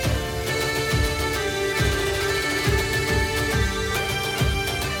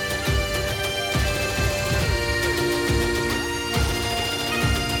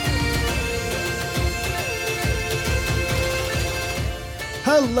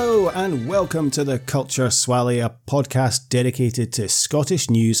Hello and welcome to the Culture Swally, a podcast dedicated to Scottish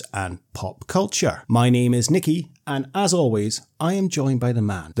news and pop culture. My name is Nicky, and as always, I am joined by the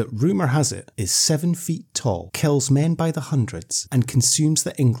man that rumour has it is 7 feet tall, kills men by the hundreds, and consumes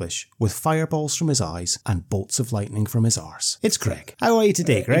the English with fireballs from his eyes and bolts of lightning from his arse. It's Greg. How are you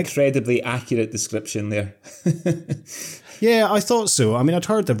today, Greg? Incredibly accurate description there. Yeah, I thought so. I mean, I'd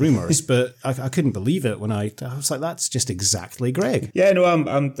heard the rumours, but I couldn't believe it when I was like, that's just exactly Greg. Yeah, no,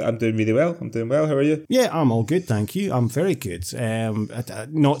 I'm doing really well. I'm doing well. How are you? Yeah, I'm all good, thank you. I'm very good.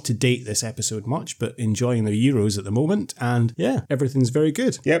 Not to date this episode much, but enjoying the Euros at the moment, and yeah, everything's very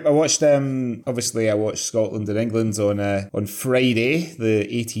good. Yep, I watched. Obviously, I watched Scotland and England on Friday, the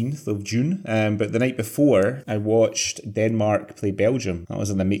 18th of June. But the night before, I watched Denmark play Belgium. That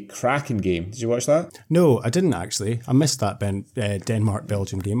was an cracking game. Did you watch that? No, I didn't actually. I missed that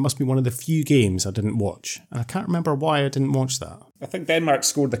Denmark-Belgium game. Must be one of the few games I didn't watch. And I can't remember why I didn't watch that. I think Denmark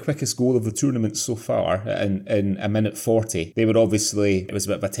scored the quickest goal of the tournament so far in a minute 40. They were obviously, it was a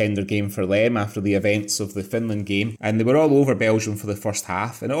bit of a tender game for them after the events of the Finland game, and they were all over Belgium for the first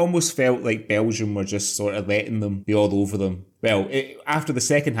half, and it almost felt like Belgium were just sort of letting them be all over them. Well, after the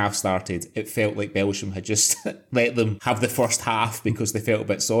second half started, it felt like Belgium had just let them have the first half because they felt a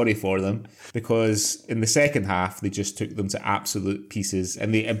bit sorry for them. Because in the second half, they just took them to absolute pieces.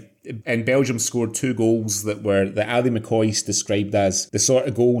 And Belgium scored 2 goals that Ali McCoist described as the sort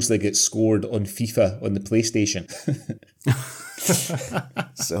of goals that get scored on FIFA on the PlayStation.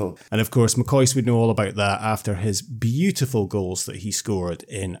 And of course, McCoist would know all about that after his beautiful goals that he scored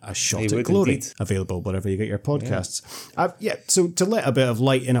in A Shot at Glory, indeed. Available wherever you get your podcasts. So to let a bit of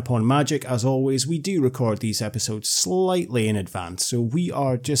light in upon magic, as always, we do record these episodes slightly in advance, so we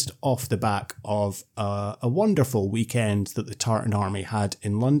are just off the back of a wonderful weekend that the Tartan Army had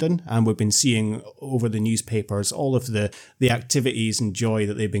in London, and we've been seeing over the newspapers all of the activities and joy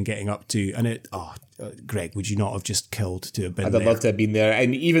that they've been getting up to, and Greg, would you not have just killed to have been there? I'd love to have been there.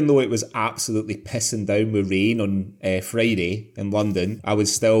 And even though it was absolutely pissing down with rain on Friday in London, I would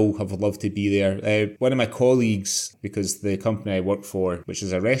still have loved to be there. One of my colleagues, because the company I work for, which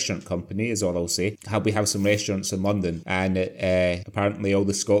is a restaurant company, is all I'll say, we have some restaurants in London. And apparently all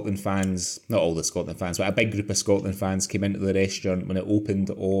the Scotland fans, not all the Scotland fans, but a big group of Scotland fans came into the restaurant when it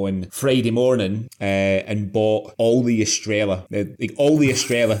opened on Friday morning and bought all the Estrella. All the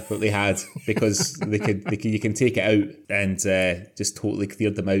Estrella that they had, because you can take it out, and just totally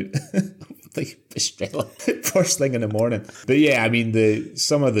cleared them out. Like Estrella first thing in the morning. But yeah, I mean,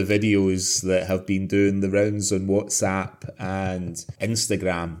 some of the videos that have been doing the rounds on WhatsApp and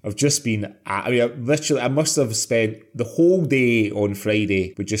Instagram have just been, I must have spent the whole day on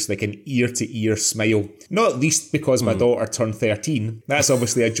Friday with just like an ear-to-ear smile. Not least because my daughter turned 13. That's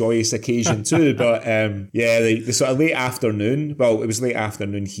obviously a joyous occasion too, but the sort of late afternoon, well, it was late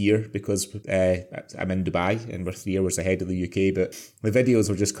afternoon here because I'm in Dubai and we're 3 hours ahead of the UK, but the videos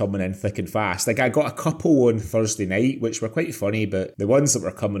were just coming in thick and fast. Like, I got a couple on Thursday night, which were quite funny, but the ones that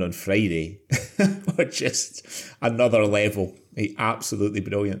were coming on Friday were just another level. Absolutely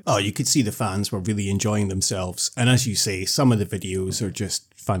brilliant. Oh, you could see the fans were really enjoying themselves. And as you say, some of the videos are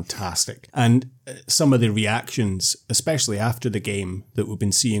just fantastic. And some of the reactions, especially after the game that we've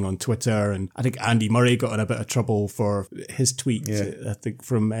been seeing on Twitter, and I think Andy Murray got in a bit of trouble for his tweet, I think,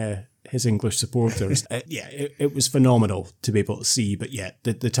 from his English supporters. It was phenomenal to be able to see. But yeah,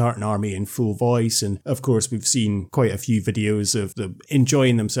 the Tartan Army in full voice. And of course, we've seen quite a few videos of them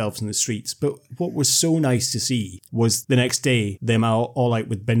enjoying themselves in the streets. But what was so nice to see was the next day, them all out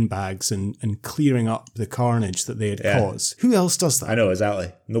with bin bags and clearing up the carnage that they had caused. Who else does that? I know,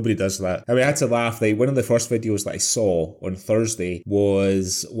 exactly. Nobody does that. I mean, I had to laugh. One of the first videos that I saw on Thursday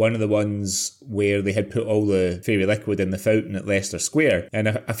was one of the ones where they had put all the fairy liquid in the fountain at Leicester Square. And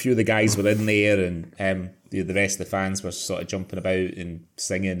a few of the guys were in there, and the rest of the fans were sort of jumping about and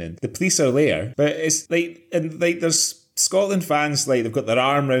singing, and the police are there. But it's there's Scotland fans, they've got their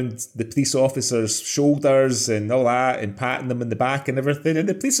arm around the police officer's shoulders and all that, and patting them in the back and everything. And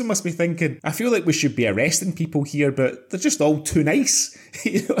the police must be thinking, I feel like we should be arresting people here, but they're just all too nice.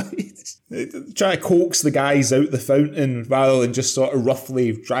 Try to coax the guys out the fountain rather than just sort of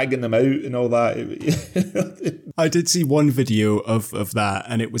roughly dragging them out and all that. I did see one video of that,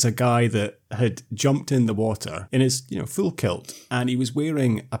 and it was a guy that had jumped in the water in his full kilt, and he was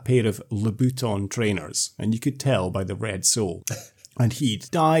wearing a pair of Louboutin trainers, and you could tell by the red sole. And he'd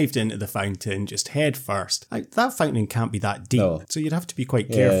dived into the fountain just head first. That fountain can't be that deep, so you'd have to be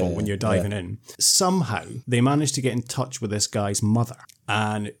quite careful when you're diving in. Somehow, they managed to get in touch with this guy's mother,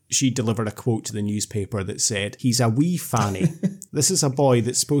 and she delivered a quote to the newspaper that said, "He's a wee fanny. This is a boy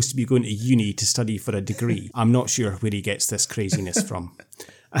that's supposed to be going to uni to study for a degree. I'm not sure where he gets this craziness from."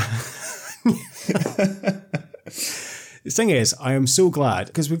 The thing is, I am so glad,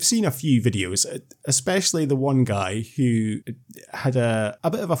 because we've seen a few videos, especially the one guy who had a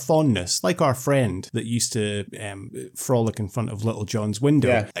bit of a fondness, like our friend that used to frolic in front of Little John's window.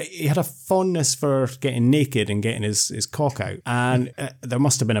 Yeah. He had a fondness for getting naked and getting his cock out. And there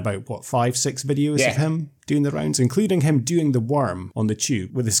must have been about, 5-6 videos of him doing the rounds, including him doing the worm on the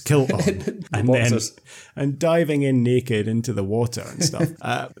tube with his kilt on and diving in naked into the water and stuff.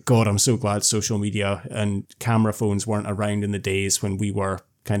 God, I'm so glad social media and camera phones weren't around in the days when we were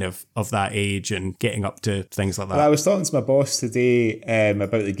kind of that age and getting up to things like that. Well, I was talking to my boss today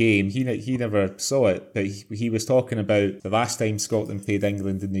about the game. He never saw it, but he was talking about the last time Scotland played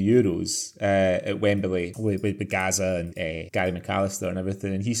England in the Euros at Wembley with Gaza and Gary McAllister and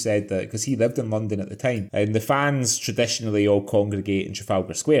everything. And he said that because he lived in London at the time, and the fans traditionally all congregate in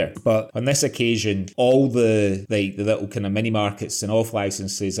Trafalgar Square. But on this occasion, all the little kind of mini markets and off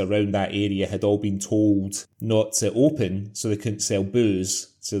licenses around that area had all been told not to open, so they couldn't sell booze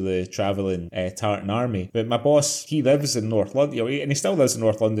to the travelling tartan army. But my boss, he lives in North London, and he still lives in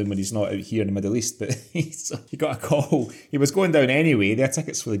North London when he's not out here in the Middle East, but he got a call. He was going down anyway, they had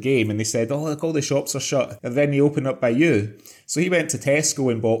tickets for the game, and they said, oh, look, all the shops are shut, and then they open up by you. So he went to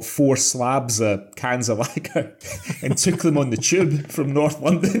Tesco and bought 4 slabs of cans of lager and took them on the tube from North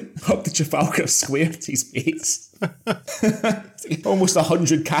London up to Trafalgar Square to his mates. Almost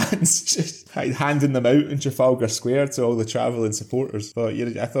 100 cans, just handing them out in Trafalgar Square to all the travelling supporters. But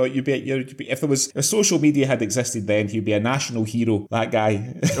I thought you'd be if social media had existed then, he'd be a national hero. That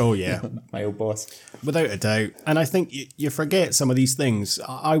guy. Oh yeah, my old boss, without a doubt. And I think you forget some of these things.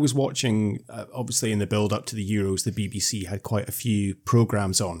 I was watching, obviously in the build up to the Euros, the BBC had quite a few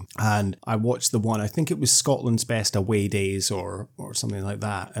programmes on, and I watched the one. I think it was Scotland's Best Away Days or something like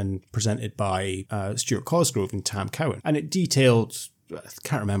that, and presented by Stuart Cosgrove and Tam Cowan, and it detailed, I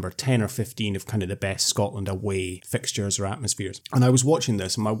can't remember, 10 or 15 of kind of the best Scotland away fixtures or atmospheres. And I was watching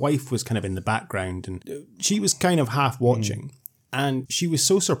this, and my wife was kind of in the background, and she was kind of half watching. And she was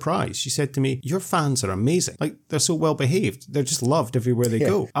so surprised. She said to me, your fans are amazing. Like, they're so well behaved. They're just loved everywhere they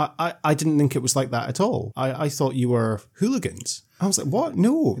go. I didn't think it was like that at all. I thought you were hooligans. I was like, what?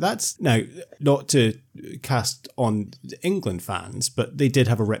 No, that's... Now, not to cast on the England fans, but they did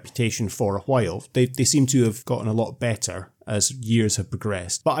have a reputation for a while. They seem to have gotten a lot better as years have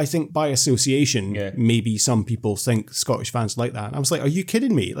progressed. But I think by association, maybe some people think Scottish fans like that. And I was like, are you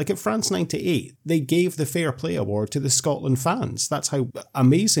kidding me? Like at France 98, they gave the Fair Play Award to the Scotland fans. That's how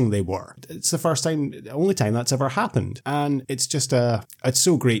amazing they were. It's the only time that's ever happened. And it's just it's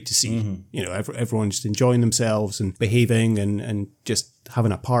so great to see, everyone just enjoying themselves and behaving and just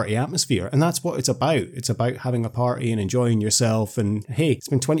having a party atmosphere. And that's what it's about. It's about having a party and enjoying yourself. And hey, it's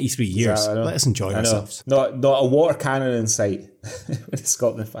been 23 years. Let us enjoy ourselves. Not a water cannon in sight when the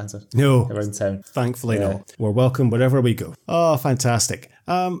Scotland fans are around town. Thankfully not. We're welcome wherever we go. Oh, fantastic.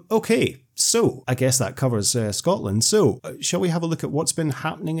 Okay. So I guess that covers Scotland. So shall we have a look at what's been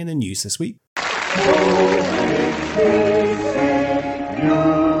happening in the news this week?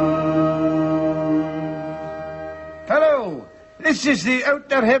 Hello. This is the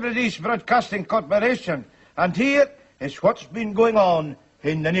Outer Hebrides Broadcasting Corporation, and here is what's been going on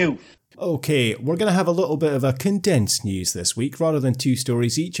in the news. Okay, we're going to have a little bit of a condensed news this week. Rather than 2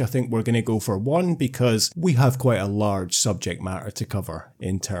 stories each, I think we're going to go for 1 because we have quite a large subject matter to cover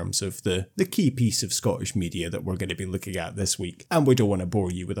in terms of the key piece of Scottish media that we're going to be looking at this week. And we don't want to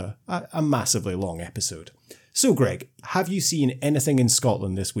bore you with a massively long episode. So, Greg, have you seen anything in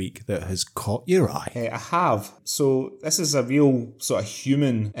Scotland this week that has caught your eye? I have. So, this is a real sort of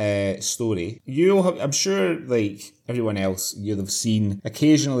human story. I'm sure, like everyone else, you'll have seen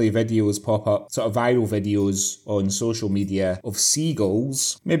occasionally videos pop up, sort of viral videos on social media of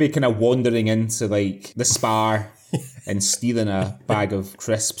seagulls, maybe kind of wandering into like the Spar and stealing a bag of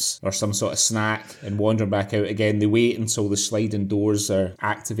crisps or some sort of snack and wandering back out again. They wait until the sliding doors are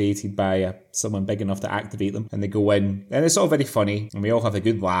activated by someone big enough to activate them, and they go in. And it's all very funny, and we all have a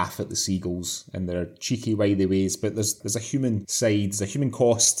good laugh at the seagulls and their cheeky, wily ways. But there's a human side, there's a human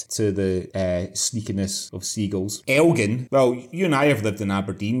cost to the sneakiness of seagulls. Elgin, well, you and I have lived in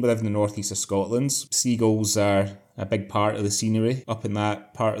Aberdeen. We live in the northeast of Scotland. Seagulls are a big part of the scenery up in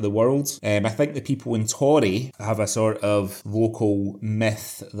that part of the world. I think the people in Torry have a sort of local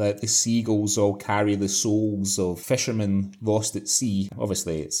myth that the seagulls all carry the souls of fishermen lost at sea.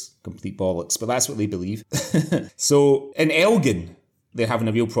 Obviously, it's complete bollocks, but that's what they believe. So, in Elgin, they're having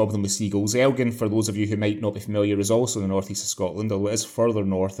a real problem with seagulls. Elgin, for those of you who might not be familiar, is also in the northeast of Scotland, although it is further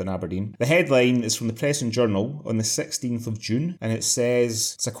north than Aberdeen. The headline is from the Press and Journal on the 16th of June, and it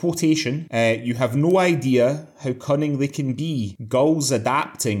says, it's a quotation, "You have no idea how cunning they can be. Gulls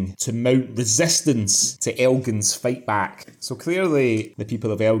adapting to mount resistance to Elgin's fight back." So clearly the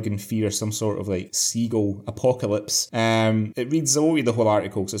people of Elgin fear some sort of like seagull apocalypse. It reads, I won't read the whole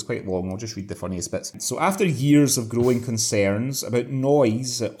article because it's quite long, I'll just read the funniest bits. So after years of growing concerns about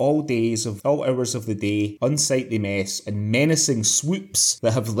noise at all hours of the day, unsightly mess and menacing swoops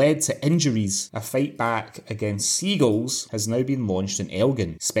that have led to injuries, a fight back against seagulls has now been launched in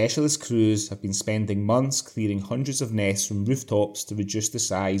Elgin. Specialist crews have been spending months clearing hundreds of nests from rooftops to reduce the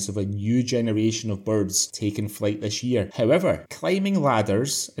size of a new generation of birds taking flight this year. However, climbing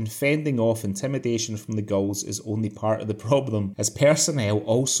ladders and fending off intimidation from the gulls is only part of the problem, as personnel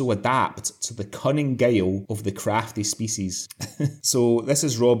also adapt to the cunning guile of the crafty species. So this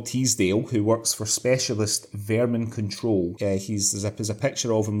is Rob Teasdale, who works for Specialist Vermin Control. There's a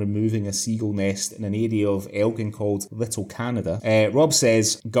picture of him removing a seagull nest in an area of Elgin called Little Canada. Rob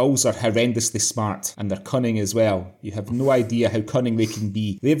says, "Gulls are horrendously smart, and they're cunning as well. You have no idea how cunning they can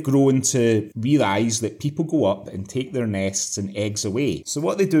be. They've grown to realise that people go up and take their nests and eggs away. So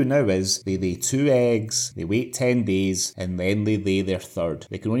what they do now is they lay 2 eggs, they wait 10 days, and then they lay their third.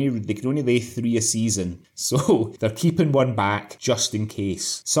 They can only lay 3 a season, so they're keeping one back just in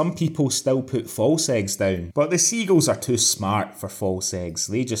case. Some people still put false eggs down, but the seagulls are too smart for false eggs.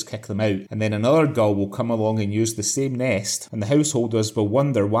 They just kick them out, and then another gull will come along and use the same nest, and the householders will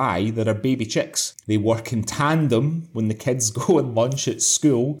wonder why there are baby chicks. They work in tandem when the kids go on lunch at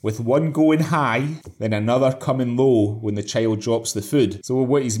school, with one going high, then another coming low when the child drops the food." So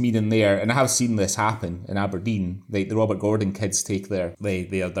what he's meaning there, and I have seen this happen in Aberdeen, like the Robert Gordon kids take their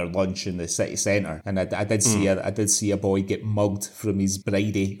lunch in the city centre, and I did see a boy get mugged from his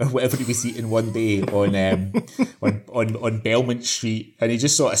bridie or whatever he was eating one day on Belmont Street, and he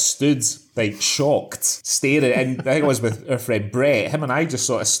just sort of stood like shocked, staring, and I think I was with our friend Brett. Him and I just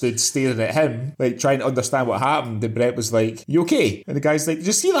sort of stood staring at him, like trying to understand what happened. And Brett was like, "You okay?" And the guy's like, "Did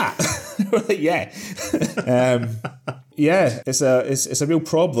you see that?" We're like, "Yeah." Yeah, it's a real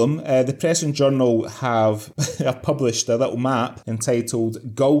problem. The Press and Journal have published a little map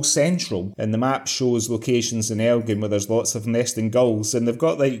entitled Gull Central, and the map shows locations in Elgin where there's lots of nesting gulls, and they've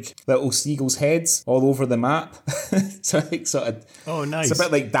got like little seagulls' heads all over the map. So like sort of, oh nice. It's a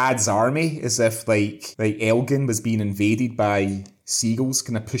bit like Dad's Army, as if like Elgin was being invaded by seagulls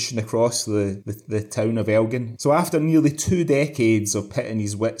kind of pushing across the town of Elgin. So after nearly 2 decades of pitting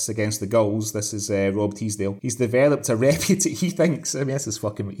his wits against the gulls, this is Rob Teasdale, he's developed a reputation. He thinks,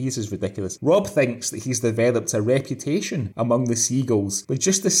 this is ridiculous. Rob thinks that he's developed a reputation among the seagulls with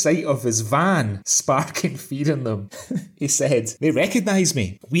just the sight of his van sparking fear in them. He said, "They recognise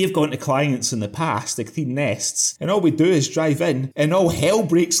me. We have gone to clients in the past to clean nests, and all we do is drive in and all hell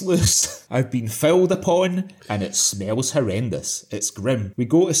breaks loose. I've been fouled upon and it smells horrendous. It's grim. We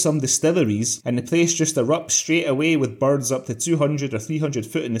go to some distilleries and the place just erupts straight away with birds up to 200 or 300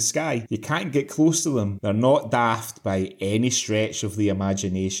 foot in the sky. You can't get close to them. They're not daft by any stretch of the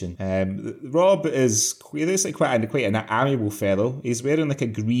imagination." Rob he looks like quite an amiable fellow. He's wearing like a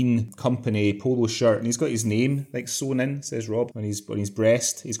green company polo shirt, and he's got his name like sewn in, says Rob, on his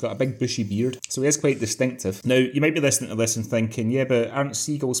breast. He's got a big bushy beard, so he is quite distinctive. Now, you might be listening to this and thinking, yeah, but aren't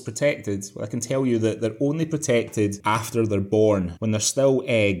seagulls protected? Well, I can tell you that they're only protected after they're born. When they're still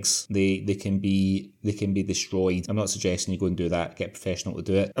eggs, they can be destroyed. I'm not suggesting you go and do that. Get a professional to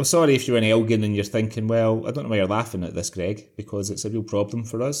do it. I'm sorry if you're in Elgin and you're thinking, well, I don't know why you're laughing at this, Greg, because it's a real problem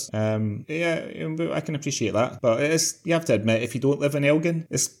for us. Yeah, I can appreciate that, but you have to admit, if you don't live in Elgin,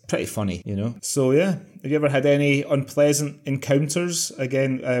 it's pretty funny, you know. So yeah, have you ever had any unpleasant encounters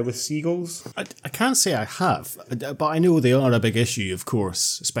again with seagulls? I can't say I have, but I know they are a big issue, of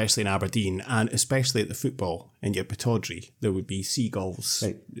course, especially in Aberdeen and especially at the football in your Pittodrie. There would be seagulls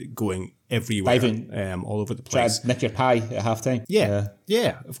going everywhere, all over the place. Try to nick your pie at half time. Yeah,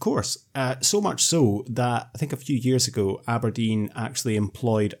 of course. So much so that I think a few years ago, Aberdeen actually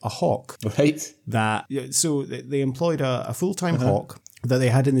employed a hawk. Right. So they employed a full-time hawk that they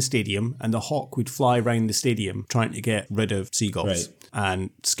had in the stadium, and the hawk would fly around the stadium trying to get rid of seagulls and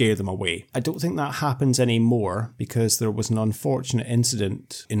scare them away. I don't think that happens anymore because there was an unfortunate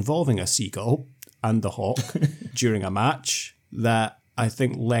incident involving a seagull and the hawk during a match that I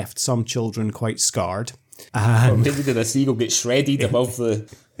think left some children quite scarred. And maybe did a seagull get shredded above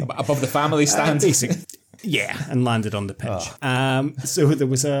the family stand? Yeah, and landed on the pitch. So there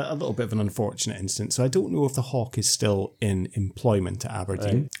was a little bit of an unfortunate incident. So I don't know if the Hawk is still in employment at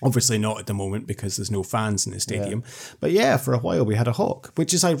Aberdeen. Right. Obviously not at the moment because there's no fans in the stadium. Yeah. But yeah, for a while we had a Hawk,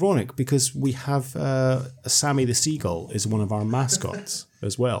 which is ironic because we have Sammy the Seagull is one of our mascots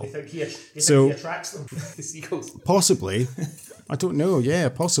as well. Do you think he attracts them, the seagulls? Possibly. I don't know. Yeah,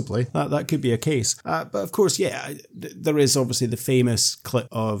 possibly. That could be a case. But of course, yeah, there is obviously the famous clip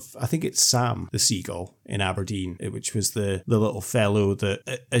of, I think it's Sam the Seagull in Aberdeen, which was the little fellow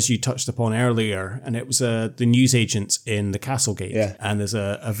that, as you touched upon earlier, and it was the newsagents in the Castlegate. Yeah. And there's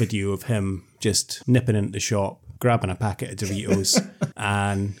a video of him just nipping into the shop, grabbing a packet of Doritos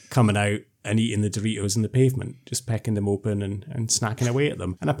and coming out and eating the Doritos in the pavement, just pecking them open and snacking away at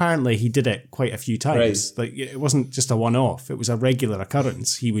them. And apparently he did it quite a few times. Right. Like, it wasn't just a one-off. It was a regular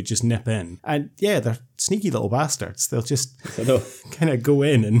occurrence. He would just nip in. And yeah, they're sneaky little bastards. They'll just kind of go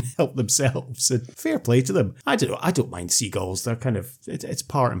in and help themselves. And fair play to them. I don't mind seagulls. They're kind of, it's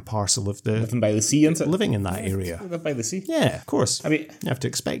part and parcel of the... Living by the sea, isn't it? Living in that area. Live by the sea. Yeah, of course. I mean... You have to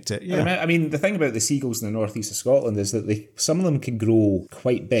expect it, yeah. I mean, the thing about the seagulls in the northeast of Scotland is that some of them can grow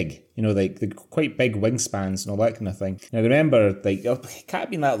quite big. You know, like the quite big wingspans and all that kind of thing. And I remember, like, it can't have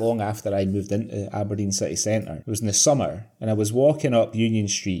been that long after I moved into Aberdeen city centre. It was in the summer, and I was walking up Union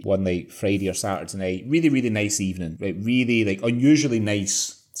Street one night, Friday or Saturday night. Really, really nice evening. Right, really, like, unusually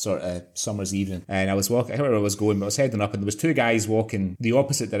nice sort of summer's evening. And I was walking, I can't remember where I was going, but I was heading up, and there was two guys walking the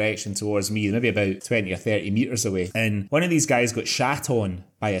opposite direction towards me, maybe about 20 or 30 metres away. And one of these guys got shat on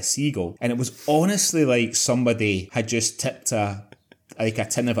by a seagull, and it was honestly like somebody had just tipped a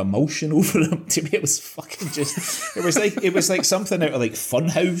tin of emulsion over him. To me, it was fucking just... It was like something out of like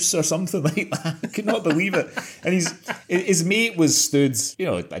Funhouse or something like that. I could not believe it. And his mate was stood, you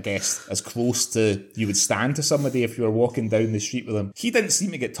know, I guess as close to you would stand to somebody if you were walking down the street with him. He didn't seem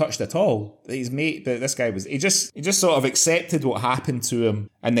to get touched at all. His mate, this guy was... He just sort of accepted what happened to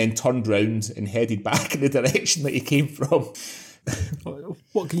him and then turned round and headed back in the direction that he came from.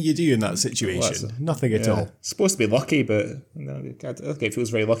 What can you do in that situation? Well, nothing at all. It's supposed to be lucky, but no, okay, it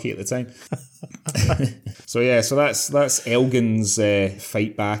feels very lucky at the time. So that's Elgin's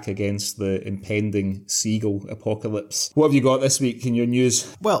fight back against the impending seagull apocalypse. What have you got this week in your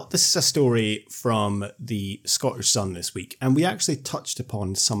news? Well, this is a story from the Scottish Sun this week, and we actually touched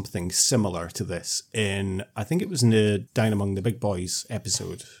upon something similar to this in, I think it was in the Down Among the Big Boys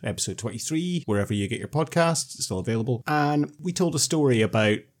episode 23, wherever you get your podcasts, it's still available. And we told a story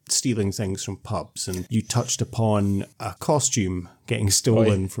about stealing things from pubs, and you touched upon a costume getting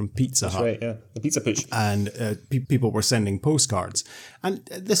stolen from Pizza Hut. That's right, yeah. The pizza pooch. And people were sending postcards. And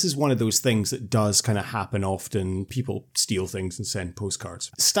this is one of those things that does kind of happen often. People steal things and send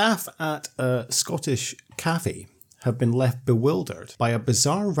postcards. Staff at a Scottish cafe have been left bewildered by a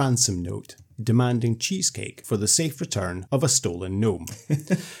bizarre ransom note demanding cheesecake for the safe return of a stolen gnome.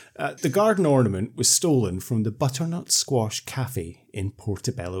 The garden ornament was stolen from the Butternut Squash Cafe in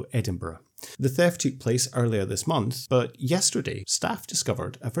Portobello, Edinburgh. The theft took place earlier this month, but yesterday staff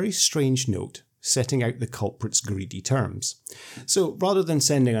discovered a very strange note setting out the culprit's greedy terms. So rather than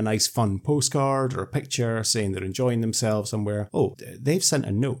sending a nice fun postcard or a picture saying they're enjoying themselves somewhere, they've sent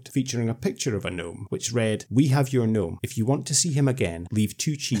a note featuring a picture of a gnome, which read, "We have your gnome. If you want to see him again, leave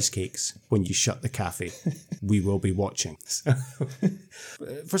 2 cheesecakes when you shut the cafe. We will be watching." So,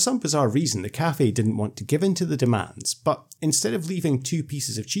 for some bizarre reason, the cafe didn't want to give in to the demands, but instead of leaving 2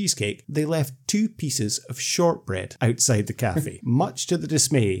 pieces of cheesecake, they left 2 pieces of shortbread outside the cafe, much to the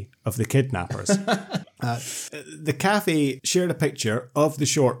dismay of the kidnappers. The cafe shared a picture of the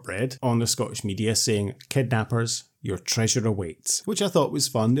shortbread on the Scottish media saying, "Kidnappers, your treasure awaits," which I thought was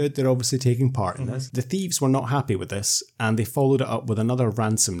fun. They're obviously taking part in this. The thieves were not happy with this, and they followed it up with another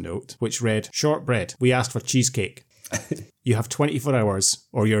ransom note, which read, "Shortbread, we asked for cheesecake. You have 24 hours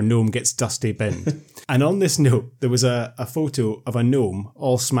or your gnome gets dusty binned." And on this note, there was a photo of a gnome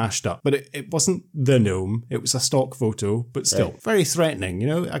all smashed up. But it wasn't the gnome. It was a stock photo, but still very threatening. You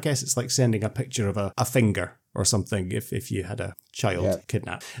know, I guess it's like sending a picture of a finger or something if you had a child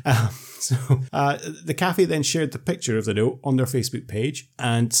kidnapped. The cafe then shared the picture of the note on their Facebook page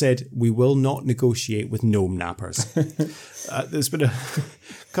and said, "We will not negotiate with gnome nappers." There's been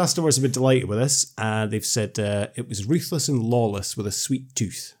customers have been delighted with this. They've said it was ruthless and lawless with a sweet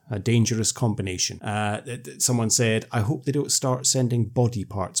tooth, a dangerous combination. Someone said, "I hope they don't start sending body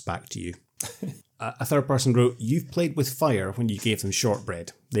parts back to you." A third person wrote, "You've played with fire when you gave them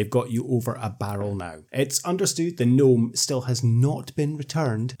shortbread. They've got you over a barrel now. It's understood the gnome still has not been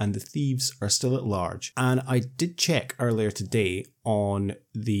returned and the thieves are still at large. And I did check earlier today on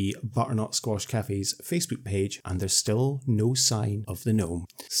the Butternut Squash Cafe's Facebook page, and there's still no sign of the gnome.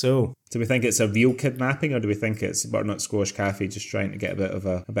 So, do we think it's a real kidnapping, or do we think it's Butternut Squash Cafe just trying to get a bit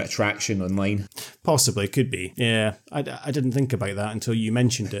of traction online? Possibly, could be. Yeah, I didn't think about that until you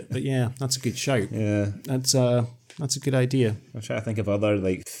mentioned it, but yeah, that's a good shout. Yeah, that's a good idea. I'm trying to think of other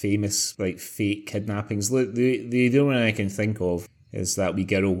like famous like fake kidnappings. Look, the only one I can think of is that wee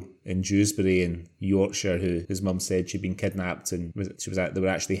girl in Dewsbury in Yorkshire whose mum said she'd been kidnapped and they were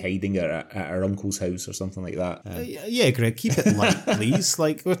actually hiding her at her uncle's house or something like that. Yeah, Greg, keep it light, please.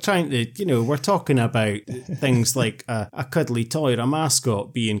 Like, we're trying to, we're talking about things like a cuddly toy or a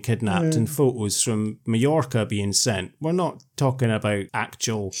mascot being kidnapped and photos from Mallorca being sent. We're not talking about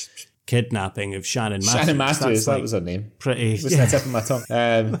actual kidnapping of Shannon Matthews. Shannon Matthews, that was her name. Pretty. It was the tip of my tongue.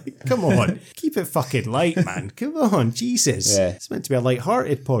 Come on, keep it fucking light, man. Come on, Jesus. Yeah. It's meant to be a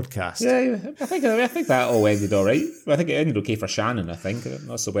light-hearted podcast. Yeah, I think that all ended all right. I think it ended okay for Shannon. I think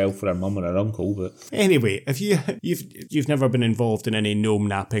not so well for her mum or her uncle, but anyway, if you've never been involved in any gnome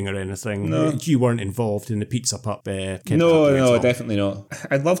napping or anything, no. You weren't involved in the Pizza Pup kidnapping. No, definitely not.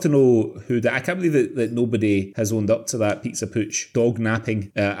 I'd love to know who that. I can't believe that nobody has owned up to that Pizza Pooch dog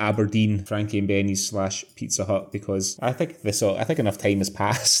napping Aberdeen Frankie and Benny's / Pizza Hut, because I think enough time has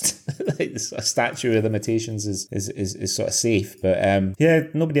passed. Like, a statute of limitations is sort of safe, but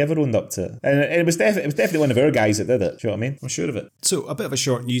nobody ever owned up to it, and it was definitely one of our guys that did it. Do you know what I mean? I'm sure of it. So a bit of a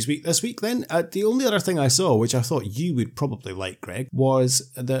short news week this week then. The only other thing I saw, which I thought you would probably like, Greg,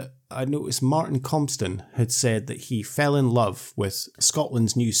 was that I noticed Martin Compston had said that he fell in love with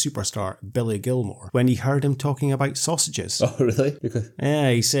Scotland's new superstar, Billy Gilmore, when he heard him talking about sausages. Oh, really?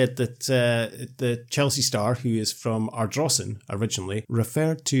 Yeah, he said that the Chelsea star, who is from Ardrossan originally,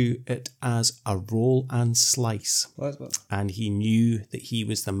 referred to it as a roll and slice. What? And he knew that he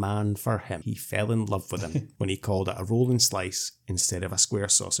was the man for him. He fell in love with him when he called it a roll and slice instead of a square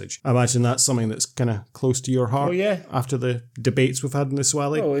sausage. I imagine that's something that's kind of close to your heart. Oh, yeah. After the debates we've had in the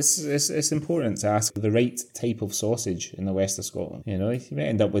Swally. Oh, it's important to ask the right type of sausage in the west of Scotland. You know, you might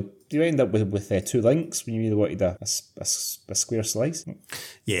end up with two links when you either wanted a square slice.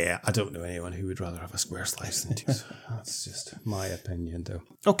 Yeah, I don't know anyone who would rather have a square slice than two. That's just my opinion, though.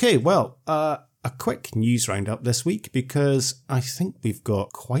 Okay, well, a quick news roundup this week, because I think we've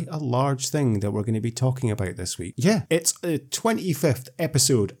got quite a large thing that we're going to be talking about this week. Yeah, it's the 25th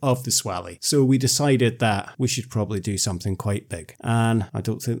episode of The Swally, so we decided that we should probably do something quite big, and I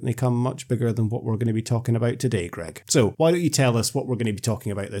don't think they come much bigger than what we're going to be talking about today, Greg. So why don't you tell us what we're going to be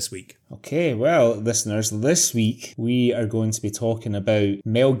talking about this week? Okay, well, listeners, this week we are going to be talking about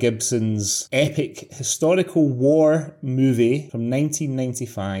Mel Gibson's epic historical war movie from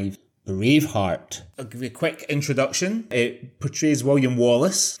 1995, Braveheart. I'll give you a quick introduction. It portrays William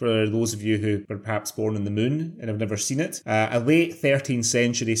Wallace, for those of you who were perhaps born on the moon and have never seen it, a late 13th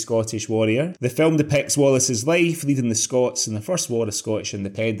century Scottish warrior. The film depicts Wallace's life leading the Scots in the First War of Scottish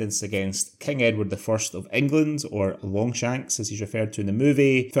Independence against King Edward I of England, or Longshanks as he's referred to in the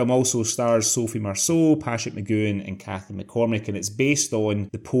movie. The film also stars Sophie Marceau, Patrick McGowan and Catherine McCormick, and it's based on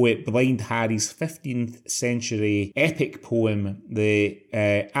the poet Blind Harry's 15th century epic poem, The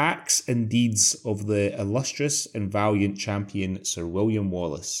Acts and Deeds of the Illustrious and Valiant Champion Sir William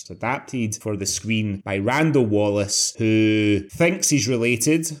Wallace. It's adapted for the screen by Randall Wallace, who thinks he's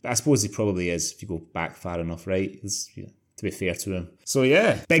related. I suppose he probably is if you go back far enough, right? To be fair to him. So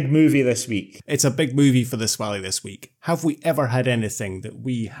yeah, big movie this week. It's a big movie for the Swally this week. Have we ever had anything that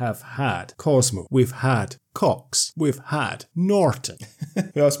we have had? Cosmo. We've had Cox. We've had Norton.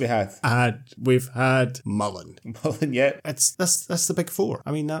 Who else we had? And we've had Mullen. Mullen, yeah. That's the big four.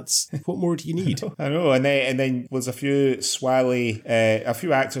 I mean, what more do you need? I know. And then was a few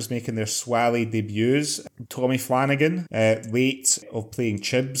actors making their Swally debuts. Tommy Flanagan, late of playing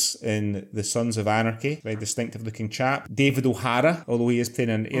Chibs in The Sons of Anarchy, very distinctive looking chap. David O'Hara, although he is playing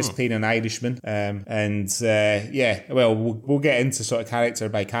an Irishman. We'll get into sort of character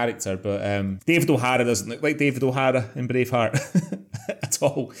by character, but David O'Hara doesn't look like David O'Hara in Braveheart at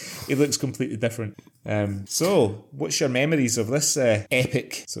all. He looks completely different. So what's your memories of this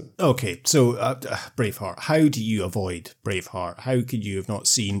epic? Okay, so Braveheart. How do you avoid Braveheart? How could you have not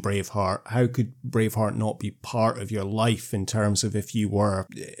seen Braveheart? How could Braveheart not be part of your life in terms of if you were,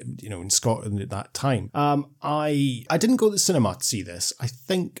 in Scotland at that time? I didn't go to the cinema to see this.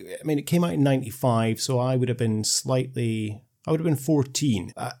 It came out in 95, so I would have been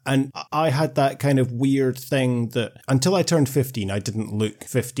 14. And I had that kind of weird thing that until I turned 15, I didn't look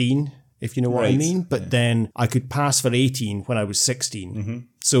 15 if you know what I mean. But then I could pass for 18 when I was 16.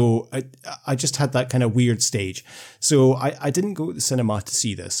 So I just had that kind of weird stage. So I didn't go to the cinema to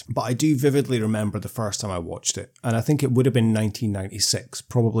see this, but I do vividly remember the first time I watched it. And I think it would have been 1996,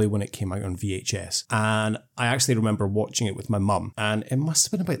 probably when it came out on VHS. And I actually remember watching it with my mum. And it must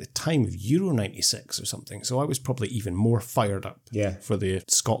have been about the time of Euro 96 or something. So I was probably even more fired up for the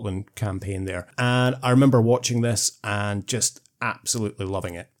Scotland campaign there. And I remember watching this and just absolutely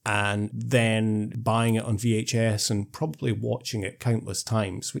loving it, and then buying it on VHS and probably watching it countless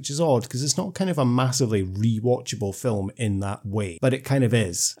times, which is odd because it's not kind of a massively rewatchable film in that way, but it kind of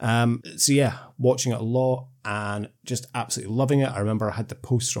is. So yeah, watching it a lot and just absolutely loving it. I remember I had the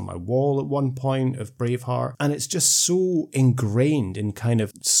poster on my wall at one point of Braveheart, and it's just so ingrained in kind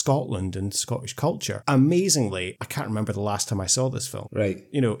of Scotland and Scottish culture. Amazingly, I can't remember the last time I saw this film. Right.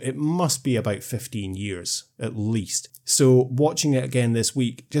 You know, it must be about 15 years at least. So watching it again this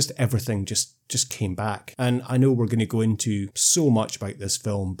week, just everything just came back. And I know we're going to go into so much about this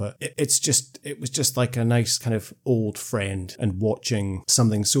film, but it was just like a nice kind of old friend and watching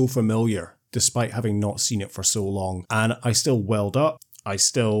something so familiar despite having not seen it for so long. And I still welled up. I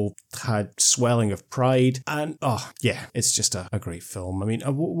still had swelling of pride. And, it's just a great film. I mean,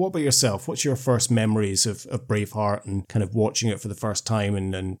 what about yourself? What's your first memories of Braveheart and kind of watching it for the first time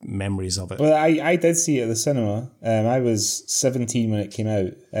and memories of it? Well, I did see it at the cinema. I was 17 when it came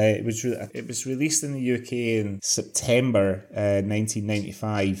out. It was released in the UK in September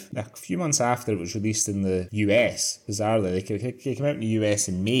 1995. A few months after it was released in the US, bizarrely. It came out in the US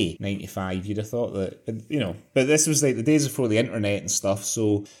in May 95. You'd have thought that, you know, but this was like the days before the internet and stuff.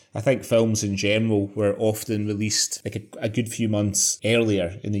 So I think films in general were often released like a good few months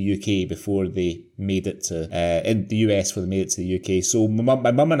earlier in the UK before they made it to in the US before they made it to the UK. So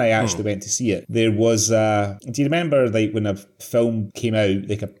my mum and I actually went to see it. There was do you remember like when a film came out,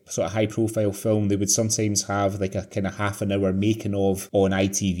 like a sort of high profile film, they would sometimes have like a kind of half an hour making of on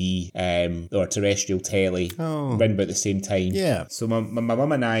ITV or terrestrial telly around about the same time. Yeah. So my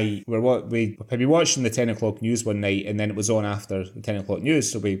mum and I were watching the 10 o'clock news one night, and then it was on after the 10 o'clock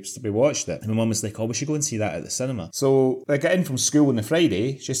news, so we watched it. And my mum was like, we should go and see that at the cinema. So I got in from school on the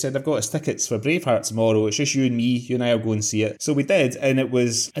Friday. She said, I've got us tickets for Braveheart tomorrow. It's just you and I will go and see it. So we did, and it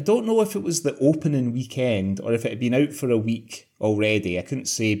was, I don't know if it was the opening weekend or if it had been out for a week already. I couldn't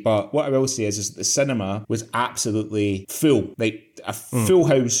say, but what I will say is that the cinema was absolutely full, like a full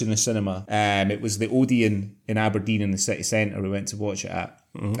house in the cinema. It was the Odeon in Aberdeen in the city centre we went to watch it at.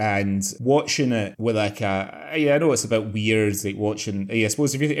 And watching it with like I know it's a bit weird, like watching, I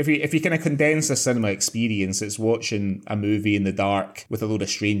suppose if you kind of condense a cinema experience, it's watching a movie in the dark with a load of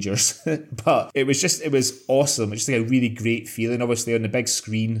strangers. But it was awesome. It's just like a really great feeling, obviously on the big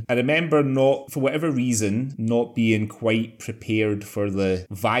screen. I remember not, for whatever reason, not being quite prepared for the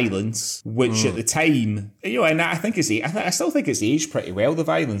violence, which at the time, you know, and I still think it's aged pretty well, the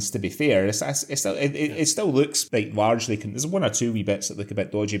violence, to be fair. It still looks like largely, there's one or two wee bits that look a bit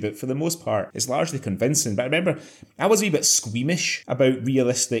dodgy, but for the most part it's largely convincing. But I remember I was a wee bit squeamish about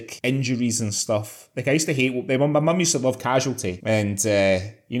realistic injuries and stuff. Like I used to hate, my mum used to love Casualty, and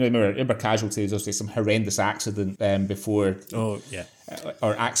you know, remember Casualty was obviously some horrendous accident before. Oh yeah.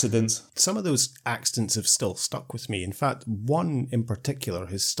 Or accidents. Some of those accidents have still stuck with me. In fact, one in particular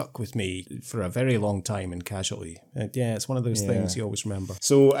has stuck with me for a very long time in Casualty. It's one of those things you always remember.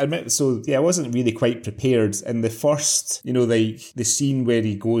 So I wasn't really quite prepared. And the first, you know, the scene where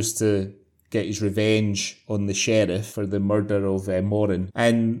he goes to get his revenge on the sheriff for the murder of Moran.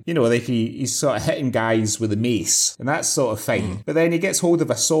 And, you know, like he's sort of hitting guys with a mace, and that's sort of fine. But then he gets hold of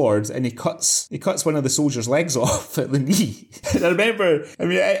a sword and he cuts one of the soldiers' legs off at the knee. And I remember,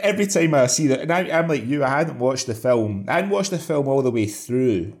 every time I see that, and I'm like you, I hadn't watched the film. I hadn't watched the film all the way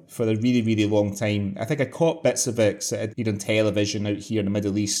through for a really, really long time. I think I caught bits of it because it had been on television out here in the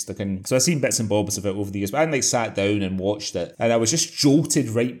Middle East. So I've seen bits and bobs of it over the years, but I hadn't sat down and watched it. And I was just jolted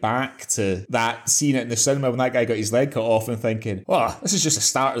right back to that, seeing it in the cinema when that guy got his leg cut off and thinking, this is just a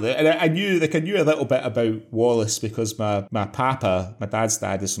start of it. And I knew a little bit about Wallace because my dad's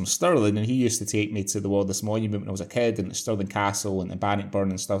dad is from Stirling, and he used to take me to the Wallace Monument when I was a kid, and the Stirling Castle and the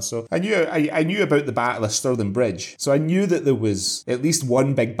Bannockburn and stuff. So I knew about the Battle of Stirling Bridge. So I knew that there was at least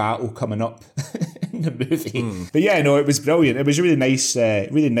one big battle coming up in the movie. But yeah, no, it was brilliant. It was a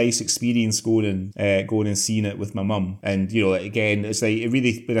really nice experience going and seeing it with my mum. And, you know, again, it's like,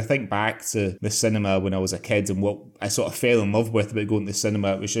 when I think back to the cinema when I was a kid and what I sort of fell in love with about going to the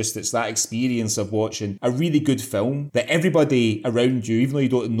cinema, it's that experience of watching a really good film that everybody around you, even though you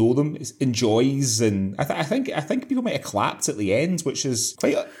don't know them, enjoys. And I think people might have clapped at the end, which is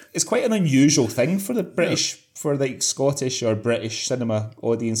quite an unusual thing for the British for like Scottish or British cinema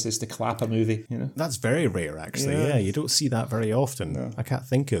audiences to clap a movie, you know? That's very rare, actually. Yeah, you don't see that very often. No. I can't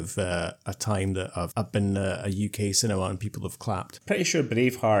think of a time that I've been a UK cinema and people have clapped. Pretty sure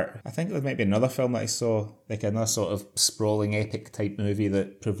Braveheart, I think there might be another film that I saw, like another sort of sprawling epic type movie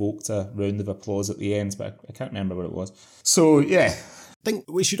that provoked a round of applause at the end, but I can't remember what it was. So, yeah. I think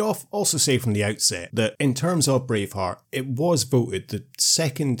we should also say from the outset that in terms of Braveheart, it was voted the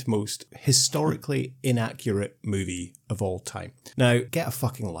second most historically inaccurate movie of all time. Now, get a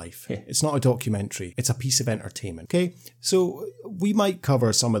fucking life. Yeah. It's not a documentary. It's a piece of entertainment. Okay? So we might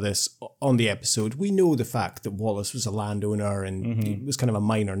cover some of this on the episode. We know the fact that Wallace was a landowner and he was kind of a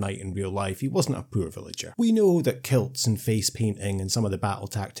minor knight in real life. He wasn't a poor villager. We know that kilts and face painting and some of the battle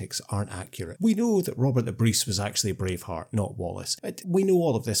tactics aren't accurate. We know that Robert the Bruce was actually Braveheart, not Wallace. We know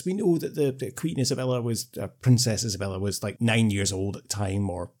all of this. We know that the Queen Isabella Princess Isabella was like 9 years old at the time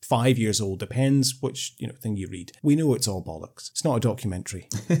or 5 years old, depends which thing you read. We know it's all bollocks. It's not a documentary.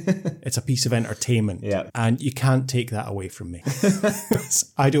 It's a piece of entertainment. Yeah. And you can't take that away from me.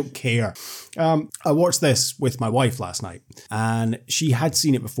 I don't care. I watched this with my wife last night and she had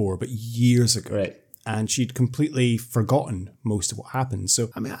seen it before, but years ago. Right. And she'd completely forgotten most of what happened.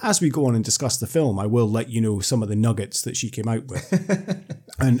 So, I mean, as we go on and discuss the film, I will let you know some of the nuggets that she came out with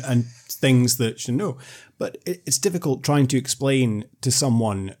and things that she know. But it's difficult trying to explain to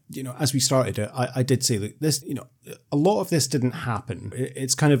someone, as we started it, I did say that this, a lot of this didn't happen. It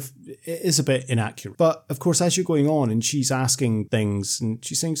is a bit inaccurate. But of course, as you're going on and she's asking things and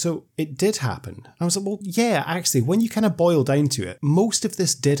she's saying, so it did happen. And I was like, well, yeah, actually, when you kind of boil down to it, most of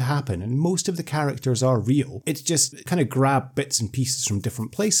this did happen and most of the characters are real. It's just kind of grab bits and pieces from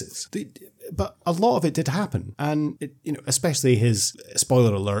different places. But a lot of it did happen. And, especially his,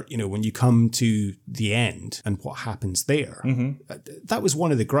 spoiler alert, when you come to the end and what happens there, that was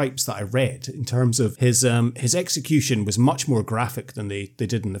one of the gripes that I read in terms of his execution was much more graphic than they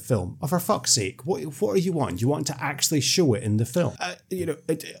did in the film. Oh, for fuck's sake, what are you wanting? You want to actually show it in the film? But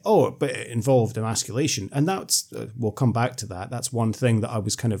it involved emasculation. And that's, we'll come back to that. That's one thing that I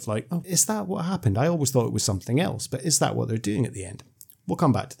was kind of like, oh, is that what happened? I always thought it was something else, but is that what they're doing at the end? We'll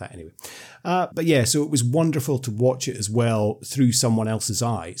come back to that anyway. But yeah, so it was wonderful to watch it as well through someone else's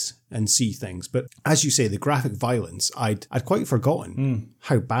eyes and see things. But as you say, the graphic violence, I'd quite forgotten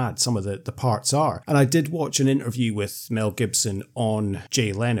how bad some of the parts are. And I did watch an interview with Mel Gibson on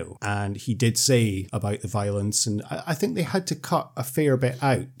Jay Leno, and he did say about the violence, and I think they had to cut a fair bit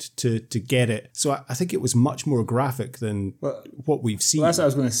out to get it. So I think it was much more graphic than what we've seen. Well, that's what I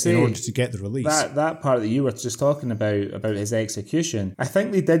was going to say. In order to get the release. That part that you were just talking about his execution, I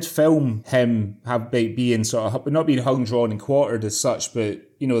think they did film him being sort of, not being hung, drawn and quartered as such, but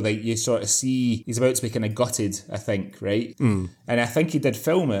like you sort of see he's about to be kind of gutted, I think, right? And I think he did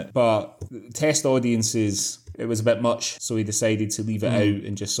film it, but test audiences, it was a bit much, so he decided to leave it out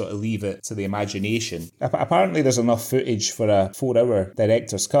and just sort of leave it to the imagination. Apparently there's enough footage for a 4-hour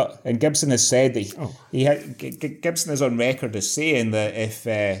director's cut, and Gibson has said that Gibson is on record as saying that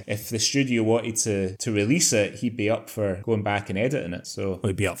if the studio wanted to release it, he'd be up for going back and editing it. So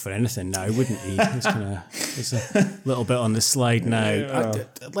he'd be up for anything now, wouldn't he? It's a little bit on the slide now.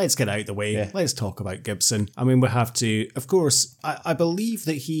 Let's get out the way. Yeah. Let's talk about Gibson. I mean, we have to, of course, I believe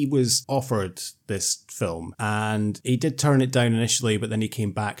that he was offered this film and he did turn it down initially, but then he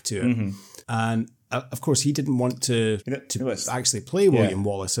came back to it. And of course, he didn't want to actually play William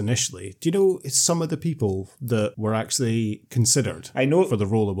Wallace initially. Do you know some of the people that were actually considered for the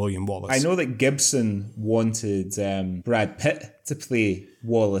role of William Wallace? I know that Gibson wanted Brad Pitt to play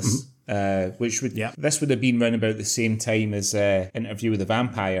Wallace. This would have been round about the same time as Interview with the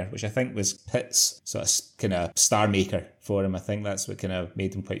Vampire, which I think was Pitt's sort of kind of star maker for him. I think that's what kind of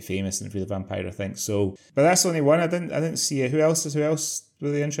made him quite famous, Interview with the Vampire, I think. So, but that's only one. I didn't see it. Who else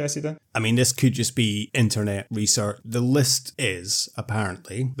really interested in? I mean, this could just be internet research. The list is,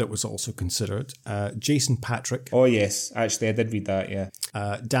 apparently, that was also considered, Jason Patric. Oh, yes. Actually, I did read that, yeah.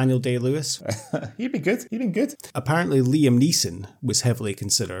 Daniel Day-Lewis. He'd been good. Apparently, Liam Neeson was heavily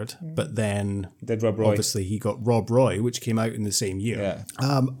considered, but then did Rob Roy. Obviously he got Rob Roy, which came out in the same year.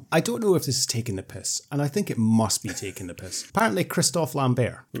 Yeah. I don't know if this is taking the piss, and I think it must be taking the piss. Apparently, Christophe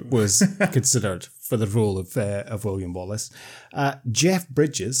Lambert was considered for the role of William Wallace. Jeff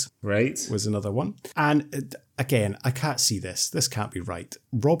Bridges was another one. And again, I can't see this. This can't be right.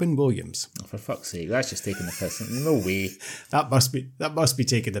 Robin Williams. Oh, for fuck's sake, that's just taking the piss. No way. That must be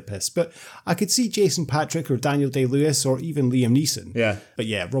taking the piss. But I could see Jason Patric or Daniel Day-Lewis or even Liam Neeson. Yeah. But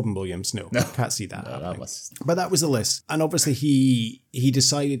yeah, Robin Williams, no. Can't see that happening. But that was the list. And obviously he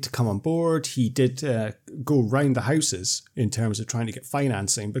decided to come on board. He did go round the houses in terms of trying to get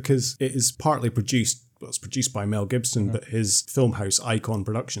financing because it is partly produced well, it's produced by Mel Gibson, but his film house Icon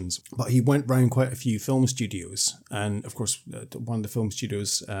Productions. But he went round quite a few film studios, and of course, one of the film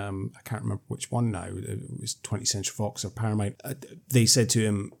studios, I can't remember which one now, it was 20th Century Fox or Paramount, they said to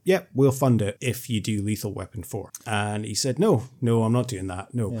him, "Yep, we'll fund it if you do Lethal Weapon 4. And he said, no, I'm not doing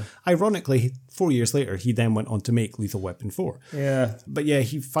that, no. Yeah. Ironically, 4 years later, he then went on to make Lethal Weapon 4. Yeah. But yeah,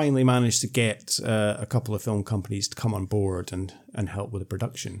 he finally managed to get a couple of film companies to come on board and help with the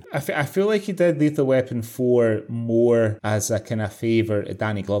production. I feel like he did Lethal Weapon 4 more as a kind of favour to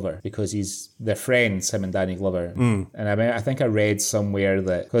Danny Glover, because they're friends, him and Danny Glover. And I think I read somewhere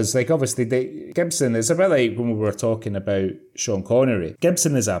that, because like obviously Gibson, it's a bit like when we were talking about Sean Connery.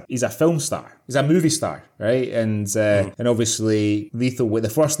 Gibson he's a film star. He's a movie star, right? And obviously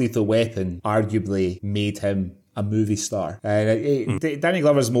the first Lethal Weapon arguably made him a movie star. Danny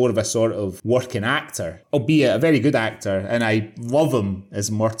Glover's more of a sort of working actor, albeit a very good actor, and I love him as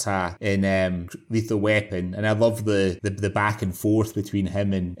Murtaugh in Lethal Weapon, and I love the back and forth between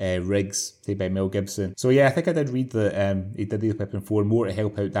him and Riggs, played by Mel Gibson. So yeah, I think I did read that he did Lethal Weapon 4 more to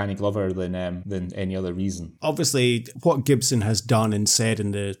help out Danny Glover than any other reason. Obviously, what Gibson has done and said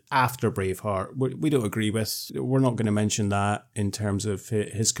in the after Braveheart, we don't agree with. We're not going to mention that in terms of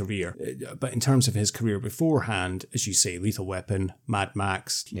his career, but in terms of his career beforehand, as you say, Lethal Weapon, Mad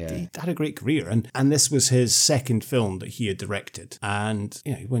Max, he had a great career. And this was his second film that he had directed. And,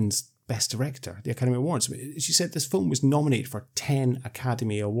 he wins Best Director, the Academy Awards. As you said, this film was nominated for 10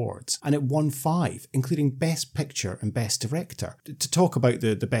 Academy Awards, and it won 5, including Best Picture and Best Director. To talk about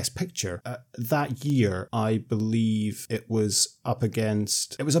the Best Picture, that year, I believe it was up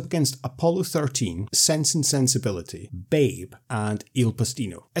against Apollo 13, Sense and Sensibility, Babe, and Il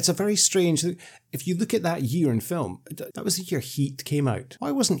Postino. It's a very strange... If you look at that year in film, that was the year Heat came out.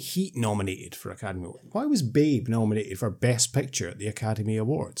 Why wasn't Heat nominated for Academy Awards? Why was Babe nominated for Best Picture at the Academy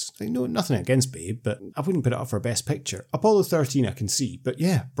Awards? No, nothing against Babe, but I wouldn't put it up for Best Picture. Apollo 13 I can see, but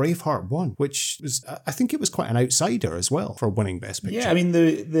yeah, Braveheart won, which was, I think it was quite an outsider as well for winning Best Picture. Yeah, I mean,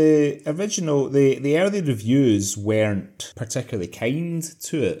 the original, the early reviews weren't particularly kind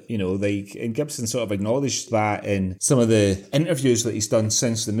to it, and Gibson sort of acknowledged that in some of the interviews that he's done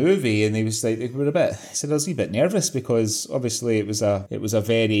since the movie, and he was like, he said I was a bit nervous because obviously it was a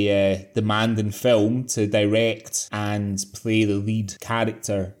very demanding film to direct and play the lead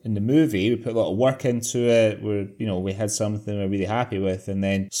character in the movie. We put a lot of work into it. We had something we're really happy with, and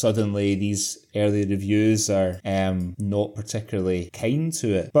then suddenly these early reviews are not particularly kind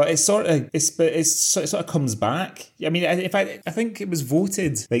to it. But it sort of comes back. I mean, I think it was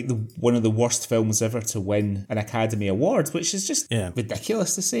voted like one of the worst films ever to win an Academy Award, which is just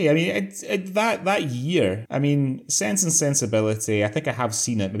ridiculous to say. I mean, that year, I mean, Sense and Sensibility, I think I have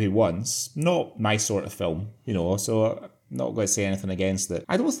seen it maybe once. Not my sort of film, so... Not going to say anything against it.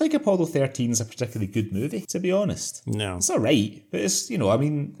 I don't think Apollo 13 is a particularly good movie, to be honest. No. It's alright, but it's,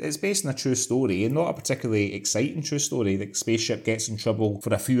 it's based on a true story and not a particularly exciting true story. The spaceship gets in trouble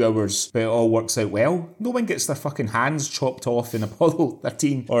for a few hours, but it all works out well. No one gets their fucking hands chopped off in Apollo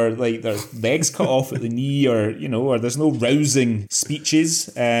 13, or like their legs cut off at the knee, or there's no rousing speeches.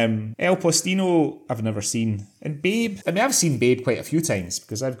 El Postino, I've never seen. And Babe, I mean, I've seen Babe quite a few times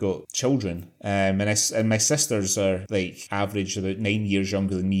because I've got children, and my sisters are like average about 9 years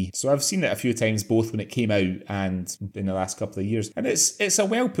younger than me, so I've seen it a few times, both when it came out and in the last couple of years. And it's a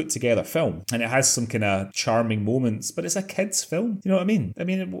well put together film, and it has some kind of charming moments, but it's a kids film. You know what I mean?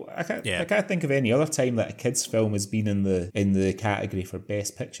 I can't think of any other time that a kids film has been in the category for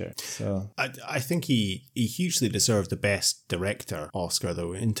Best Picture. So I think he hugely deserved the Best Director Oscar,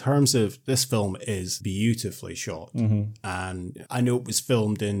 though. In terms of, this film is beautifully shot, and I know it was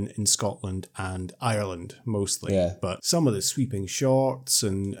filmed in Scotland and Ireland mostly, but some of the sweeping shots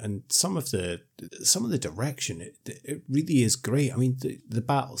and some of the direction, it really is great. I mean, the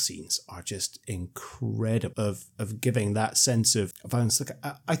battle scenes are just incredible of giving that sense of violence. Like,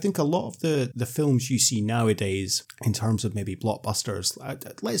 I think a lot of the films you see nowadays in terms of maybe blockbusters,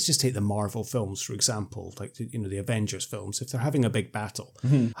 let's just take the Marvel films, for example, like the Avengers films. If they're having a big battle,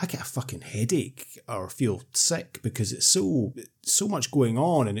 I get a fucking headache or feel sick because it's so much going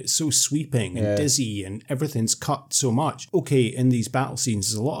on and it's so sweeping and dizzy and everything's cut so much. Okay, in these battle scenes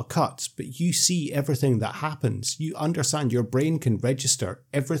there's a lot of cuts, but you see everything that happens. You understand, your brain can register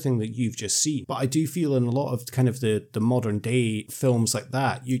everything that you've just seen. But I do feel in a lot of kind of the modern day films like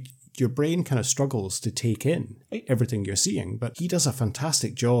that, your brain kind of struggles to take in everything you're seeing. But he does a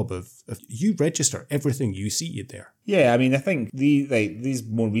fantastic job of you register everything you see there. Yeah, I mean, I think these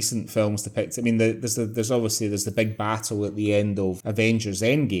more recent films depict. I mean, there's the big battle at the end of Avengers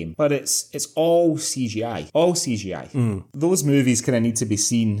Endgame, but it's all CGI, Those movies kind of need to be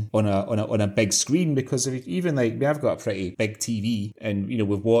seen on a big screen, because even I've got a pretty big TV, and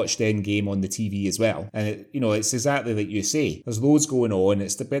we've watched Endgame on the TV as well, and it's exactly like you say. There's loads going on.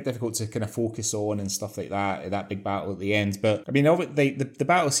 It's a bit difficult to kind of focus on and stuff like that big battle at the end. But I mean, the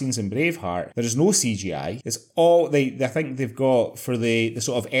battle scenes in Braveheart, there's no CGI. It's all I think they've got for the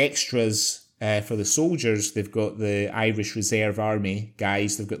sort of extras. For the soldiers, they've got the Irish Reserve Army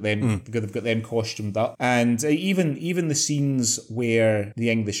guys. They've got them. They've got them costumed up, and even the scenes where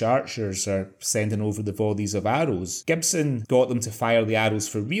the English archers are sending over the volleys of arrows, Gibson got them to fire the arrows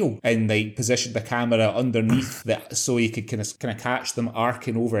for real, and they positioned the camera underneath that so you could kind of catch them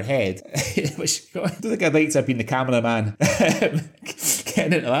arcing overhead. Which, I don't think I'd like to have been the cameraman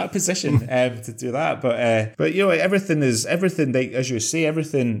getting into that position to do that. But everything as you say,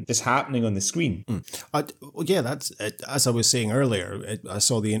 everything is happening on the screen. That's as I was saying earlier. I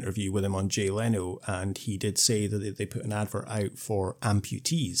saw the interview with him on Jay Leno, and he did say that they put an advert out for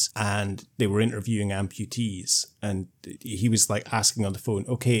amputees, and they were interviewing amputees, and he was like asking on the phone,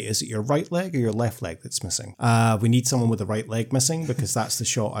 okay, is it your right leg or your left leg that's missing? We need someone with the right leg missing, because that's the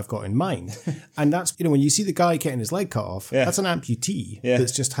shot I've got in mind. And that's, when you see the guy getting his leg cut off, that's an amputee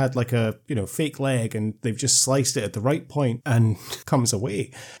that's just had like a fake leg, and they've just sliced it at the right point and comes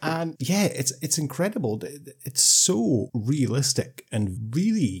away. And yeah, it's incredible. It's so realistic, and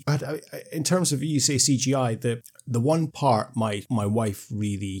really, in terms of, you say CGI, the one part my wife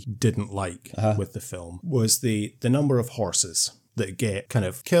really didn't like with the film was the number of horses that get kind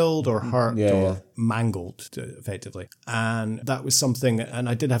of killed or hurt or mangled, effectively. And that was something, and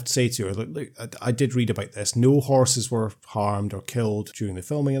I did have to say to her, look, I did read about this. No horses were harmed or killed during the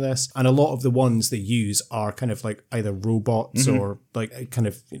filming of this. And a lot of the ones they use are kind of like either robots or like kind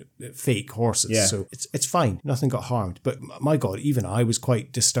of fake horses. Yeah. So it's fine. Nothing got harmed. But my God, even I was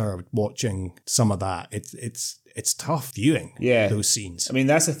quite disturbed watching some of that. It's tough viewing those scenes. I mean,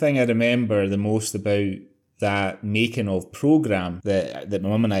 that's the thing I remember the most about that making of program that my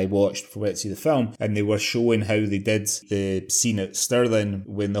mum and I watched before we went to see the film, and they were showing how they did the scene at Stirling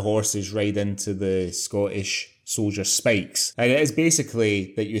when the horses ride into the Scottish soldier spikes. And it is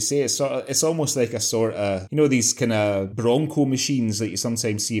basically, that you say, it's almost like a sort of, these kind of bronco machines that you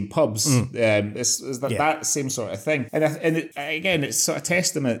sometimes see in pubs. It's that same sort of thing. And again, it's sort of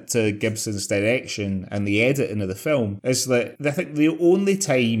testament to Gibson's direction and the editing of the film. Is that I think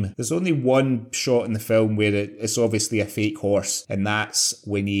there's only one shot in the film where it's obviously a fake horse, and that's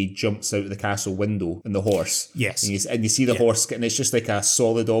when he jumps out of the castle window in the horse. Yes. And you see the horse, and it's just like a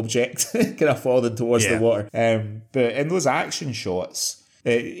solid object kind of falling towards the water. But in those action shots,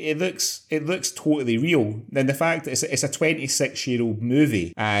 it looks totally real. And the fact that it's a 26-year-old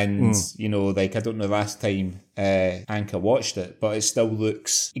movie, and I don't know the last time Anka watched it, but it still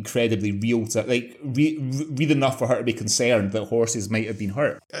looks incredibly real to real enough for her to be concerned that horses might have been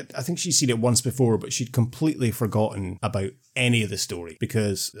hurt. I think she'd seen it once before, but she'd completely forgotten about any of the story,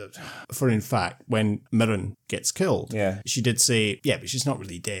 because in fact, when Mirren gets killed, she did say, but she's not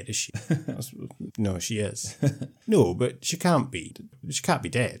really dead, is she? No, she is. No, but she can't be. She can't be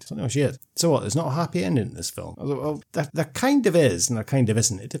dead. No, she is. So what? There's not a happy ending in this film. Well, there kind of is, and there kind of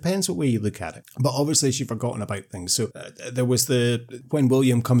isn't. It depends what way you look at it. But obviously, she'd forgotten about things. So there was when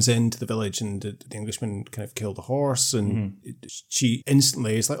William comes into the village and the Englishman kind of killed the horse, and she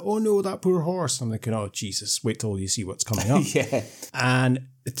instantly is like, oh no, that poor horse. I'm thinking, oh Jesus, wait till you see what's coming up. And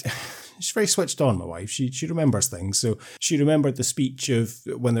she's very switched on, my wife. She remembers things. So she remembered the speech of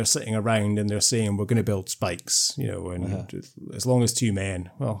when they're sitting around and they're saying, we're going to build spikes, and as long as two men,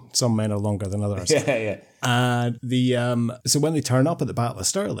 well, some men are longer than others. And so when they turn up at the Battle of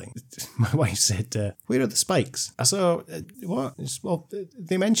Stirling, my wife said, where are the spikes? I said, what? Well,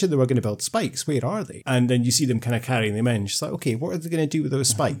 they mentioned they were going to build spikes. Where are they? And then you see them kind of carrying them in. She's like, okay, what are they going to do with those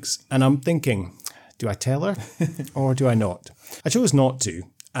spikes? And I'm thinking, do I tell her or do I not? I chose not to.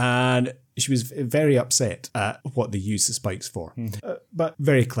 And she was very upset at what they use the spikes for, but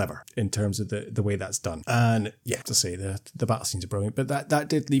very clever in terms of the way that's done. And to say the battle scenes are brilliant, but that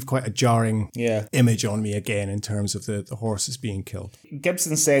did leave quite a jarring image on me again in terms of the horses being killed.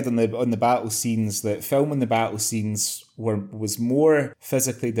 Gibson said on the battle scenes that filming the battle scenes was more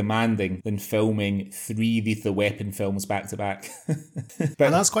physically demanding than filming 3 Lethal Weapon films back to back. And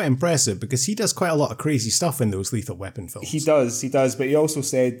that's quite impressive because he does quite a lot of crazy stuff in those Lethal Weapon films. He does, but he also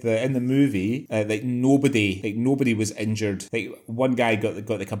said that in the movie, nobody was injured. Like one guy got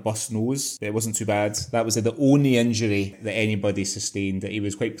like a bust nose, but it wasn't too bad. That was the only injury that anybody sustained that he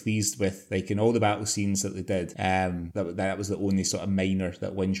was quite pleased with. Like in all the battle scenes that they did, that was the only sort of minor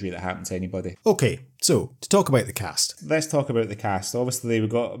injury that happened to anybody. Okay, so to talk about the cast. Let's talk about the cast. Obviously, we've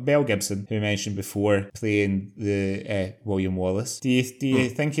got Mel Gibson, who we mentioned before, playing the William Wallace. Do you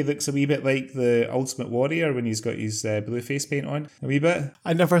think he looks a wee bit like the Ultimate Warrior when he's got his blue face paint on? A wee bit?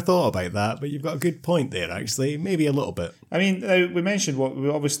 I never thought about that, but you've got a good point there, actually. Maybe a little bit. I mean, we mentioned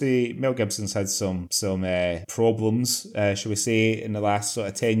obviously Mel Gibson's had some problems, shall we say, in the last sort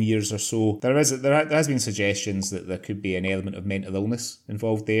of 10 years or so. There has been suggestions that there could be an element of mental illness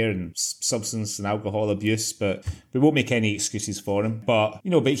involved there and substance and alcohol abuse, but we won't make any excuses for him. But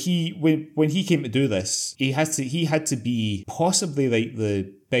he when he came to do this, he had to be possibly like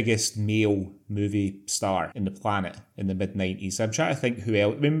the biggest male movie star in the planet in the mid-90s. I'm trying to think who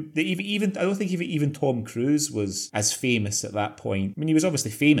else. I mean, I don't think even Tom Cruise was as famous at that point. I mean, he was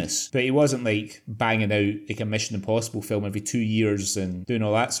obviously famous, but he wasn't like banging out like a Mission Impossible film every 2 years and doing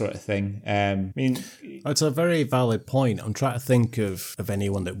all that sort of thing. It's a very valid point. I'm trying to think of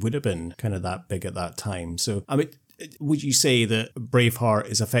anyone that would have been kind of that big at that time. So, I mean, would you say that Braveheart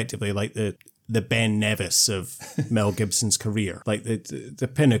is effectively like the Ben Nevis of Mel Gibson's career, like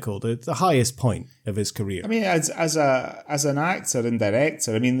the pinnacle, the highest point of his career? I mean, as an actor and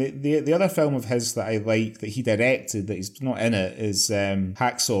director, I mean, the other film of his that I like that he directed that he's not in it is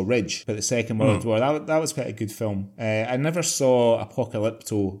Hacksaw Ridge, but the Second World War. That was quite a good film. I never saw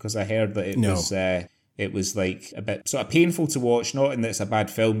Apocalypto because I heard that it was like a bit sort of painful to watch, not in that it's a bad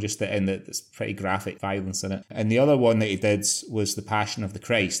film, just that in that there's pretty graphic violence in it. And the other one that he did was The Passion of the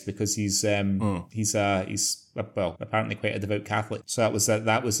Christ, because he's apparently quite a devout Catholic. So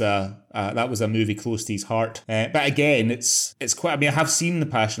that was a movie close to his heart. But again, it's quite. I mean, I have seen The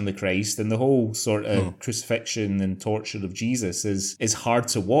Passion of the Christ, and the whole sort of crucifixion and torture of Jesus is hard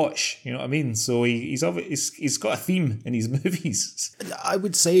to watch. You know what I mean? So he's got a theme in his movies. I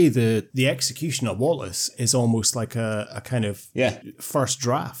would say the execution of Wallace is almost like a kind of first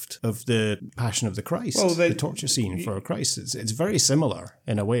draft of the Passion of the Christ. Well, the torture scene for Christ. It's very similar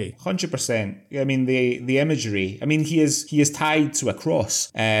in a way. 100%. I mean, the imagery. I mean, he is tied to a cross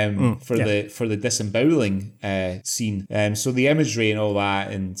for the disemboweling scene. So the imagery and all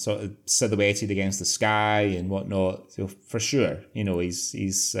that, and sort of silhouetted against the sky and whatnot. So for sure,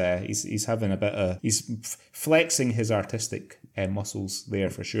 he's having a bit of he's flexing his artistic muscles there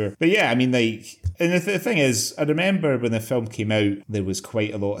for sure. But yeah, I mean, and the thing is, I remember when the film came out, there was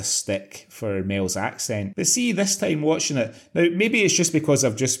quite a lot of stick for Mel's accent. But see, this time watching it, now maybe it's just because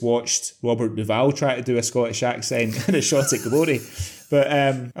I've just watched Robert Duvall try to do a Scottish accent in A Shot at Glory. But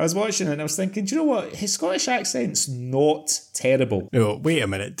I was watching it and I was thinking, do you know what? His Scottish accent's not terrible. No, wait a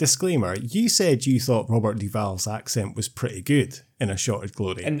minute. Disclaimer. You said you thought Robert Duvall's accent was pretty good in A Shot at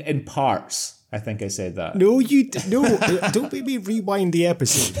Glory. In parts. I think I said that. No, don't make me rewind the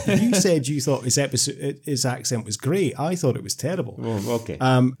episode. You said you thought his accent was great. I thought it was terrible. Oh, okay.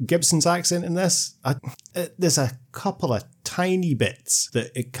 Gibson's accent in this, there's a couple of tiny bits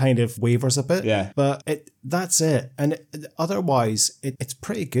that it kind of wavers a bit. Yeah. But that's it. And otherwise, it's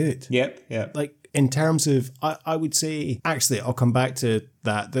pretty good. Yep. Like, in terms of, I would say, actually, I'll come back to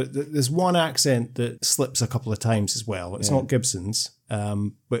that. There's one accent that slips a couple of times as well. It's not Gibson's.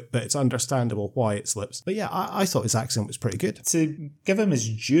 But it's understandable why it slips. But yeah, I thought his accent was pretty good. To give him his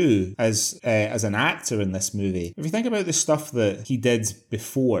due as an actor in this movie, if you think about the stuff that he did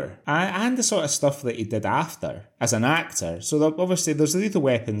before and the sort of stuff that he did after as an actor, so obviously there's the Lethal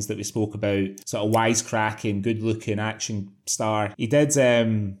Weapons that we spoke about, sort of wisecracking, good-looking action star. He did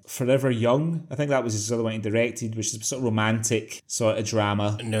Forever Young. I think that was his other one he directed, which is sort of romantic sort of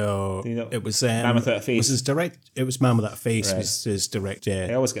drama. No, it was Man Without a Face. It was Man Without a Face. Right. Was his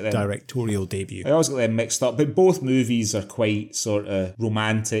directorial debut. I always get them mixed up, but both movies are quite sort of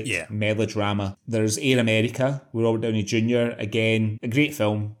romantic melodrama. There's Air America with Robert Downey Jr. Again, a great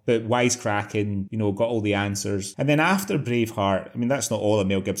film, but wisecracking, got all the answers. And then after Braveheart, I mean, that's not all of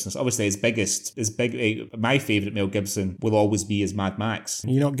Mel Gibson's. Obviously, my favourite Mel Gibson will always be as Mad Max.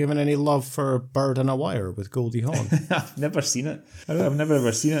 You're not giving any love for Bird on a Wire with Goldie Hawn? I've never seen it. I've never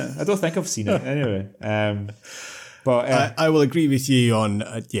ever seen it. I don't think I've seen it anyway. But I will agree with you on,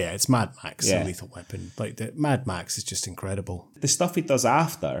 it's Mad Max, Yeah. Lethal Weapon. Like, Mad Max is just incredible. the stuff he does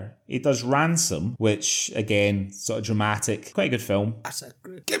after, he does Ransom, which, again, sort of dramatic, quite a good film.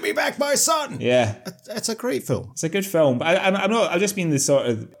 Give me back my son! Yeah. It's a great film. It's a good film, but I just mean the sort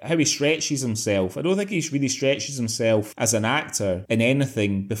of how he stretches himself. I don't think he really stretches himself as an actor in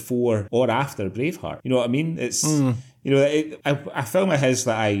anything before or after Braveheart. You know what I mean? It's you know, a film of his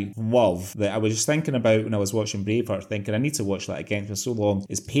that I love, that I was just thinking about when I was watching Braveheart, thinking I need to watch that again for so long,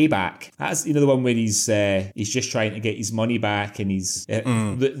 is Payback. That's, you know, the one where he's just trying to get his money back, and he's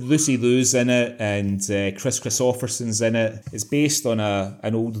Lucy Liu's in it, and Chris Christopherson's in it. It's based on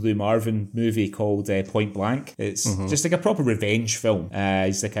an old Lou Marvin movie called Point Blank. It's just like a proper revenge film.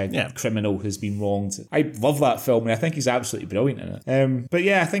 He's like a criminal who's been wronged. I love that film, and I think he's absolutely brilliant in it. But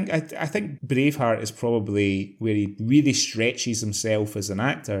yeah, I think Braveheart is probably where he really stretches himself as an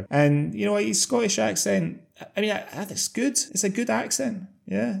actor. And, you know, his Scottish accent, I mean, it's good. It's a good accent.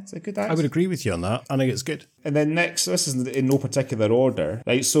 Yeah, it's a good accent. I would agree with you on that. I think it's good. And then next, this is in no particular order,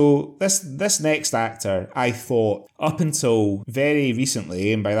 right? So this next actor, I thought up until very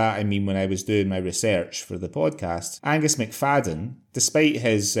recently, and by that I mean when I was doing my research for the podcast, Angus McFadden, despite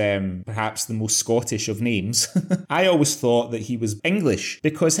his perhaps the most Scottish of names, I always thought that he was English,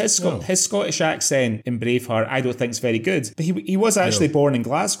 because his Scottish accent in Braveheart I don't think is very good. But he was actually born in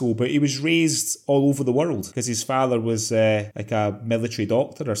Glasgow, but he was raised all over the world because his father was like a military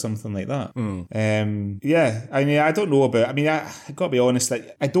doctor or something like that. Yeah, I mean, I don't know about, I mean, I got to be honest,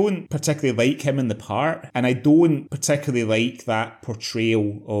 like, I don't particularly like him in the part, and I don't particularly like that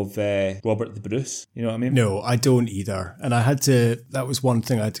portrayal of Robert the Bruce. You know what I mean? No, I don't either. And that was one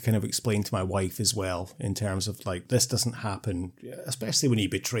thing I had to kind of explain to my wife as well, in terms of, like, this doesn't happen, especially when he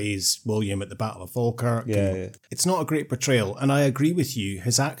betrays William at the Battle of Falkirk. Yeah. It's not a great portrayal, and I agree with you,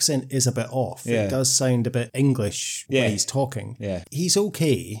 his accent is a bit off. Yeah. It does sound a bit English when he's talking. Yeah. He's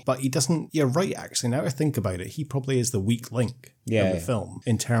okay, but he doesn't, you're right actually, now I think about it, he probably is the weak link of the film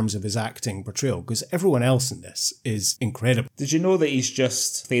in terms of his acting portrayal, because everyone else in this is incredible. Did you know that he's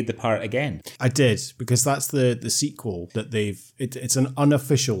just played the part again? I did, because that's the sequel that it's an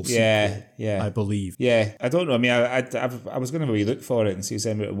unofficial sequel, I believe. Yeah, I don't know. I mean, I was going to really look for it and see if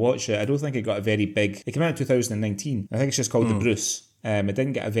anyone would watch it. I don't think it got a very big... It came out in 2019. I think it's just called The Bruce. It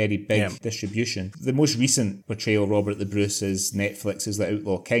didn't get a very big distribution. The most recent portrayal of Robert the Bruce is Netflix's The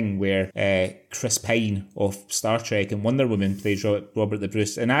Outlaw King, where Chris Pine of Star Trek and Wonder Woman plays Robert the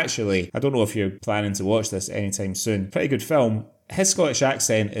Bruce. And actually, I don't know if you're planning to watch this anytime soon. Pretty good film. His Scottish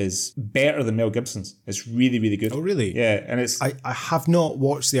accent is better than Mel Gibson's. It's really, really good. Oh, really? Yeah, and it's... I have not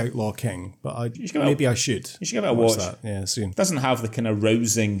watched The Outlaw King, but I should give it a watch. That. Yeah, soon. It doesn't have the kind of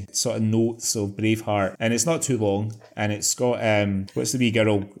rousing sort of notes of Braveheart, and it's not too long, and it's got what's the wee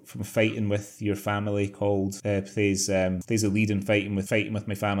girl from Fighting with Your Family called? Plays a lead in Fighting with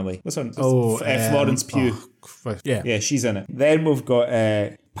My Family. What's her name? Florence Pugh. Yeah, she's in it. Then we've got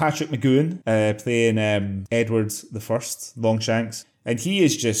Patrick McGoohan playing Edward I, Longshanks, and he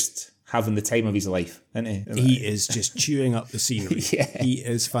is just having the time of his life, isn't he? He is just chewing up the scenery. He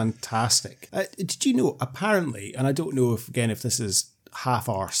is fantastic. Did you know, apparently, and I don't know if this is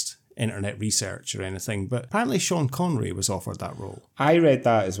half-arsed internet research or anything, but apparently Sean Connery was offered that role. I read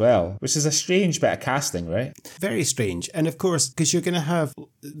that as well, which is a strange bit of casting, right? Very strange. And of course, because you're going to have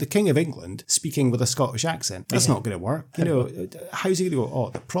the King of England speaking with a Scottish accent. That's not going to work. You know, how's he going to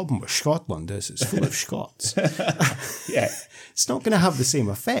go, the problem with Scotland is it's full of Scots. It's not going to have the same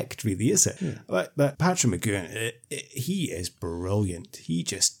effect, really, is it? Yeah. But Patrick McGoohan, he is brilliant. He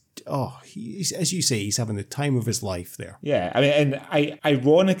just... he's, as you say, he's having the time of his life there. Yeah, I mean, and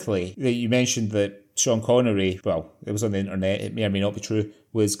ironically, that you mentioned that Sean Connery, well, it was on the internet, it may or may not be true,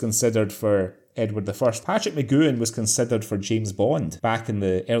 was considered for Edward I. Patrick McGoohan was considered for James Bond back in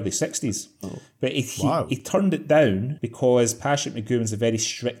the early 60s. But he turned it down because Patrick McGoohan's a very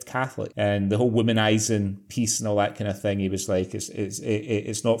strict Catholic, and the whole womanizing piece and all that kind of thing, he was like,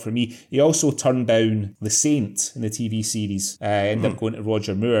 it's not for me. He also turned down The Saint in the TV series, ended up going to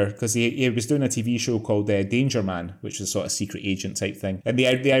Roger Moore, because he was doing a TV show called Danger Man, which was sort of secret agent type thing. And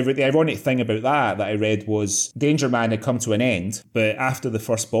the ironic thing about that I read was Danger Man had come to an end, but after the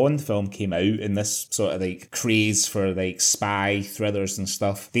first Bond film came out, in this sort of like craze for like spy thrillers and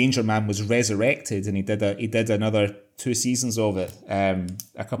stuff, Danger Man was resurrected, and he did another 2 seasons of it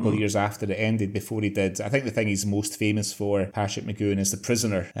a couple of years after it ended, before he did. I think the thing he's most famous for, Patrick McGowan, is The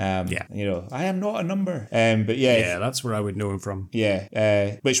Prisoner. You know, I am not a number. But yeah, that's where I would know him from.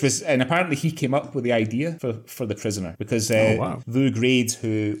 Yeah, which was, and apparently he came up with the idea for The Prisoner, because Lou Grade,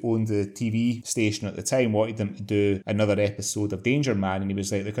 who owned the TV station at the time, wanted them to do another episode of Danger Man, and he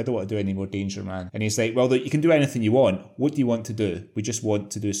was like, look, I don't want to do any more Danger Man. And he's like, well, look, you can do anything you want. What do you want to do? We just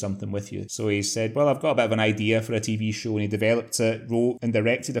want to do something with you. So he said, well, I've got a bit of an idea for a TV show, and he developed it, wrote and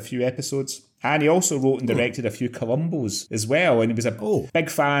directed a few episodes. And he also wrote and directed a few Columbos as well. And he was a big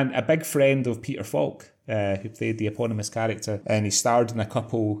fan, a big friend of Peter Falk, who played the eponymous character. And he starred in a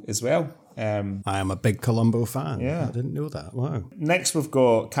couple as well. I am a big Columbo fan. Yeah. I didn't know that. Wow. Next, we've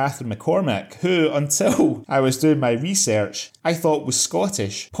got Catherine McCormack, who, until I was doing my research, I thought was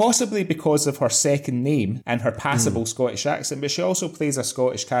Scottish, possibly because of her second name and her passable Scottish accent. But she also plays a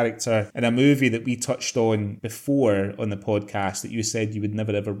Scottish character in a movie that we touched on before on the podcast that you said you would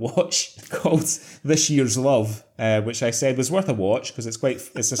never ever watch, called This Year's Love, which I said was worth a watch because it's quite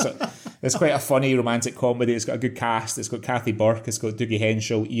a funny romantic comedy. It's got a good cast. It's got Kathy Burke. It's got Dougie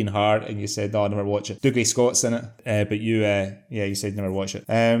Henshall, Ian Hart, and you said, "Oh, never watch it." Dougie Scott's in it, but you said never watch it.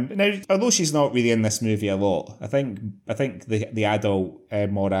 Now, although she's not really in this movie a lot, I think the adult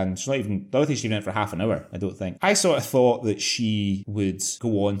Moran, she's not even. I don't think she's even in it for half an hour. I don't think. I sort of thought that she would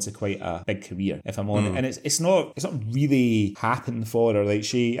go on to quite a big career, if I'm honest, and it's not really happened for her. Like,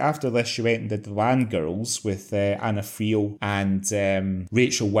 she, after this, she went and did The Land Girls with Anna Friel and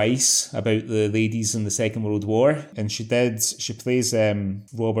Rachel Weisz about the ladies in the Second World War, and she plays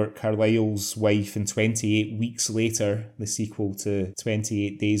Robert Carlyle's wife in 28 Weeks Later, the sequel to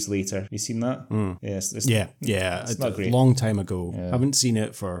 28 Days Later. Have you seen that? Yes. It's not great. A long time ago. I haven't seen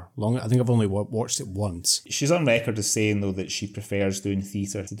it for long. I think I've only watched it once. She's on record as saying, though, that she prefers doing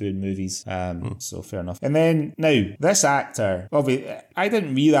theatre to doing movies. So fair enough. And then, now, this actor, obviously, I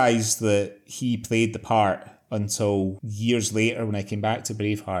didn't realise that he played the part until years later when I came back to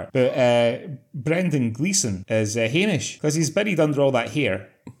Braveheart. But Brendan Gleeson is Hamish, because he's buried under all that hair.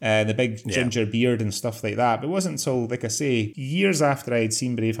 The big ginger beard and stuff like that. But it wasn't until, like I say, years after I had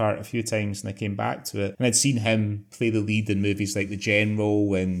seen Braveheart a few times and I came back to it, and I'd seen him play the lead in movies like The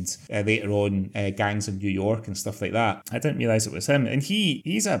General and later on Gangs of New York and stuff like that. I didn't realise it was him. And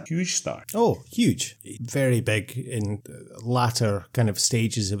he's a huge star. Oh, huge. Very big in latter kind of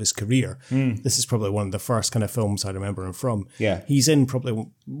stages of his career. This is probably one of the first kind of films I remember him from. Yeah. He's in probably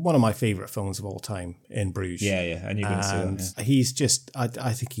one of my favourite films of all time, In Bruges. Yeah. I knew you were going to say that. Yeah. He's just, I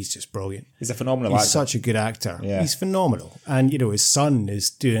think he's just brilliant. He's a phenomenal actor. He's such a good actor. Yeah. He's phenomenal. And, his son is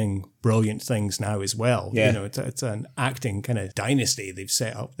doing brilliant things now as well. Yeah. It's an acting kind of dynasty they've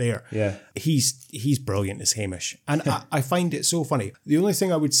set up there. Yeah. He's brilliant as Hamish. And I find it so funny. The only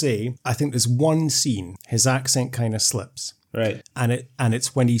thing I would say, I think there's one scene, his accent kind of slips. Right. And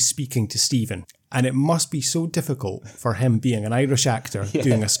it's when he's speaking to Stephen. And it must be so difficult for him, being an Irish actor,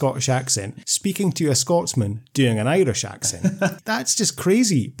 doing a Scottish accent, speaking to a Scotsman doing an Irish accent. That's just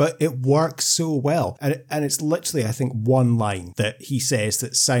crazy, but it works so well. And it's literally, I think, one line that he says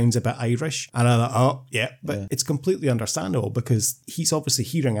that sounds a bit Irish. And I thought, but it's completely understandable because he's obviously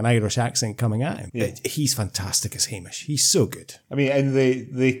hearing an Irish accent coming at him. Yeah. He's fantastic as Hamish. He's so good. I mean, and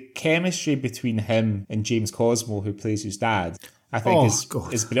the chemistry between him and James Cosmo, who plays his dad, I think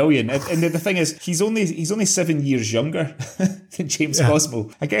is brilliant. And the thing is, he's only 7 years younger than James Cosmo.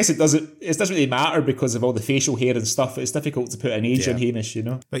 I guess it doesn't really matter because of all the facial hair and stuff. It's difficult to put an age on Hamish,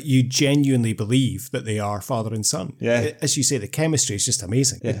 But you genuinely believe that they are father and son. Yeah. As you say, the chemistry is just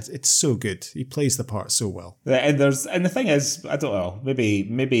amazing. Yeah. It's so good. He plays the part so well. And the thing is, I don't know,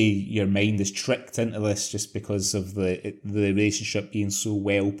 maybe your mind is tricked into this just because of the relationship being so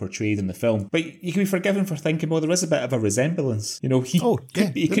well portrayed in the film. But you can be forgiven for thinking, well, there is a bit of a resemblance. He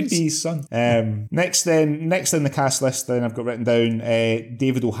could be his son. Next in the cast list, then I've got written down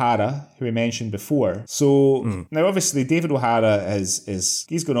David O'Hara, who we mentioned before. So now, obviously, David O'Hara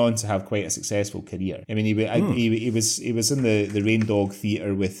he's gone on to have quite a successful career. I mean, he was in the Rain Dog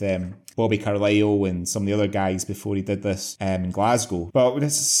Theatre with Bobby Carlyle and some of the other guys before he did this in Glasgow. But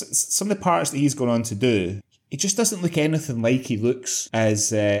some of the parts that he's gone on to do, he just doesn't look anything like he looks as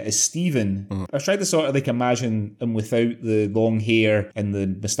Stephen. I've tried to sort of imagine him without the long hair and the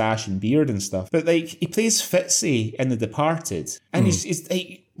moustache and beard and stuff. But he plays Fitzy in The Departed, and he's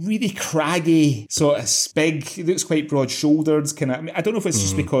like, really craggy, sort of big. He looks quite broad-shouldered. Kind of. I mean, I don't know if it's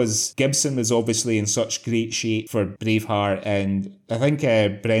just because Gibson was obviously in such great shape for Braveheart, and I think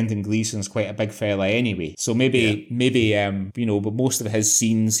Brendan Gleeson's quite a big fella anyway. So maybe but most of his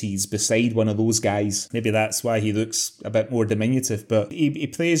scenes he's beside one of those guys. Maybe that's why he looks a bit more diminutive. But he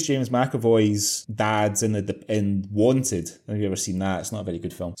plays James McAvoy's dad in Wanted. Have you ever seen that? It's not a very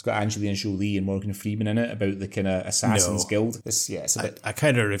good film. It's got Angelina Jolie and Morgan Freeman in it about the kind of Assassin's Guild. It's a bit. I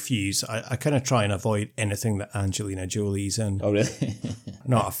kind of refuse. I kind of try and avoid anything that Angelina Jolie's in. Oh really?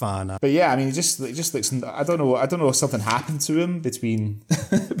 Not a fan. But yeah, I mean, it just looks. I don't know if something happened to him between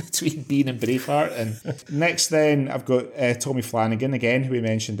Bean and Braveheart. And next, then I've got Tommy Flanagan again, who we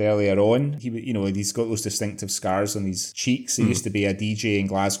mentioned earlier on. He's got those distinctive scars on his cheeks. He used to be a DJ in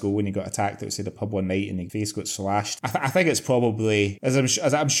Glasgow when he got attacked outside a pub one night and his face got slashed. I think it's probably, as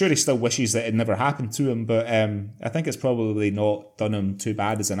I'm sure he still wishes that it never happened to him, but I think it's probably not done him too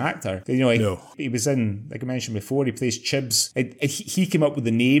bad as an actor. He was in, like I mentioned before, he plays Chibs. He came up with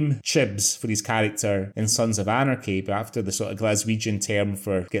the name Chibs for his character in Sons of Anarchy, but after the sort of Glaswegian term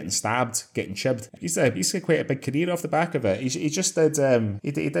for getting stabbed, getting chibbed. He's got quite a big career off the back of it. He just did Westworld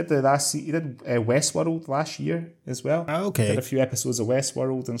last year as well. Okay. Did a few episodes of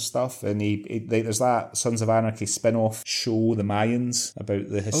Westworld and stuff, and there's that Sons of Anarchy spin-off show, The Mayans, about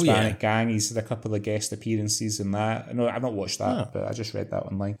the Hispanic gang. He's had a couple of guest appearances in that. I know I've not watched that, but I just read that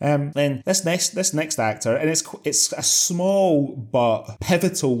online. Then this next actor, and it's a small but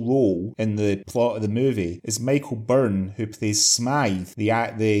pivotal role in the plot of the movie, is Michael Byrne, who plays Smythe,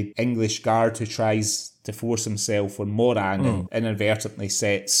 the English guard who tries to force himself on Moran and inadvertently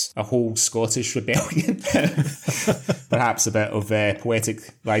sets a whole Scottish rebellion. Perhaps a bit of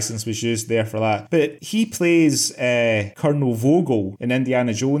poetic license was used there for that. But he plays Colonel Vogel in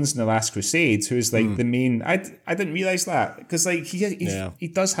Indiana Jones and the Last Crusade, who's like the main... I didn't realise that, because like he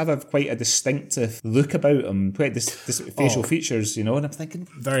does have quite a distinctive look about him, quite this facial features, and I'm thinking...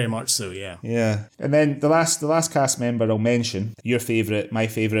 Very much so, yeah. Yeah. And then the last cast member I'll mention, my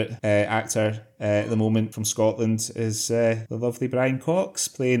favourite actor at the moment from Scotland is the lovely Brian Cox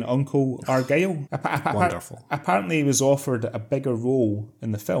playing Uncle Argyle. Wonderful. Apparently he was offered a bigger role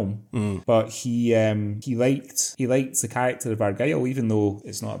in the film, but he liked the character of Argyle, even though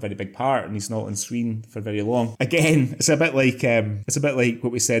it's not a very big part and he's not on screen for very long. Again, it's a bit like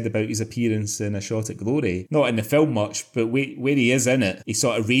what we said about his appearance in A Shot at Glory. Not in the film much, but where he is in it, he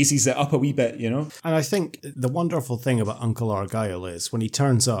sort of raises it up a wee bit, And I think the wonderful thing about Uncle Argyle is when he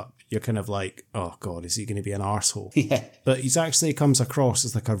turns up, you're kind of like, oh God, is he going to be an arsehole? Yeah. But he's actually comes across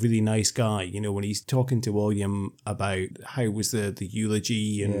as like a really nice guy, when he's talking to William about how was the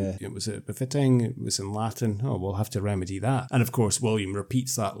eulogy and was it befitting? It was in Latin. Oh, we'll have to remedy that. And of course, William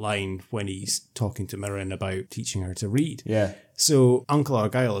repeats that line when he's talking to Mirren about teaching her to read. Yeah. So Uncle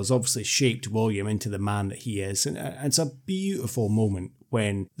Argyle has obviously shaped William into the man that he is. And it's a beautiful moment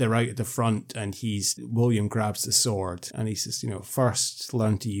when they're out at the front and William grabs the sword and he says, first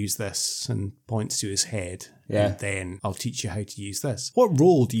learn to use this, and points to his head. Yeah. And then I'll teach you how to use this. What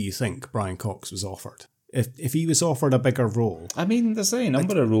role do you think Brian Cox was offered? If he was offered a bigger role. I mean, there's a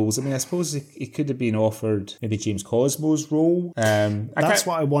number of roles. I mean, I suppose he could have been offered maybe James Cosmo's role. That's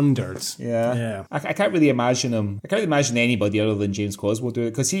what I wondered. Yeah. I can't really imagine him. I can't imagine anybody other than James Cosmo do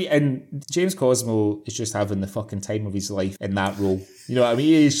it, because James Cosmo is just having the fucking time of his life in that role. You know what I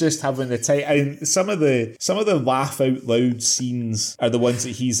mean? He's just having the time. And some of the laugh out loud scenes are the ones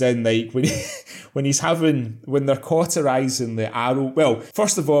that he's in, like when they're cauterizing the arrow. Well,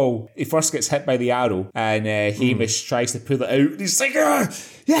 first of all, he first gets hit by the arrow, and Hamish tries to pull it out, and he's like,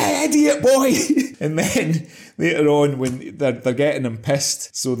 yeah, idiot boy. And then later on, when they're getting him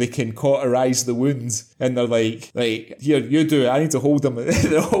pissed so they can cauterize the wounds, and they're like, here, you do it, I need to hold him.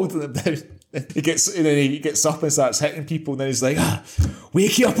 They're holding him down. He gets up and starts hitting people, and then he's like,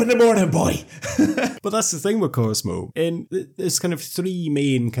 wake you up in the morning, boy. But that's the thing with Cosmo. There's kind of three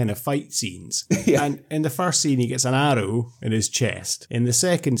main kind of fight scenes. Yeah. And in the first scene, he gets an arrow in his chest. In the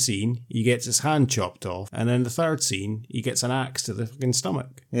second scene, he gets his hand chopped off. And then the third scene, he gets an axe to the fucking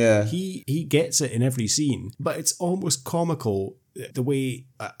stomach. Yeah. He gets it in every scene. But it's almost comical the way,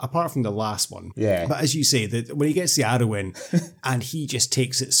 apart from the last one. Yeah. But as you say, when he gets the arrow in and he just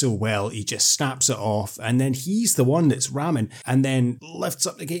takes it so well, he just snaps it off, and then he's the one that's ramming, and then lifts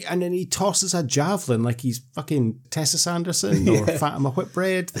up the gate, and then he tosses a javelin like he's fucking Tessa Sanderson or Fatima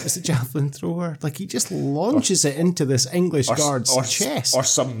Whitbread that was the javelin thrower. Like, he just launches it into this English guard's chest. Or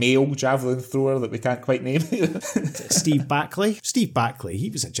some male javelin thrower that we can't quite name. Steve Backley, he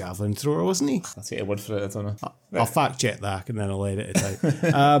was a javelin thrower, wasn't he? I'll take a word for it, I don't know. I'll fact check that and then I'll I'll edit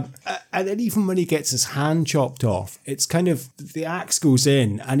it out. And then even when he gets his hand chopped off, it's kind of, the axe goes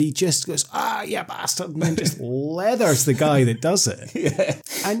in and he just goes, yeah, bastard, and then just leathers the guy that does it.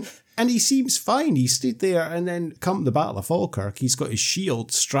 Yeah. And he seems fine. He stood there, and then come the Battle of Falkirk, he's got his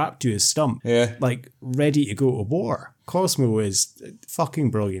shield strapped to his stump, like ready to go to war. Cosmo is fucking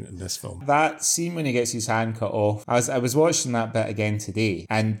brilliant in this film. That scene when he gets his hand cut off, I was watching that bit again today,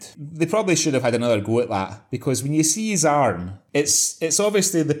 and they probably should have had another go at that, because when you see his arm, it's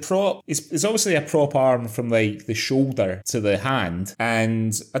obviously the prop. It's obviously a prop arm from like the shoulder to the hand,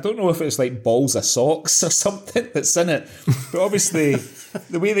 and I don't know if it's like balls of socks or something that's in it, but obviously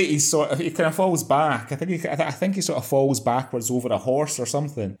the way that he kind of falls back, I think he sort of falls backwards over a horse or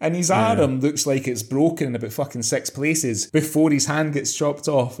something, and his arm looks like it's broken in about fucking 6 places before his hand gets chopped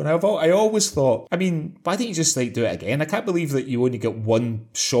off. And I always thought, I mean, why don't you just like do it again? I can't believe that you only get one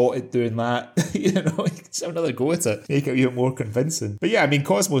shot at doing that. You know, just have another go at it, make it even more convincing. But yeah, I mean,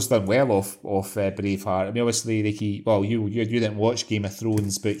 Cosmo's done well off Braveheart. I mean, obviously, like you didn't watch Game of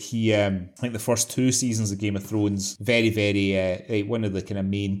Thrones, but he, I think the first 2 seasons of Game of Thrones, very, very, like one of the kind of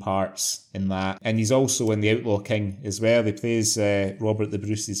main parts in that. And he's also in The Outlaw King as well. He plays Robert the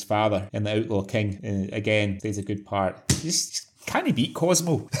Bruce's father in The Outlaw King. And again, plays a good part. Can he beat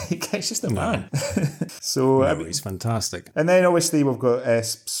Cosmo? He's just a man. So I mean, he's fantastic. And then obviously we've got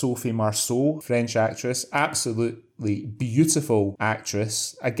Sophie Marceau, French actress, absolutely beautiful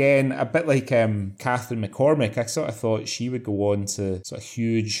actress. Again, a bit like Catherine McCormick. I sort of thought she would go on to sort of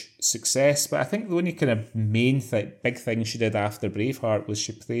huge success, but I think the only kind of big thing she did after Braveheart was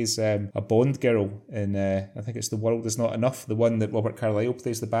she plays a Bond girl in I think it's The World Is Not Enough, the one that Robert Carlyle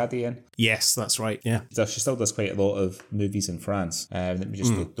plays the baddie in. Yes, that's right. Yeah, she still does quite a lot of movies in France that we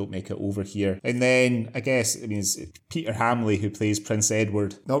just don't make it over here. And then I guess it's Peter Hamley who plays Prince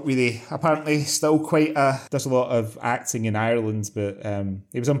Edward. Not really, apparently still quite does a lot of acting in Ireland, but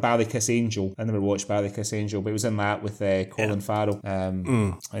he was on Ballykiss Angel. I never watched Ballykiss Angel, but he was in that with Colin Farrell,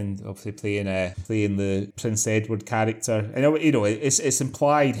 and obviously playing the Prince Edward character. And you know, it's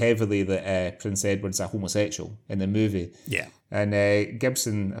implied heavily that Prince Edward's a homosexual in the movie. Yeah. And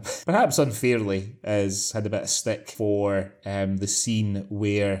Gibson, perhaps unfairly, has had a bit of stick for the scene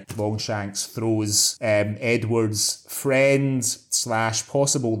where Longshanks throws Edward's friend /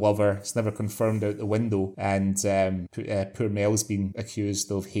 possible lover, it's never confirmed, out the window, and poor Mel's been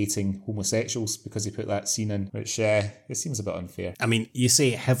accused of hating homosexuals because he put that scene in, which it seems a bit unfair. I mean, you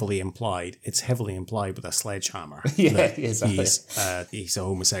say heavily implied, it's heavily implied with a sledgehammer. Yeah, exactly. He's a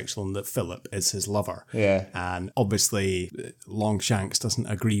homosexual and that Philip is his lover. Yeah. And obviously Longshanks doesn't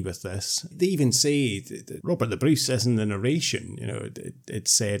agree with this. They even say that Robert the Bruce says in the narration, you know, it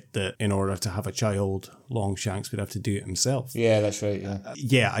said that in order to have a child, Longshanks would have to do it himself. Yeah, that's right.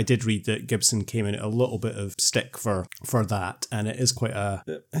 Yeah, I did read that Gibson came in a little bit of stick for that, and it is quite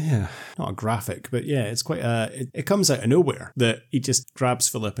not a graphic, but yeah, it's quite it comes out of nowhere that he just grabs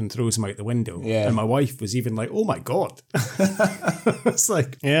Philip and throws him out the window. Yeah. And my wife was even like, "Oh my god!" It's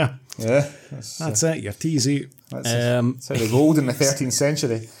like, yeah, that's it. You're teasing. That's how they rolled in the 13th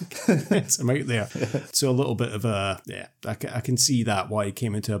century. Yes, I'm out there. So a little bit of I can see that why he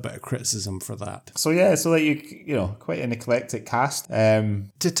came into a bit of criticism for that. So yeah, so like you know, quite an eclectic cast.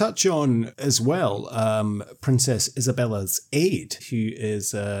 To touch on as well, Princess Isabella's aide, who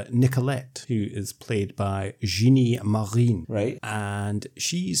is Nicolette, who is played by Jeannie Marine. Right. And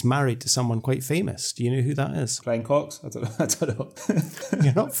she's married to someone quite famous. Do you know who that is? Brian Cox? I don't know.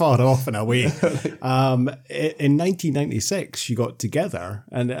 You're not far off in a way. In 1996, she got together,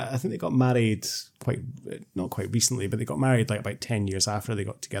 and I think they got married not quite recently, but they got married like about 10 years after they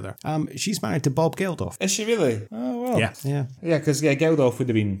got together. She's married to Bob Geldof. Is she really? Oh, well. Yeah. Yeah, because Geldof would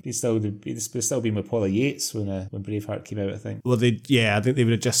have been, he'd still been with Paula Yates when Braveheart came out, I think. Well, I think they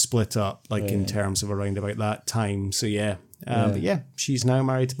would have just split up, in terms of around about that time. So yeah. But yeah, she's now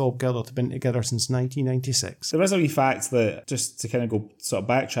married to Bob Geldof. They've been together since 1996. There is a wee fact that, just to kind of go sort of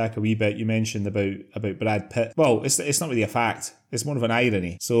backtrack a wee bit, you mentioned about Brad Pitt. Well, it's not really a fact. It's more of an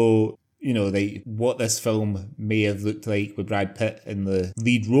irony. So, you know, what this film may have looked like with Brad Pitt in the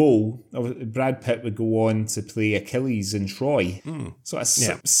lead role. Brad Pitt would go on to play Achilles in Troy. So a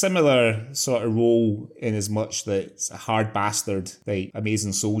similar sort of role, in as much that it's a hard bastard, like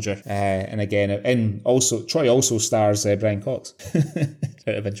amazing soldier. And again, and also Troy also stars Brian Cox.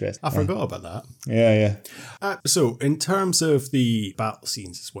 Out of interest. I forgot about that. Yeah. So in terms of the battle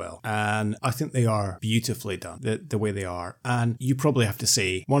scenes as well, and I think they are beautifully done, the way they are. And you probably have to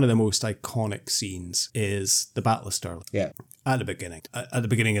say one of the most iconic scenes is the Battle of Stirling. Yeah. At the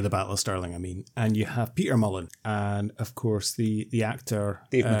beginning of the Battle of Stirling, I mean. And you have Peter Mullen and, of course, the actor...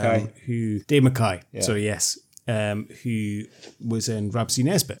 Dave Mackay. Dave Mackay. Yeah. So, yes. who was in Ramsay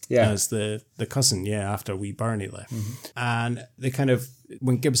Nesbitt as the cousin, after wee Barney left. And they kind of,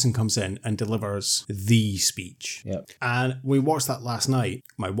 when Gibson comes in and delivers the speech, and we watched that last night,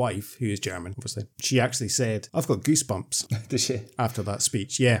 my wife, who is German, obviously, she actually said, I've got goosebumps. Did she? After that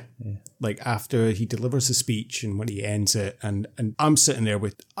speech, like after he delivers the speech and when he ends it, and I'm sitting there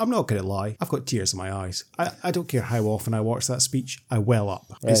with, I'm not going to lie, I've got tears in my eyes. I don't care how often I watch that speech, I well up.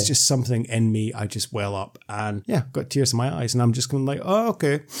 Right. It's just something in me, I just well up, and got tears in my eyes, and I'm just going like, oh,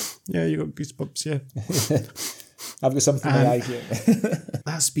 okay, you got goosebumps, I've got something in my eye here.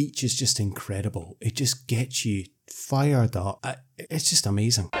 That speech is just incredible. It just gets you fired up. It's just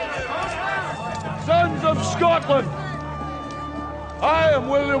amazing. Sons of Scotland, I am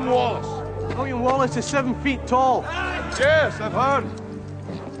William Wallace. William Wallace is 7 feet tall. Yes, I've heard.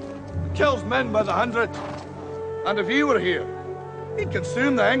 He kills men by the hundred. And if he were here, he'd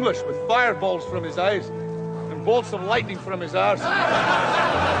consume the English with fireballs from his eyes and bolts of lightning from his arse.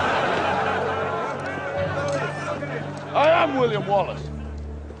 I am William Wallace.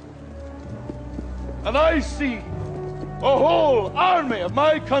 And I see a whole army of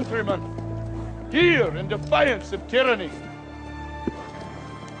my countrymen here in defiance of tyranny.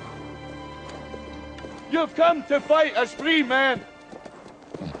 You've come to fight as free men.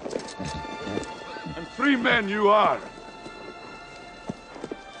 And free men you are.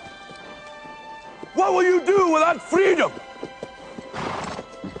 What will you do with that freedom?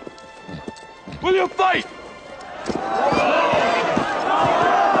 Will you fight? Fight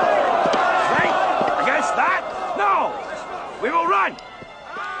against that? No! We will run!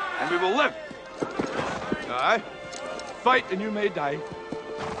 And we will live. Aye. Fight and you may die.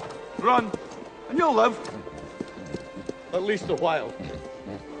 Run and you'll live. At least a while.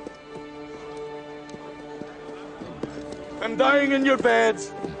 And dying in your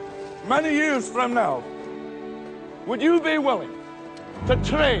beds many years from now, would you be willing to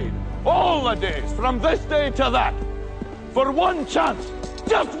trade all the days from this day to that for one chance,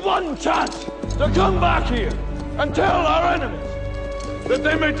 just one chance, to come back here and tell our enemies that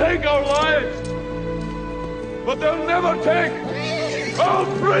they may take our lives, but they'll never take our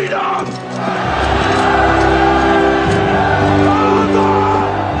freedom!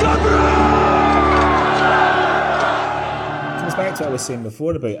 Back to what I was saying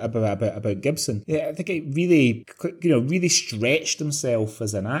before about Gibson. Yeah, I think it really, really stretched himself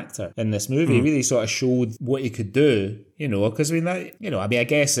as an actor in this movie. He really sort of showed what he could do, because I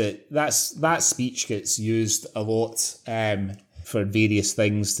guess that speech gets used a lot for various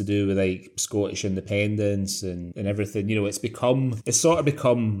things to do with like Scottish independence and everything. It's sort of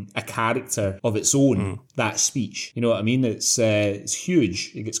become a character of its own, that speech. You know what I mean? It's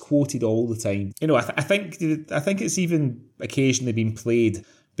huge. It gets quoted all the time. I think it's even occasionally been played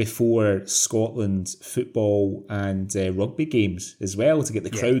before Scotland football and rugby games as well, to get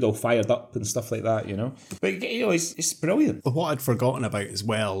the crowd all fired up and stuff like that, But, it's brilliant. What I'd forgotten about as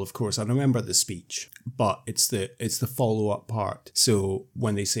well, of course, I remember the speech, but it's the follow-up part. So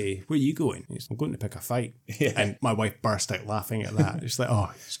when they say, where are you going? I'm going to pick a fight. Yeah. And my wife burst out laughing at that. It's like,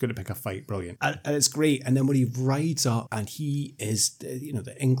 oh, he's going to pick a fight. Brilliant. And it's great. And then when he rides up and he is,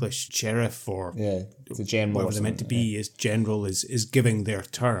 the English sheriff or the general, whatever they're meant to be, is general, is giving their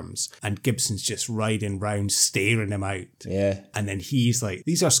terms, and Gibson's just riding round staring him out. Yeah. And then he's like,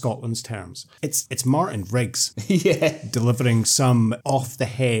 these are Scotland's terms. It's Martin Riggs yeah, delivering some off the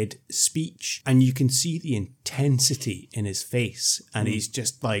head speech, and you can see the intensity in his face, and he's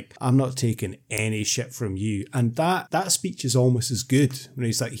just like, I'm not taking any shit from you. And that speech is almost as good when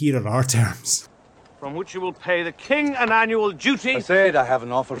he's like, here are our terms, from which you will pay the king an annual duty. I said I have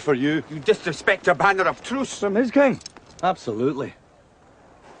an offer for you. You disrespect your banner of truce. From his king? Absolutely.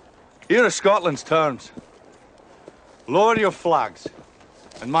 Here are Scotland's terms. Lower your flags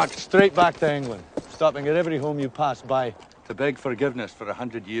and march straight back to England, stopping at every home you pass by to beg forgiveness for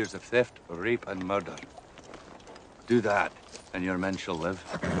 100 years of theft, rape and murder. Do that and your men shall live.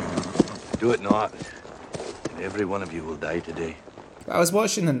 Do it not, and every one of you will die today. I was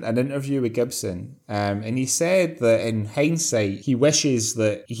watching an interview with Gibson, and he said that in hindsight, he wishes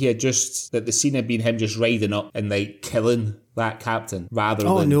that that the scene had been him just riding up and like killing that captain rather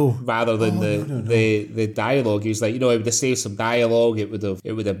than the dialogue. He was like, it would have saved some dialogue. It would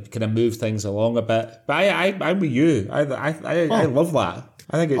have kind of moved things along a bit. But I'm with you. I love that.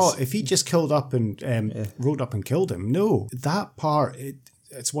 I think it's if he just killed up and rode up and killed him. No, that part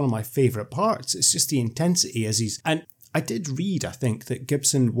it's one of my favourite parts. It's just the intensity as he's. And I did read, I think, that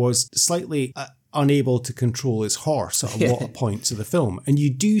Gibson was slightly unable to control his horse at a lot of points of the film. And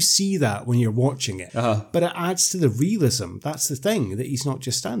you do see that when you're watching it. But it adds to the realism. That's the thing, that he's not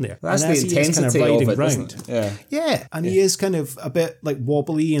just standing there. That's and the intensity of it, isn't it? Yeah, and he is kind of a bit like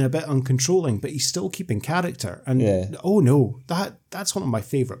wobbly and a bit uncontrolling, but he's still keeping character. And oh no, that's one of my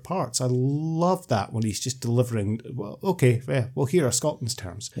favourite parts. I love that when he's just delivering, well, okay, well, here are Scotland's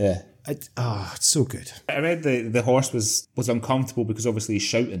terms. Yeah. It's so good. I read the horse was uncomfortable because obviously he's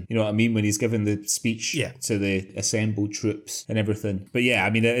shouting, you know what I mean, when he's giving the speech to the assembled troops and everything. But yeah, I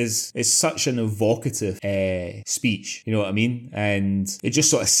mean, it's such an evocative speech, you know what I mean? And it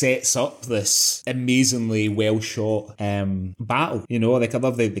just sort of sets up this amazingly well shot battle, you know, like I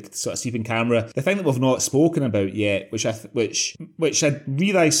love the sort of sweeping camera. The thing that we've not spoken about yet, which I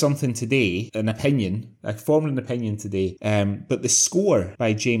realised something today, I formed an opinion today, but the score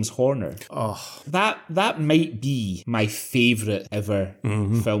by James Horner, that might be my favourite ever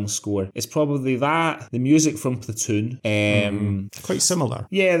film score. It's probably that, the music from Platoon. Quite similar.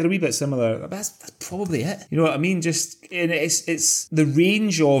 Yeah, they're a wee bit similar. But that's probably it. You know what I mean? Just, and it's the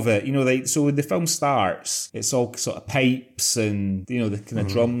range of it. You know, like, so when the film starts, it's all sort of pipes and, you know, the kind of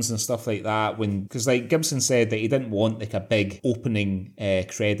drums and stuff like that. Because like Gibson said that he didn't want like a big opening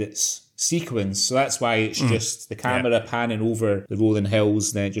credits sequence, so that's why it's just the camera panning over the rolling hills,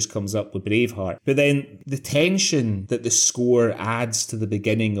 and then it just comes up with Braveheart. But then the tension that the score adds to the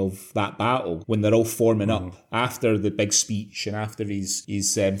beginning of that battle, when they're all forming up after the big speech and after he's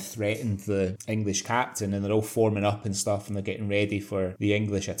threatened the English captain, and they're all forming up and stuff, and they're getting ready for the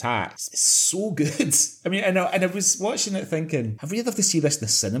English attack. It's so good. I mean, and I was watching it thinking, I'd really love to see this in the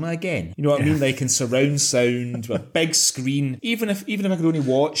cinema again. You know what I mean? Like in surround sound with a big screen. Even if I could only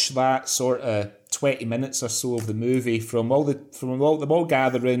watch that sort of 20 minutes or so of the movie from them all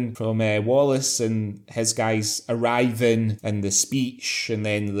gathering, from Wallace and his guys arriving, and the speech, and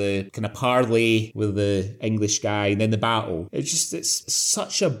then the kind of parley with the English guy, and then the battle. It's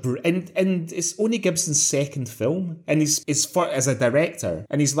such a and it's only Gibson's second film, and he's as a director,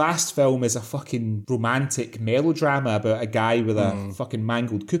 and his last film is a fucking romantic melodrama about a guy with a fucking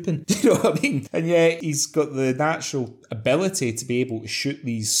mangled coupon. You know what I mean? And yet he's got the natural ability to be able to shoot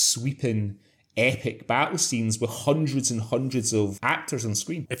these sweeping epic battle scenes with hundreds and hundreds of actors on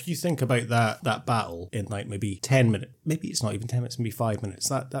screen. If you think about that battle in like maybe 10 minutes, maybe it's not even 10 minutes, maybe 5 minutes,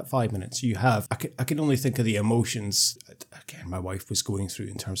 that 5 minutes you have, I can only think of the emotions, again, my wife was going through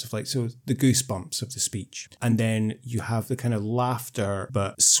in terms of like, so the goosebumps of the speech. And then you have the kind of laughter,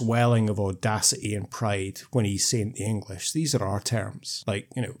 but swelling of audacity and pride when he's saying the English. These are our terms. Like,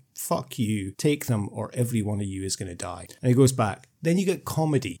 you know, fuck you, take them, or every one of you is going to die. And he goes back. Then you get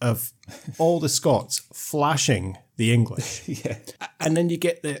comedy of all the Scots flashing the English. And then you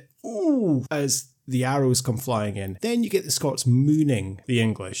get the ooh as the arrows come flying in. Then you get the Scots mooning the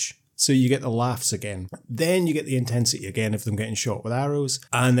English. So you get the laughs again. Then you get the intensity again of them getting shot with arrows.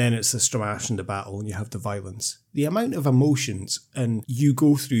 And then it's the stramash and the battle, and you have the violence. The amount of emotions and you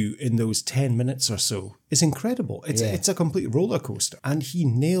go through in those 10 minutes or so is incredible. It's a complete roller coaster, and he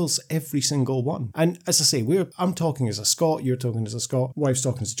nails every single one. And as I say, I'm talking as a Scot, you're talking as a Scot, wife's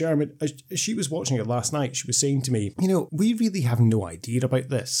talking as a German. As she was watching it last night, she was saying to me, you know, we really have no idea about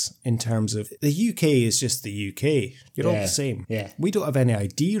this in terms of the UK is just the UK. You're all the same. Yeah. We don't have any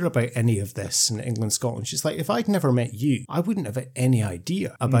idea about any of this in England, Scotland. She's like, if I'd never met you, I wouldn't have any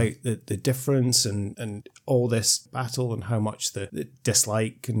idea about the difference and all this battle and how much the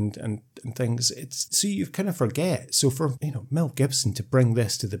dislike and things. It's so you kind of forget. So for, you know, Mel Gibson to bring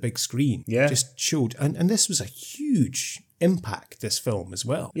this to the big screen just showed, and this was a huge impact, this film as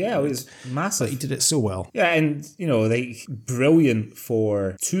well. Yeah, it was massive. But he did it so well. Yeah, and you know, like brilliant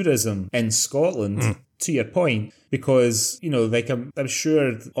for tourism in Scotland. To your point, because, you know, like I'm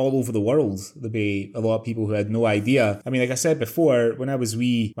sure all over the world there'd be a lot of people who had no idea. I mean, like I said before, when I was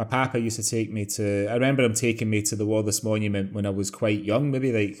wee, my papa used to take me I remember him taking me to the Wallace Monument when I was quite young,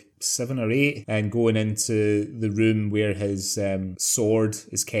 maybe like 7 or 8, and going into the room where his sword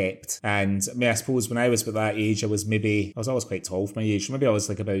is kept. And I mean, I suppose when I was about that age, I was always quite tall for my age. Maybe I was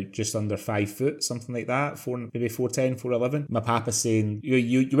like about just under 5 foot, something like that, maybe 4'10", 4'11". My papa saying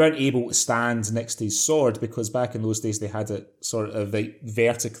you weren't able to stand next to his sword because back in those days they had it sort of like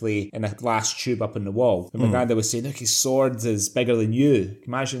vertically in a glass tube up on the wall. And my granddad was saying, look, his sword is bigger than you.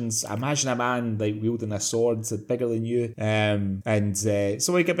 Imagine a man like wielding a sword that's bigger than you.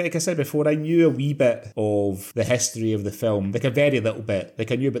 So like I said before, I knew a wee bit of the history of the film, like a very little bit.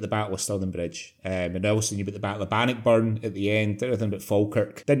 Like I knew about the Battle of Stirling Bridge, and I also knew about the Battle of Bannockburn at the end. Didn't know anything about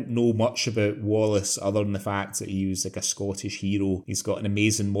Falkirk. Didn't know much about Wallace other than the fact that he was like a Scottish hero. He's got an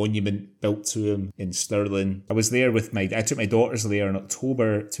amazing monument built to him in Stirling. I took my daughters there in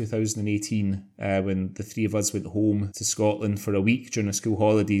October 2018 when the three of us went home to Scotland for a week during the school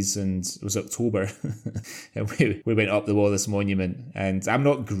holidays, and it was October. And we went up the Wallace Monument, and I'm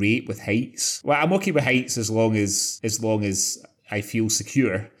not great with heights. Well, I'm okay with heights as long as I feel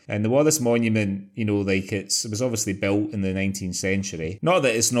secure. And the Wallace Monument, you know, like it was obviously built in the 19th century. Not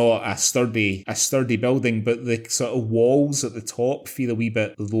that it's not a sturdy building, but the sort of walls at the top feel a wee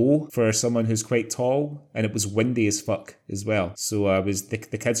bit low for someone who's quite tall. And it was windy as fuck as well. So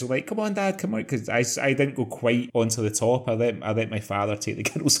the kids were like, "Come on, Dad, come on," because I didn't go quite onto the top. I let my father take the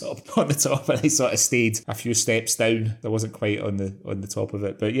girls up on the top, and I sort of stayed a few steps down. I wasn't quite on the top of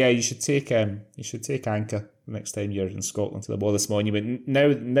it. But yeah, you should take Anka next time you're in Scotland to the Wallace Monument.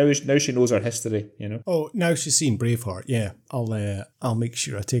 Now she knows our history, you know. Oh, now she's seen Braveheart. Yeah, I'll make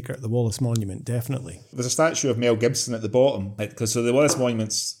sure I take her to the Wallace Monument, definitely. There's a statue of Mel Gibson at the bottom, because so the Wallace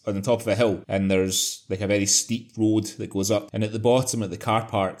Monument's on the top of a hill, and there's like a very steep road that goes up, and at the bottom at the car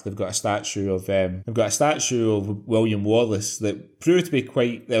park they've got a statue of William Wallace that proved to be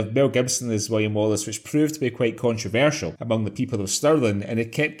quite Mel Gibson as William Wallace, which proved to be quite controversial among the people of Stirling, and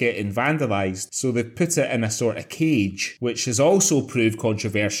it kept getting vandalised. So they put it in a sort of cage, which has also proved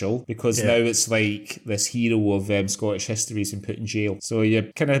controversial because now it's like this hero of Scottish history has been put in jail. So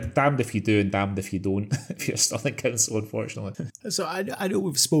you're kind of damned if you do and damned if you don't if you're Stirling Council, unfortunately. So I know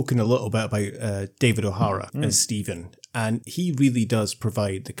we've spoken a little bit about David O'Hara as Stephen, and he really does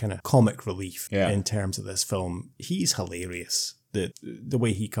provide the kind of comic relief in terms of this film. He's hilarious. The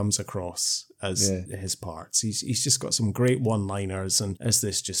way he comes across as his parts. He's just got some great one-liners and as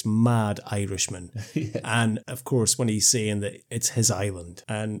this just mad Irishman. And of course, when he's saying that it's his island,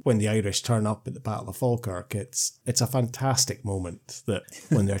 and when the Irish turn up at the Battle of Falkirk, it's a fantastic moment that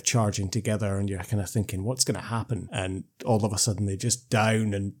when they're charging together and you're kind of thinking, what's going to happen? And all of a sudden they just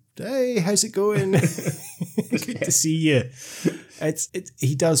down and, hey, how's it going? Good to see you.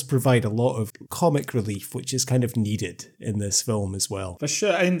 He does provide a lot of comic relief, which is kind of needed in this film as well. For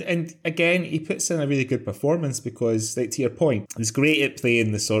sure, and again, he puts in a really good performance because, like to your point, he's great at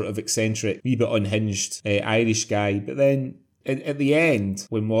playing the sort of eccentric, wee bit unhinged Irish guy, but then at the end,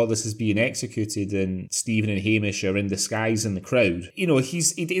 when Wallace is being executed and Stephen and Hamish are in disguise in the crowd, you know, he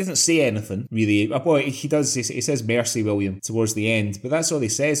doesn't say anything, really. Well, he does, he says, "Mercy, William," towards the end, but that's all he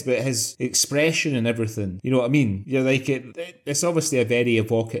says. But his expression and everything, you know what I mean? You're like, it's obviously a very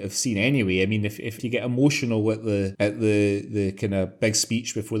evocative scene anyway. I mean, if you get emotional at the kind of big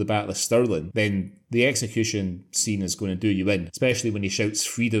speech before the Battle of Stirling, then the execution scene is going to do you in, especially when he shouts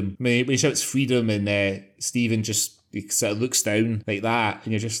freedom. I mean, when he shouts freedom and Stephen just he sort of looks down like that,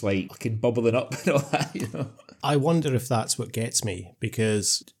 and you're just like fucking bubbling up and all that, you know. I wonder if that's what gets me,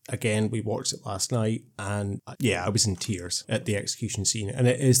 because again, we watched it last night, and I was in tears at the execution scene, and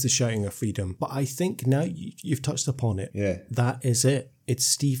it is the shouting of freedom. But I think now you've touched upon it. Yeah, that is it. It's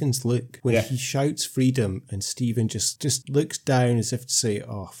Stephen's look when he shouts freedom, and Stephen just looks down as if to say,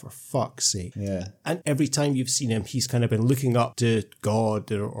 "Oh, for fuck's sake!" Yeah, and every time you've seen him, he's kind of been looking up to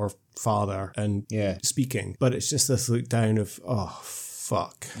God or Father and speaking, but it's just this look down of, "Oh,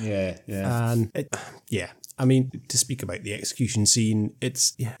 fuck." Yeah. And I mean, to speak about the execution scene,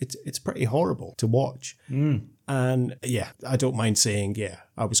 it's pretty horrible to watch. And I don't mind saying,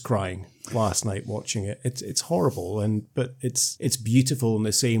 I was crying last night watching it. It's horrible, but it's beautiful in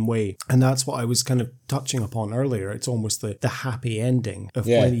the same way. And that's what I was kind of touching upon earlier. It's almost the happy ending of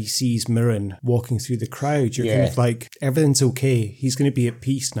when he sees Mirren walking through the crowd. You're kind of like, everything's okay. He's going to be at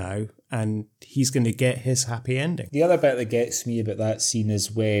peace now, and he's going to get his happy ending. The other bit that gets me about that scene is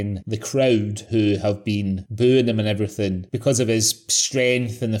when the crowd, who have been booing him and everything because of his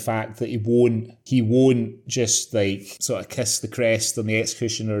strength and the fact that he won't just like sort of kiss the crest on the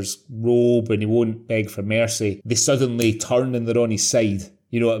executioner's robe, and he won't beg for mercy, they suddenly turn and they're on his side.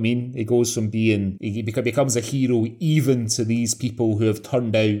 You know what I mean? He goes from he becomes a hero even to these people who have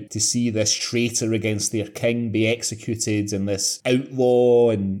turned out to see this traitor against their king be executed, and this outlaw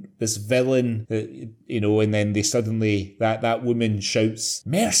and this villain, you know, and then they suddenly, that woman shouts,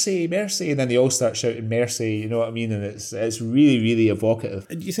 "Mercy, mercy," and then they all start shouting mercy, you know what I mean? And it's really, really evocative.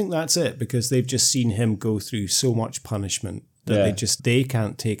 And do you think that's it? Because they've just seen him go through so much punishment that they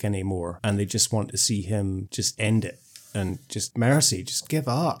can't take any more, and they just want to see him just end it. and just mercy, just give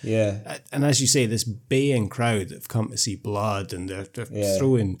up. Yeah. And as you say, this baying crowd that have come to see blood, and they're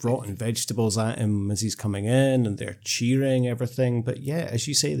throwing rotten vegetables at him as he's coming in, and they're cheering everything. But yeah, as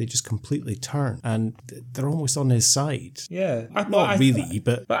you say, they just completely turn, and they're almost on his side. Yeah. Not really,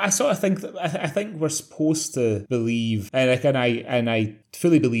 but I sort of think that I think we're supposed to believe, and I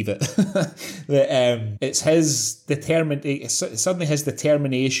fully believe it, that it's his suddenly his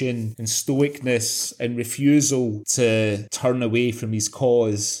determination and stoicness and refusal to turn away from his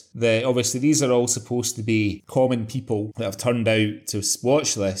cause. That obviously these are all supposed to be common people that have turned out to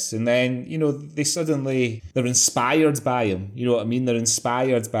watch this, and then they're inspired by him. You know what I mean? They're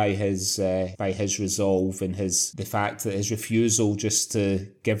inspired by his resolve and the fact that his refusal just to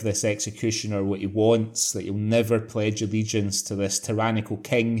give this executioner what he wants, that he'll never pledge allegiance to this tyrannical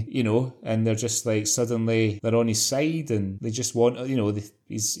king, and they're just like, suddenly they're on his side, and they just want,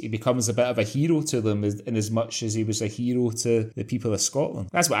 he becomes a bit of a hero to them in as much as he was a hero to the people of Scotland.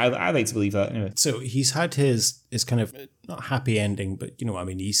 That's what I like to believe that anyway. So he's had his kind of, not happy ending, but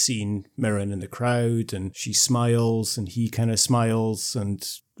he's seen Mirren in the crowd, and she smiles and he kind of smiles, and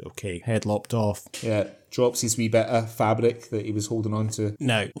okay, head lopped off. Yeah, drops his wee bit of fabric that he was holding on to.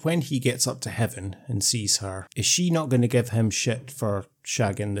 Now, when he gets up to heaven and sees her, is she not going to give him shit for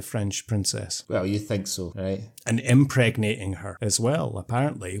shagging the French princess? Well, you think so, right? And impregnating her as well,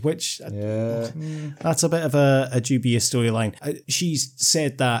 apparently, which that's a bit of a dubious storyline. She's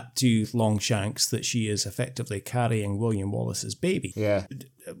said that to Longshanks, that she is effectively carrying William Wallace's baby. Yeah.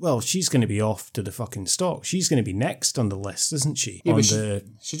 Well, she's going to be off to the fucking stock. She's going to be next on the list, isn't she? Yeah,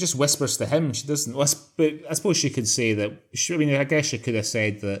 she just whispers to him. She doesn't. But I suppose she could say that. I guess she could have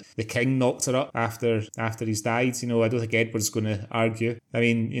said that the king knocked her up after he's died. I don't think Edward's going to argue.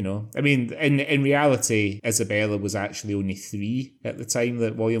 In reality, Isabella was actually only 3 at the time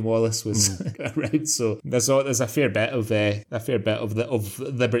that William Wallace was around. So there's a fair bit of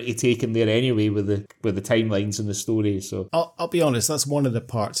liberty taken there anyway with the timelines in the story. So I'll be honest, that's one of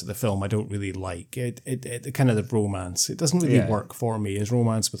the parts of the film I don't really like. It kind of the romance. It doesn't really work for me, his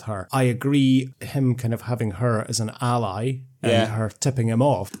romance with her. I agree, him kind of having her as an ally and her tipping him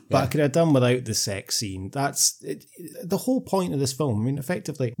off, but I could have done without the sex scene. That's the whole point of this film.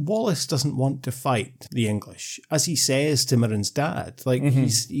 Effectively, Wallace doesn't want to fight the English, as he says to Mirren's dad.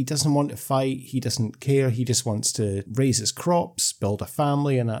 He doesn't want to fight, he doesn't care, he just wants to raise his crops, build a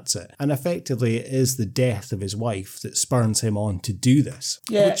family, and that's it. And effectively, it is the death of his wife that spurns him on to do this,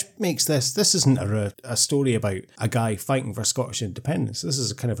 which makes this isn't a story about a guy fighting for Scottish independence. This is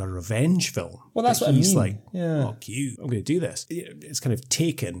a kind of a revenge film. Well, that's what he's I mean. like, fuck you, I'm going to do this. It's kind of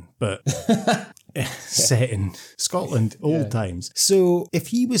Taken, but set in Scotland, old times. So if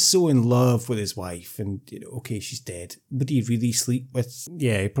he was so in love with his wife and, okay, she's dead, would he really sleep with?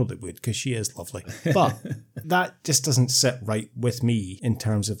 Yeah, he probably would, because she is lovely. But that just doesn't sit right with me in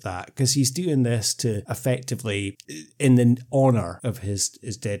terms of that, because he's doing this to effectively, in the honour of his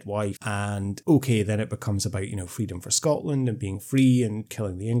dead wife. And okay, then it becomes about, freedom for Scotland and being free and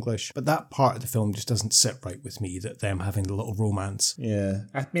killing the English. But that part of the film just doesn't sit right with me, that them having the little romance. Yeah.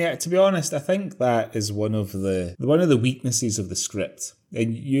 To be honest, I think that is one of the weaknesses of the script.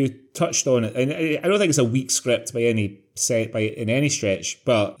 And you touched on it, and I don't think it's a weak script in any stretch,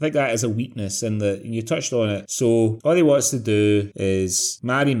 but I think that is a weakness in that, and you touched on it. So all he wants to do is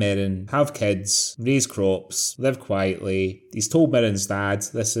marry Mirren, have kids, raise crops, live quietly. He's told Mirren's dad,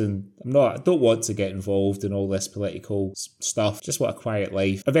 listen, I don't want to get involved in all this political stuff, just want a quiet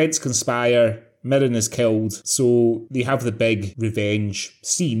life. Events conspire. Mirren is killed, so they have the big revenge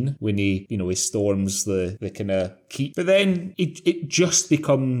scene when he storms the kind of keep. But then it just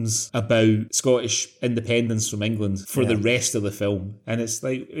becomes about Scottish independence from England for the rest of the film. And it's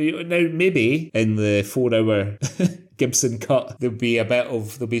like, now maybe in the 4-hour Gibson cut, there'll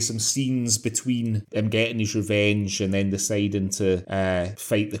be some scenes between him getting his revenge and then deciding to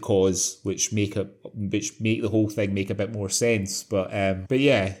fight the cause, which make the whole thing make a bit more sense. But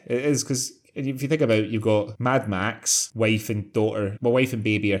yeah, it is, because if you think about it, you've got Mad Max, wife and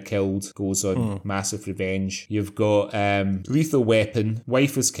baby are killed, goes on massive revenge. You've got Lethal Weapon,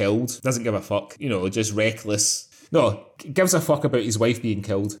 wife is killed, doesn't give a fuck, just reckless. No, gives a fuck about his wife being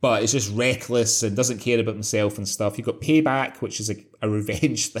killed, but it's just reckless and doesn't care about himself and stuff. You've got Payback, which is a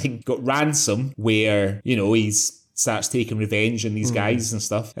revenge thing. You've got Ransom, where, he's starts taking revenge on these guys and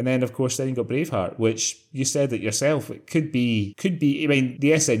stuff. And then, of course, then you've got Braveheart, which you said it yourself. It could be, the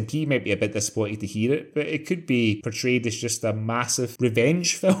SNP might be a bit disappointed to hear it, but it could be portrayed as just a massive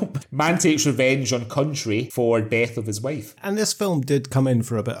revenge film. Man takes revenge on country for death of his wife. And this film did come in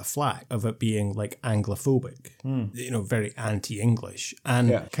for a bit of flack of it being like Anglophobic, very anti-English,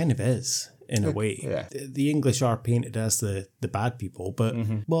 and kind of is. in a way. Yeah. The English are painted as the bad people, but,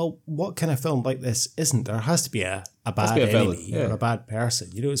 well, what kind of film like this isn't? There has to be a bad enemy or a bad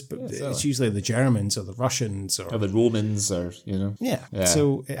person. You know, it's usually the Germans or the Russians or the Romans or, you know. Yeah.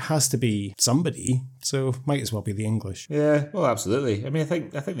 So it has to be somebody. So might as well be the English. Yeah, well, absolutely. I mean, I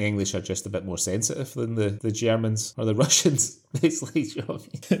think the English are just a bit more sensitive than the Germans or the Russians, basically. You know what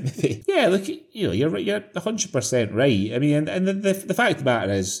I mean? Maybe. Yeah, look, you know, you're right. You're 100% right. I mean, and the fact of the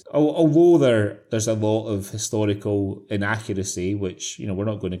matter is, although there's a lot of historical inaccuracy, which, you know, we're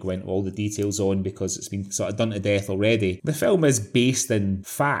not going to go into all the details on because it's been sort of done to death already. The film is based in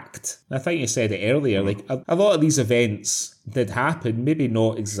fact. I think you said it earlier. Like a lot of these events did happen, maybe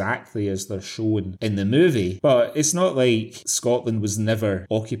not exactly as they're shown in the movie, but it's not like Scotland was never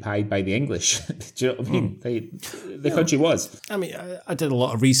occupied by the English. Do you know what I mean? The country was. I mean, I did a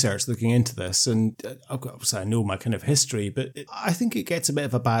lot of research looking into this, and obviously I know my kind of history, but I think it gets a bit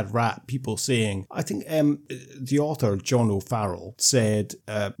of a bad rap, people saying, I think the author, John O'Farrell, said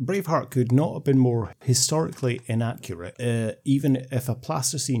Braveheart could not have been more historically inaccurate, even if a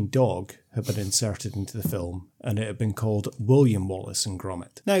plasticine dog had been inserted into the film and it had been called William Wallace and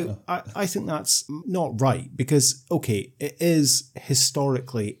Gromit. Now, I think that's not right because, okay, it is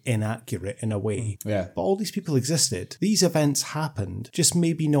historically inaccurate in a way. Yeah. But all these people existed. These events happened, just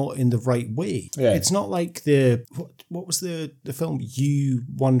maybe not in the right way. Yeah. It's not like what was the film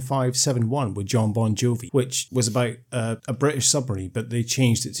U-1571 with John Bon Jovi, which was about a British submarine, but they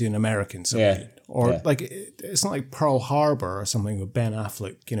changed it to an American submarine. Yeah. Or like, it's not like Pearl Harbor or something with Ben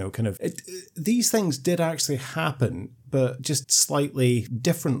Affleck, you know, kind of. These things did actually happen, but just slightly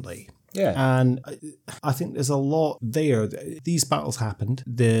differently. Yeah. And I think there's a lot there. These battles happened.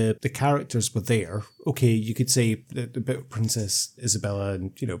 The characters were there. Okay, you could say that the bit of Princess Isabella,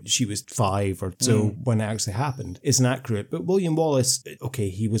 and, you know, she was 5 or so when it actually happened, isn't accurate. But William Wallace, okay,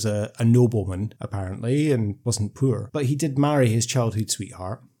 he was a nobleman, apparently, and wasn't poor. But he did marry his childhood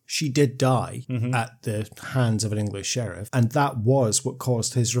sweetheart. She did die at the hands of an English sheriff, and that was what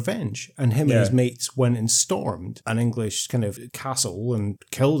caused his revenge. And him and his mates went and stormed an English kind of castle and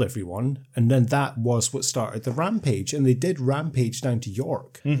killed everyone, and then that was what started the rampage. And they did rampage down to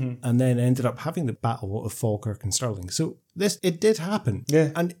York, and then ended up having the Battle of Falkirk and Stirling. So it did happen.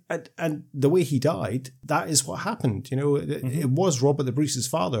 Yeah. And the way he died, that is what happened. You know, it was Robert the Bruce's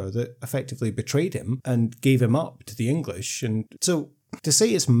father that effectively betrayed him and gave him up to the English. And so to say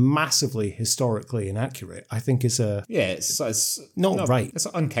it's massively historically inaccurate, I think is it's not right. It's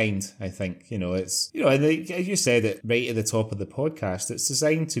unkind, I think. You know, it's, you know, and you said it right at the top of the podcast. It's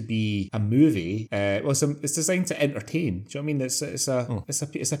designed to be a movie. It's designed to entertain. Do you know what I mean?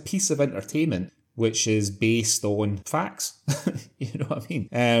 It's a piece of entertainment which is based on facts. You know what I mean?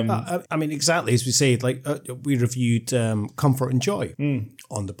 I mean, exactly as we said, like we reviewed Comfort and Joy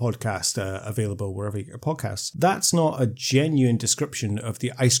on the podcast, available wherever you get your podcasts. That's not a genuine description of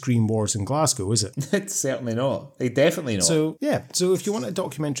the ice cream wars in Glasgow, is it? It's certainly not. Definitely not. So, yeah. So if you want a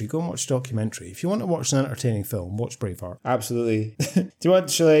documentary, go and watch a documentary. If you want to watch an entertaining film, watch Braveheart. Absolutely. Do you want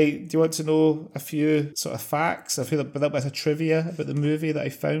to know a few sort of facts? I feel a little bit of trivia about the movie that I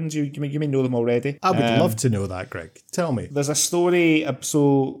found. You may know them already. I would love to know that, Greg. Tell me. There's a story.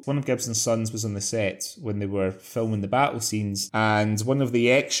 So one of Gibson's sons was on the set when they were filming the battle scenes, and one of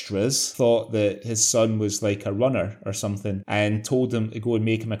the extras thought that his son was like a runner or something and told him to go and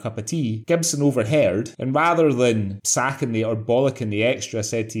make him a cup of tea. Gibson overheard, and rather than sacking or bollocking the extra,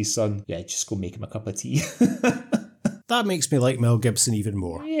 said to his son, "Yeah, just go make him a cup of tea." That makes me like Mel Gibson even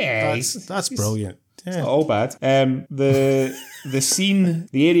more. Yeah, that's brilliant. It's not all bad. The scene,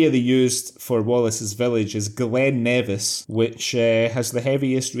 the area they used for Wallace's village is Glen Nevis, which has the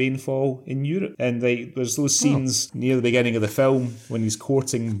heaviest rainfall in Europe. And there's those scenes near the beginning of the film when he's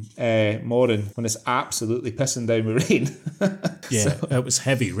courting Morin, when it's absolutely pissing down with rain. Yeah, it was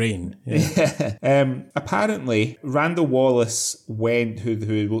heavy rain. Yeah. Apparently, Randall Wallace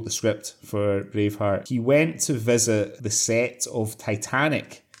who wrote the script for Braveheart, he went to visit the set of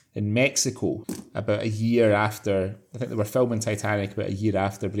Titanic in Mexico about a year after. I think they were filming Titanic about a year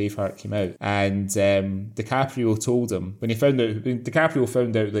after Braveheart came out, and DiCaprio told him when DiCaprio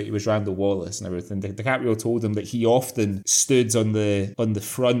found out that he was Randall Wallace and everything. DiCaprio told him that he often stood on the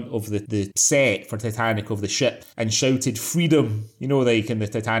front of the set for Titanic of the ship and shouted "freedom." You know, like in the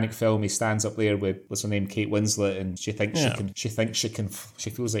Titanic film, he stands up there with what's her name, Kate Winslet, and she thinks she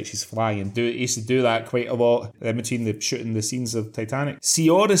feels like she's flying. He used to do that quite a lot between shooting the scenes of Titanic.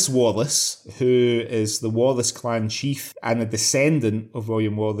 Ciaris Wallace, who is the Wallace clan chief, chief and a descendant of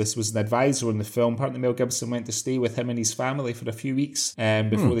William Wallace, was an advisor in the film. Apparently Mel Gibson went to stay with him and his family for a few weeks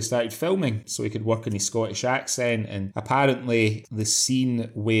before they started filming, so he could work on his Scottish accent. And apparently the scene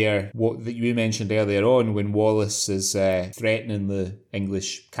where, what that you mentioned earlier on, when Wallace is threatening the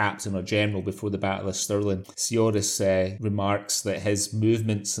English captain or general before the Battle of Stirling, Sioris remarks that his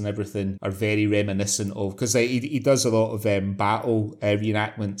movements and everything are very reminiscent of, because he does a lot of battle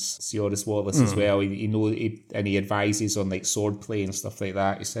reenactments, Sioris Wallace, as well. He advises on like swordplay and stuff like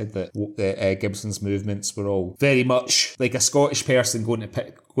that. He said that Gibson's movements were all very much like a Scottish person going to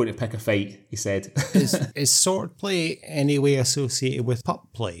pick a fight, he said. Is swordplay any way associated with pup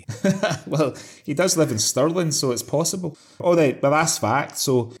play? Well, he does live in Stirling, so it's possible. All right, my last fact.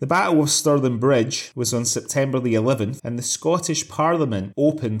 So, the Battle of Stirling Bridge was on September the 11th, and the Scottish Parliament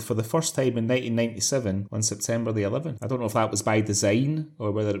opened for the first time in 1997 on September the 11th. I don't know if that was by design,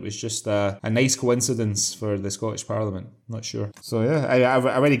 or whether it was just a nice coincidence for the Scottish Parliament. Not sure. So, yeah,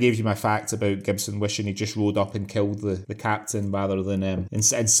 I already gave you my fact about Gibson wishing he just rode up and killed the captain rather than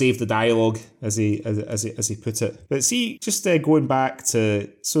and saved the dialogue, as he put it. But see, just going back to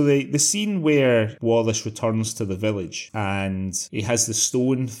the scene where Wallace returns to the village and he has the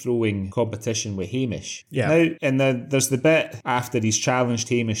stone throwing competition with Hamish. Yeah. Now, and then there's the bit after he's challenged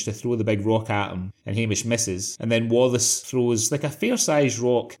Hamish to throw the big rock at him, and Hamish misses, and then Wallace throws like a fair-sized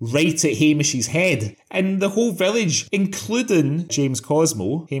rock right at Hamish's head, and the whole village, including James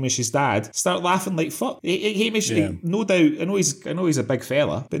Cosmo, Hamish's dad, start laughing like fuck. Hamish, no doubt, I know he's a big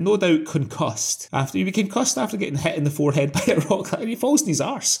fella, but no doubt concussed. He became concussed after getting hit in the forehead by a rock, and he falls in his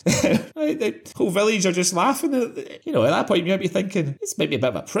arse. The whole village are just laughing. At that point you might be thinking, this might be a bit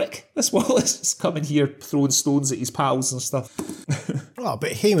of a prick. This Wallace is coming here throwing stones at his pals and stuff. Oh,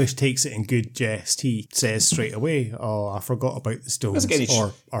 but Hamish takes it in good jest. He says straight away, "Oh, I forgot about the stones,"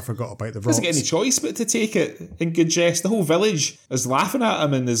 or "I forgot about the rocks." Doesn't get any choice but to take it in good jest. The whole village is laughing at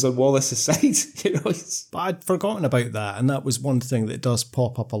him and is on Wallace's side. But I'd forgotten about that, and that was one thing that does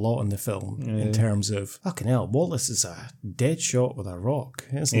pop up a lot in the film in terms of, fucking hell, Wallace is a dead shot with a rock,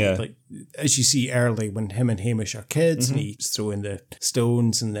 isn't it? Like, as you see early when him and Hamish are kids and he's throwing the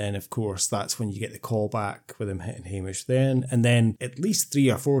stones, and then of course that's when you get the call back with him hitting Hamish then, and then at least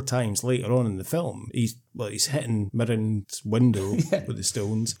 3 or 4 times later on in the film he's hitting Mirren's window with the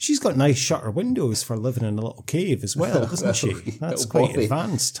stones. She's got nice shutter windows for living in a little cave as well, doesn't she? That's quite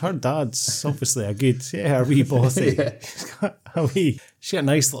advanced. Her dad's obviously a wee bothy. She got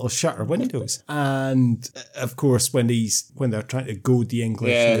nice little shutter windows. And of course when they're trying to goad the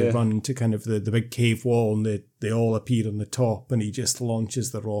English and they run to kind of the big cave wall, and they all appear on the top, and he just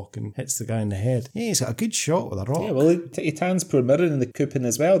launches the rock and hits the guy in the head. Yeah, he's got a good shot with a rock. Yeah, well, he tans poor Mirren in the coupon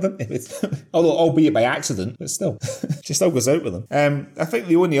as well, didn't he? Although, albeit by accident, but still. She still goes out with him. I think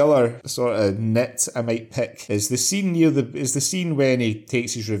the only other sort of nit I might pick is the scene when he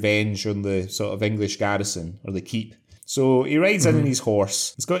takes his revenge on the sort of English garrison, or the keep. So he rides in on his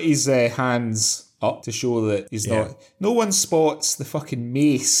horse. He's got his hands up to show that he's not. No one spots the fucking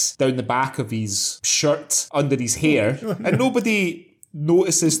mace down the back of his shirt under his hair, and nobody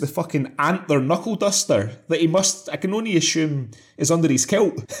notices the fucking antler knuckle duster that I can only assume is under his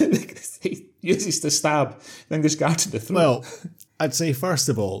kilt. He uses to stab the English guard in the throat. Well, I'd say, first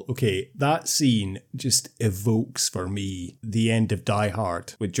of all, okay, that scene just evokes for me the end of Die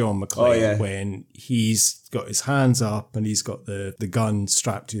Hard with John McClane when he's got his hands up and he's got the gun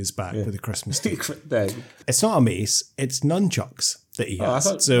strapped to his back with a Christmas tree. It's not a mace, it's nunchucks that he has.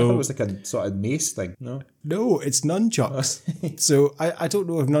 I thought it was like a sort of mace thing. No, it's nunchucks. So I don't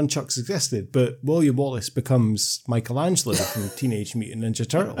know if nunchucks existed, but William Wallace becomes Michelangelo from Teenage Mutant Ninja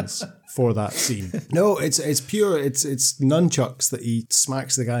Turtles for that scene. No, it's pure. It's nunchucks that he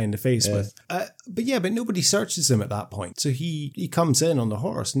smacks the guy in the face with. But nobody searches him at that point. So he comes in on the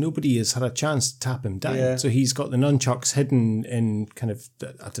horse. Nobody has had a chance to tap him down. Yeah. So he's got the nunchucks hidden in kind of,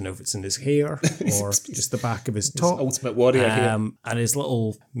 I don't know if it's in his hair or just the back of his top. Ultimate Warrior hair. And his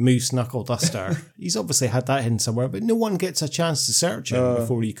little moose knuckle duster. He's obviously had that hidden somewhere, but no one gets a chance to search him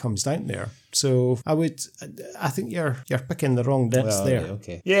before he comes down there. So I think you're picking the wrong bits there.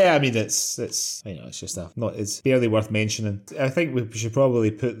 Okay. Yeah, I mean it's just it's barely worth mentioning. I think we should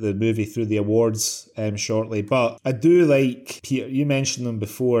probably put the movie through the awards shortly, but I do like Peter. You mentioned them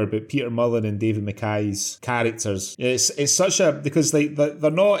before, but Peter Mullen and David Mackay's characters. It's such a, because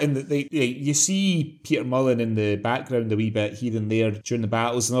they're not in the you see Peter Mullen in the background a wee bit here and there during the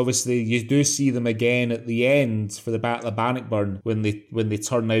battles, and obviously you do see them again at the end for the Battle of Bannockburn when they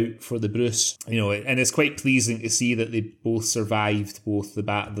turn out for the Bruce Bruce, and it's quite pleasing to see that they both survived both the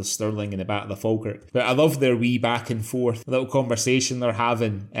Battle of Stirling and the Battle of Falkirk. But I love their wee back and forth, little conversation they're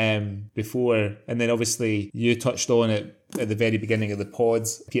having before, and then obviously you touched on it at the very beginning of the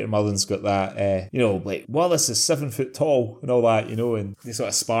pods. Peter Mullen's got that, like, Wallace is 7 foot tall and all that, and he sort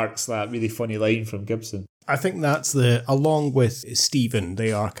of sparks that really funny line from Gibson. I think that's along with Stephen,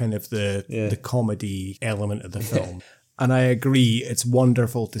 they are kind of the comedy element of the film. And I agree, it's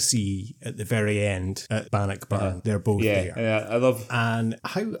wonderful to see at the very end at Bannockburn, they're both there. Yeah, I love... And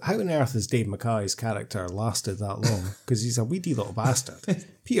how on earth has Dave Mackay's character lasted that long? Because he's a weedy little bastard.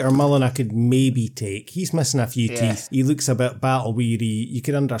 Peter Mullen I could maybe take. He's missing a few teeth. He looks a bit battle-weary. You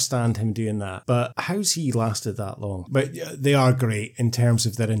could understand him doing that. But how's he lasted that long? But they are great in terms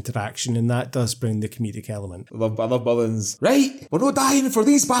of their interaction, and that does bring the comedic element. I love Mullen's, right, we're not dying for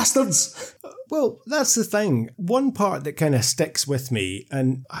these bastards. Well, that's the thing. One part that kind of sticks with me,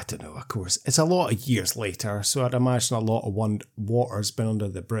 and I don't know, of course, it's a lot of years later, so I'd imagine a lot of water's been under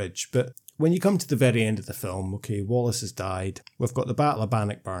the bridge, but when you come to the very end of the film, okay, Wallace has died, we've got the Battle of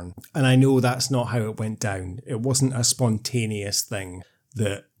Bannockburn, and I know that's not how it went down. It wasn't a spontaneous thing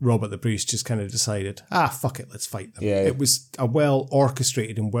that Robert the Bruce just kind of decided, fuck it, let's fight them. Yeah. It was a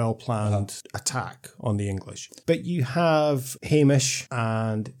well-orchestrated and well-planned attack on the English. But you have Hamish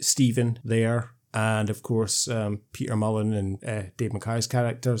and Stephen there, and of course Peter Mullen and Dave Mackay's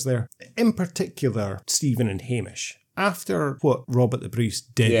characters there. In particular, Stephen and Hamish. After what Robert the Bruce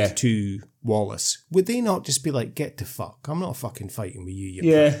did to Wallace, would they not just be like, get to fuck? I'm not fucking fighting with you.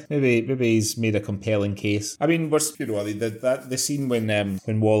 Maybe he's made a compelling case. I mean, the scene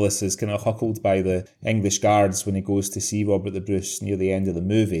when Wallace is kind of huckled by the English guards when he goes to see Robert the Bruce near the end of the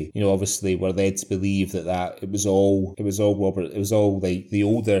movie. Obviously we're led to believe that it was all Robert. It was all like the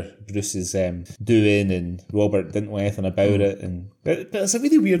older Bruce's doing, and Robert didn't know anything about it. But it's a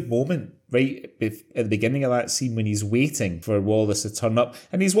really weird moment. Right at the beginning of that scene when he's waiting for Wallace to turn up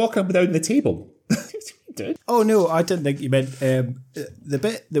and he's walking up and down the table. Dude. Oh no, I didn't think you meant the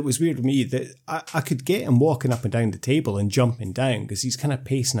bit that was weird with me, that I could get him walking up and down the table and jumping down because he's kind of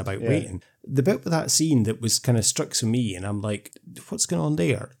pacing about waiting. The bit with that scene that was kind of struck to me and I'm like, what's going on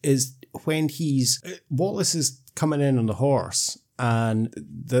there, is when Wallace is coming in on the horse and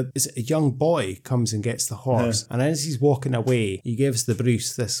a young boy comes and gets the horse, and as he's walking away, he gives the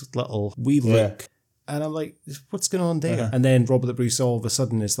Bruce this little wee look, and I'm like, what's going on there? And then Robert the Bruce all of a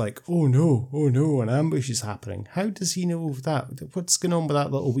sudden is like, oh no, an ambush is happening. How does he know that? What's going on with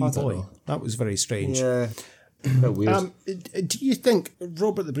that little wee boy? That was very strange. Yeah. Weird. Do you think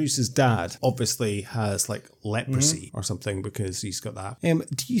Robert the Bruce's dad obviously has like leprosy or something because he's got that?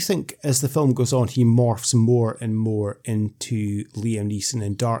 Do you think as the film goes on he morphs more and more into Liam Neeson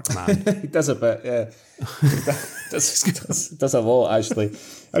in Darkman? He does a bit, yeah. does a lot, actually.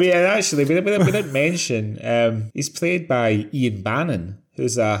 I mean, actually, we didn't mention he's played by Ian Bannon,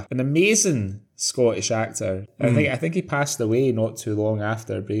 who's an amazing Scottish actor. I think he passed away not too long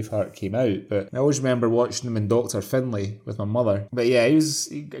after Braveheart came out, but I always remember watching him in Dr. Finlay with my mother. But yeah, he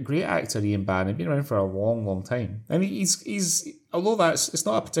was a great actor, Ian Bannon. Been around for a long, long time. And he's although it's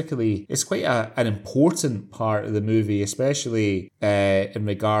not a particularly, it's quite an important part of the movie, especially in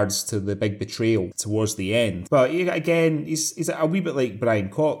regards to the big betrayal towards the end. But again, he's a wee bit like Brian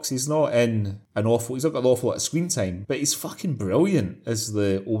Cox. He's not got an awful lot of screen time, but he's fucking brilliant as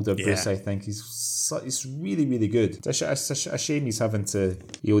the older Bruce. I think he's really, really good. It's a shame he's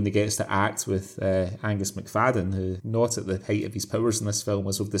he only gets to act with Angus McFadden, who not at the height of his powers in this film,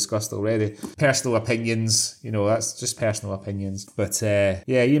 as we've discussed already. Personal opinions, that's just personal opinions. But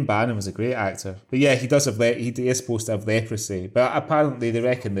Ian Bannon was a great actor. But yeah, he does he is supposed to have leprosy. But apparently they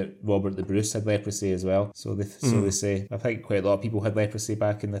reckon that Robert the Bruce had leprosy as well. So they say. I think quite a lot of people had leprosy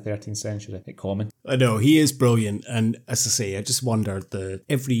back in the 13th century. Quite common. I know, he is brilliant. And as I say, I just wondered,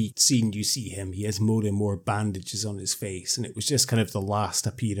 every scene you see him, he has more and more bandages on his face. And it was just kind of the last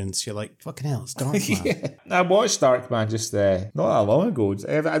appearance. You're like, fucking hell, it's Darkman. Yeah. I watched Darkman just not that long ago.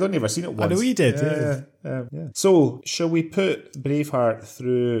 I'd only ever seen it once. I know he did, yeah. So, shall we put Braveheart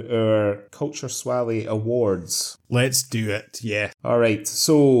through our Culture Swally Awards? Let's do it, yeah. Alright,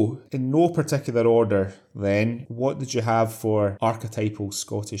 so in no particular order then, what did you have for archetypal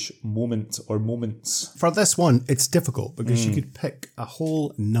Scottish moment or moments? For this one, it's difficult because you could pick a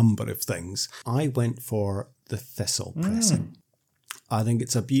whole number of things. I went for the thistle pressing. I think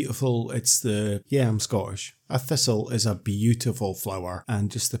it's I'm Scottish. A thistle is a beautiful flower, and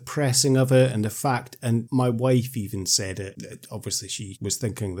just the pressing of it and the fact, and my wife even said it, obviously she was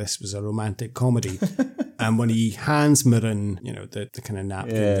thinking this was a romantic comedy. And when he hands Mirren, the kind of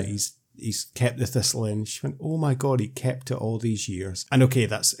napkin that he's kept the thistle in. She went, oh my God, he kept it all these years. And okay,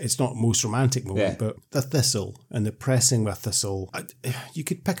 it's not the most romantic moment, but the thistle and the pressing with thistle, you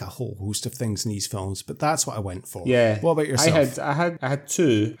could pick a whole host of things in these films, but that's what I went for. Yeah. What about yourself? I had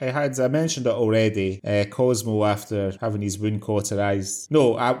two. I mentioned it already. Cosmo after having his wound cauterized.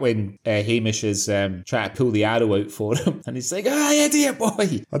 No, when Hamish is trying to pull the arrow out for him, and he's like, idiot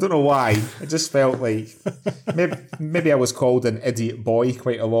boy. I don't know why. It just felt like maybe I was called an idiot boy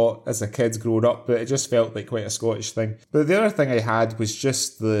quite a lot as a kid growing up, but it just felt like quite a Scottish thing. But the other thing I had was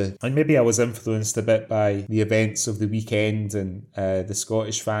just and maybe I was influenced a bit by the events of the weekend and the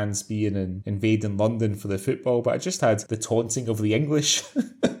Scottish fans being invading London for the football, but I just had the taunting of the English.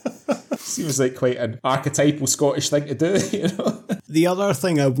 Seems like quite an archetypal Scottish thing to do, you know? The other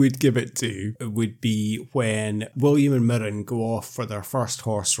thing I would give it to would be when William and Mirren go off for their first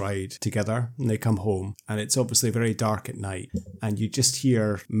horse ride together and they come home, and it's obviously very dark at night, and you just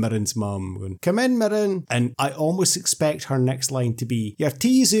hear Mirren's mum going, come in, Mirren. And I almost expect her next line to be, your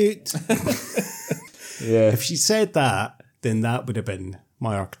tea's out. Yeah. If she said that, then that would have been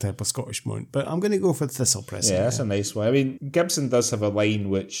my archetypal Scottish moment. But I'm going to go for thistle pressing. Yeah, that's a nice one. I mean, Gibson does have a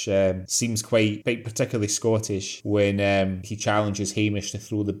line which seems quite particularly Scottish when he challenges Hamish to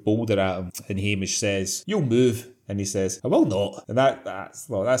throw the boulder at him, and Hamish says, you'll move. And he says, I will not. And that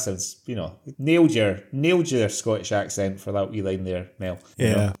sounds, nailed your Scottish accent for that wee line there, Mel. Yeah.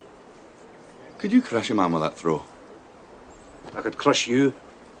 You know? Could you crush a man with that throw? I could crush you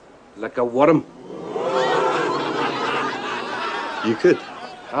like a worm. You could.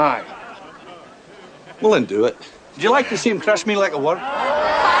 Aye. Well, then do it. Would you like to see him crush me like a worm?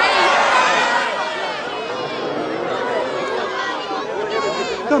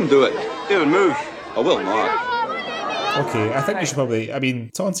 Come do it. David, move. I will not. Okay, I think we should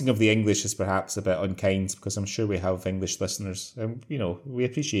probably, taunting of the English is perhaps a bit unkind because I'm sure we have English listeners. We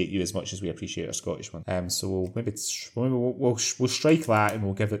appreciate you as much as we appreciate our Scottish one. So we'll strike that and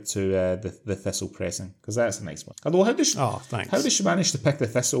we'll give it to the thistle pressing because that's a nice one. Although thanks. How did she manage to pick the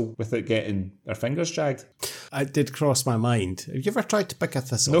thistle without getting her fingers jagged? It did cross my mind. Have you ever tried to pick a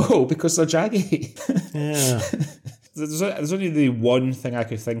thistle? No, because they're jaggy. Yeah. There's only the one thing I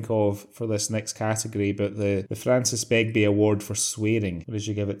could think of for this next category, but the Francis Begbie Award for swearing. What did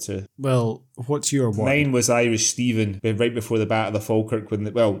you give it to? Well, what's your one? Mine was Irish Stephen, right before the Battle of Falkirk, right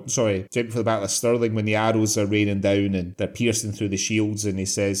before the Battle of Stirling, when the arrows are raining down and they're piercing through the shields, and he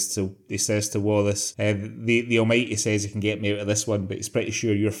says to Wallace, the Almighty says he can get me out of this one, but he's pretty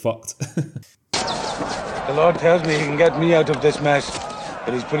sure you're fucked. The Lord tells me he can get me out of this mess,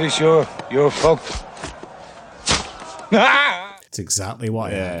 but he's pretty sure you're fucked. It's exactly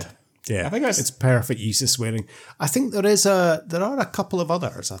what I had. Yeah, I think it's perfect use of swearing. I think there are a couple of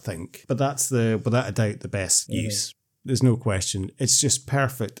others, I think, but that's without a doubt the best use. There's no question. It's just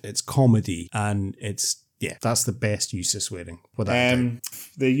perfect. It's comedy, and that's the best use of swearing. Without a doubt.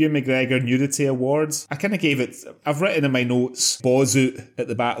 The Ewan McGregor Nudity Awards. I kind of gave it. I've written in my notes, Bozoot at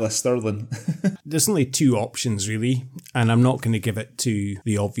the Battle of Stirling. There's only two options really, and I'm not going to give it to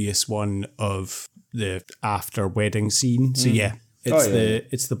the obvious one of the after wedding scene. So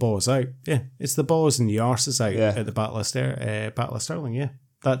it's the balls out. Yeah, it's the balls and the arse is out at the Battle of Stirling. Yeah,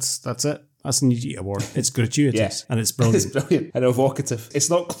 that's it. That's an Nudity Award. It's gratuitous and it's brilliant. It's brilliant and evocative. It's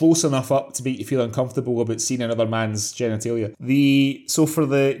not close enough up to make you feel uncomfortable about seeing another man's genitalia. So for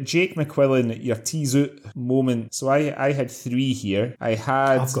the Jake McQuillan, your tease out moment, so I had 3 here.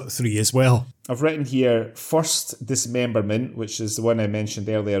 I've got 3 as well. I've written here, first dismemberment, which is the one I mentioned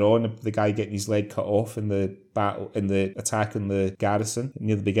earlier on, the guy getting his leg cut off in the battle, in the attack on the garrison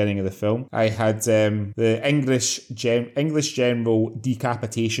near the beginning of the film. I had the English general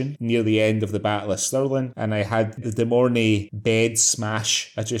decapitation near the end of the Battle of Stirling, and I had the De Mornay bed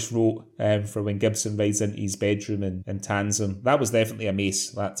smash I just wrote for when Gibson rides into his bedroom in Tanzam. That was definitely a mace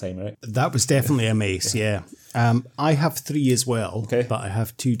that time, right? That was definitely a mace, yeah. I have 3 as well, but I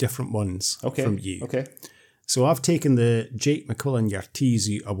have 2 different ones from you. Okay. So I've taken the Jake McQuillan Your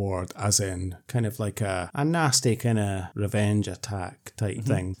Teasy Award as in kind of like a nasty kind of revenge attack type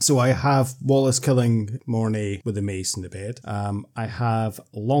thing. So I have Wallace killing Mornay with a mace in the bed. I have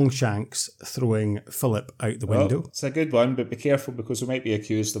Longshanks throwing Philip out the window. It's a good one, but be careful because we might be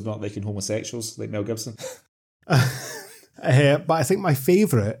accused of not liking homosexuals like Mel Gibson. But I think my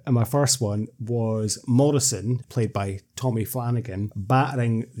favourite and my first one was Morrison, played by Tommy Flanagan,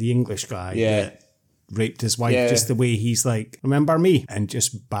 battering the English guy that raped his wife, Yeah. just the way he's like, remember me? And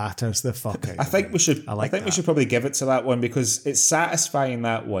just batters the fuck out. I think we should. I like think we that. should probably give it to that one because it's satisfying.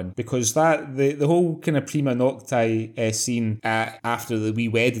 That one because that the whole kind of prima nocti scene after the wee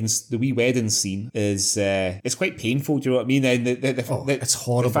wedding scene is it's quite painful. Do you know what I mean? And it's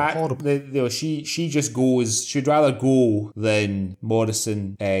horrible. The fact horrible. that, she just goes. She'd rather go than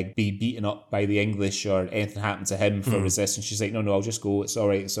Morrison be beaten up by the English or anything happen to him for resistance. She's like, no, I'll just go. It's all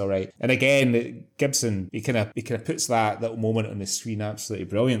right. And again, Gibson, he kind of puts that little moment on the screen absolutely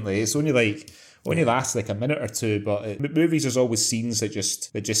brilliantly. It's only lasts like a minute or two, but movies, there's always scenes that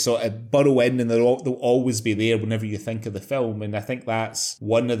just sort of burrow in, and they'll always be there whenever you think of the film. And I think that's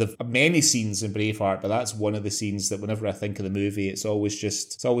one of the many scenes in Braveheart, but that's one of the scenes that whenever I think of the movie, it's always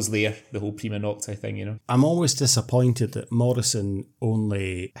there. The whole prima nocti thing, you know. I'm always disappointed that Morrison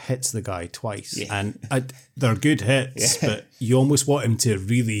only hits the guy twice, and they're good hits, but you almost want him to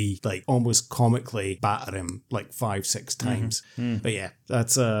really like almost comically batter him like 5-6 times. But yeah,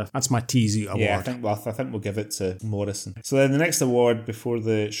 that's my TZ award. Yeah, I think we'll give it to Morrison. So then the next award before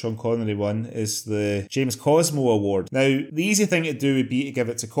the Sean Connery one is the James Cosmo Award. Now, the easy thing to do would be to give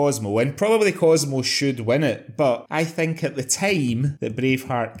it to Cosmo, and probably Cosmo should win it, but I think at the time that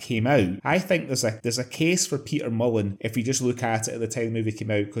Braveheart came out, I think there's a case for Peter Mullen if you just look at it at the time the movie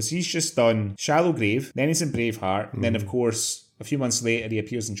came out, because he's just done Shallow Grave, then he's in Braveheart, and then of course a few months later, he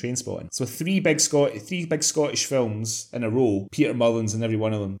appears in Trainspotting. So three big Scottish films in a row. Peter Mullen's in every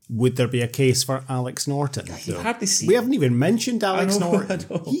one of them. Would there be a case for Alex Norton? You hardly see We him. haven't even mentioned Alex Norton.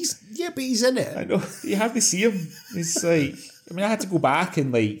 I know. But he's in it. I know. You hardly see him. He's like... I mean, I had to go back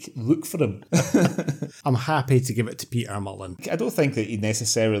and look for him. I'm happy to give it to Peter Mullen. I don't think that he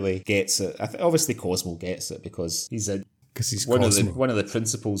necessarily gets it. Obviously, Cosmo gets it because he's one of the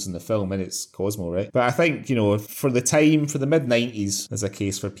principals in the film, and it's Cosmo, right? But I think, for the mid-90s, there's a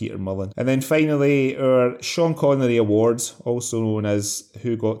case for Peter Mullen. And then finally, our Sean Connery Awards, also known as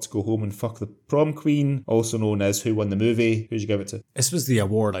Who Got to Go Home and Fuck the Prom Queen, also known as Who Won the Movie. Who'd you give it to? This was the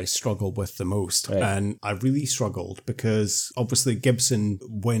award I struggled with the most, right. And I really struggled because obviously Gibson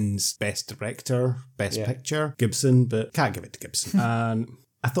wins Best Director, Best Picture, Gibson, but can't give it to Gibson. And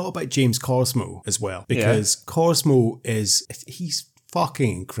I thought about James Cosmo as well, because Cosmo he's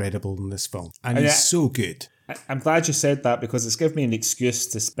fucking incredible in this film, and he's so good. I'm glad you said that because it's given me an excuse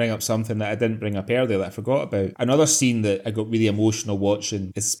to bring up something that I didn't bring up earlier that I forgot about. Another scene that I got really emotional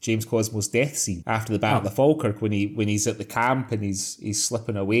watching is James Cosmo's death scene after the Battle of Falkirk when he's at the camp and he's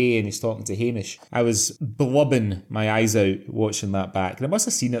slipping away and he's talking to Hamish. I was blubbing my eyes out watching that back, and I must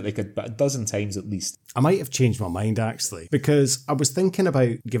have seen it like a dozen times at least. I might have changed my mind actually, because I was thinking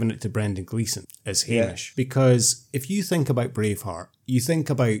about giving it to Brendan Gleeson as Hamish, because if you think about Braveheart, you think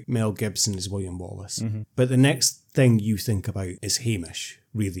about Mel Gibson as William Wallace, but the next thing you think about is Hamish.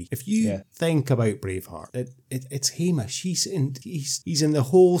 Really, if you think about Braveheart, it's Hamish. He's in the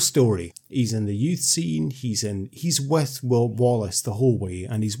whole story. He's in the youth scene. He's with Will Wallace the whole way,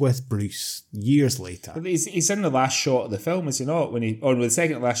 and he's with Bruce years later. But he's in the last shot of the film, is he not? The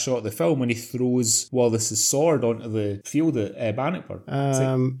second to last shot of the film when he throws Wallace's sword onto the field at Bannockburn.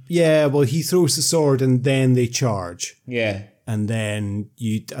 Well, he throws the sword and then they charge. Yeah. And then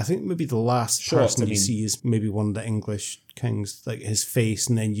I think maybe the last person you see is maybe one of the English kings, like his face,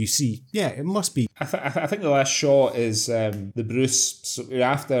 and then you see, it must be. I think the last shot is the Bruce, so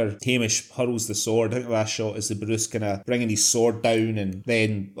after Hamish hurls the sword, I think the last shot is the Bruce kind of bringing his sword down, and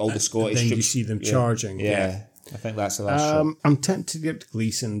then all the Scottish troops. Then you troops, see them charging. Yeah. I think that's the last shot. I'm tempted to give it to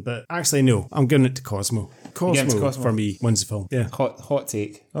Gleeson, but actually no, I'm giving it to Cosmo. Cosmo for me wins the film. Yeah. Hot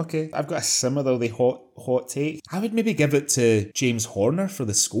take. Okay. I've got a similarly hot take. I would maybe give it to James Horner for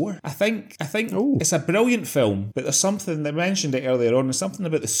the score. I think it's a brilliant film, but there's something, I mentioned it earlier on, there's something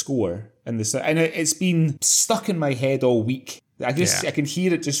about the score and it's been stuck in my head all week. I can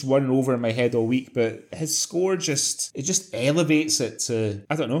hear it just running over in my head all week, but his score just elevates it to,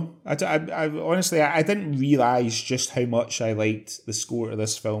 I don't know. I honestly, I didn't realise just how much I liked the score of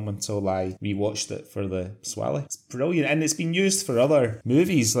this film until I rewatched it for the Swally. It's brilliant, and it's been used for other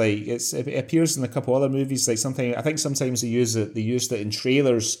movies. Like it appears in a couple other movies. Like sometimes they used it in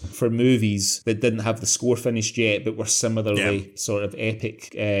trailers for movies that didn't have the score finished yet, but were similarly sort of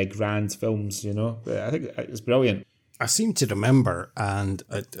epic, grand films. But I think it's brilliant. I seem to remember, and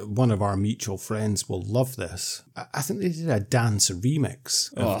one of our mutual friends will love this, I think they did a dance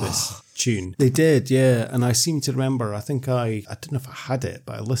remix of this tune. They did, yeah. And I seem to remember, I don't know if I had it,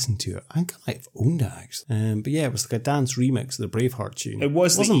 but I listened to it. I think I might have owned it, actually. But yeah, it was like a dance remix of the Braveheart tune. It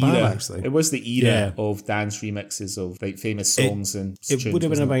wasn't bad, era, actually. It was the era of dance remixes of like famous songs and tunes. It would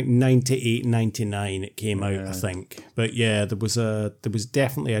have been about 98, 99 it came out, I think. But yeah, there was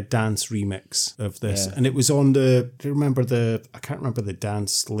definitely a dance remix of this. And it was on I can't remember the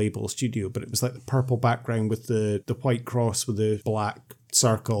dance label studio, but it was like the purple background with the white cross with the black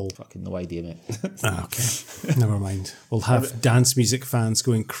circle. Fucking no idea, mate. Okay, never mind. We'll have dance music fans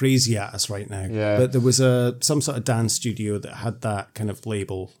going crazy at us right now. Yeah. But there was some sort of dance studio that had that kind of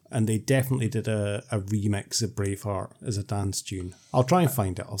label, and they definitely did a remix of Braveheart as a dance tune. I'll try and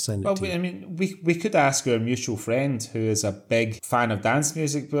find it. I'll send it to you. I mean, we could ask our mutual friend who is a big fan of dance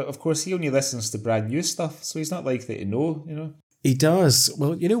music, but of course he only listens to brand new stuff, so he's not likely to know, you know. He does.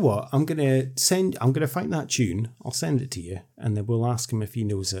 Well, you know what? I'm gonna find that tune. I'll send it to you, and then we'll ask him if he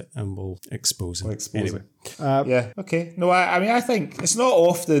knows it, and we'll expose him. Anyway. Yeah. Okay. No, I mean, I think it's not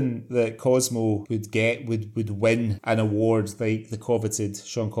often that Cosmo would win an award like the coveted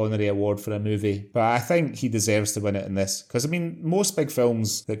Sean Connery Award for a movie, but I think he deserves to win it in this because I mean, most big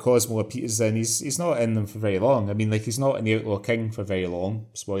films that Cosmo appears in, he's not in them for very long. I mean, like he's not in The Outlaw King for very long.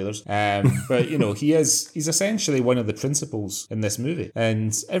 Spoilers. But you know, he's essentially one of the principals in this movie,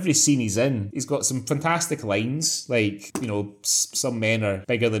 and every scene he's in, he's got some fantastic lines, like, you know, some men are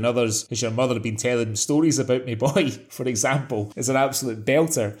bigger than others. Has your mother been telling stories about me, boy? For example, is an absolute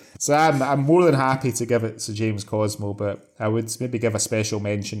belter. So I'm more than happy to give it to James Cosmo, but I would maybe give a special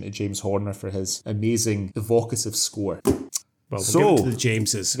mention to James Horner for his amazing evocative score. Well, we'll give it to the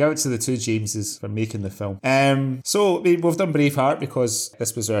Jameses. Give it to the two Jameses for making the film. So we've done Braveheart because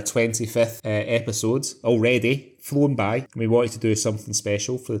this was our 25th episode already. Flown by. We wanted to do something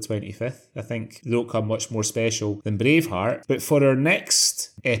special for the 25th. I think they don't come much more special than Braveheart. But for our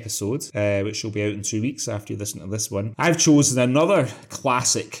next episode, which will be out in 2 weeks after you listen to this one, I've chosen another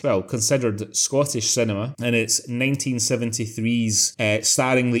classic, well, considered Scottish cinema, and it's 1973's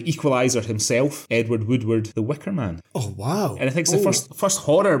starring the equaliser himself, Edward Woodward, The Wicker Man. Oh, wow. And I think it's the first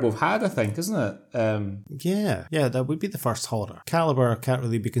horror we've had, I think, isn't it? Yeah, that would be the first horror. Caliber can't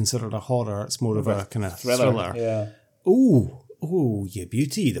really be considered a horror. It's more of a kind of thriller. Yeah. Oh, you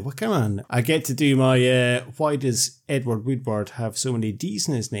beauty, The Wicker Man. I get to do my, why does Edward Woodward have so many D's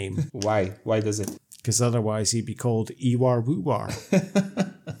in his name? Why? Why does it? Because otherwise he'd be called Ewar Woowar.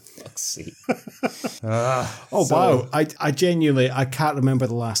 Fuck's sake. Wow. I genuinely, I can't remember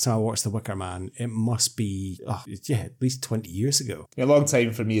the last time I watched The Wicker Man. It must be, at least 20 years ago. A long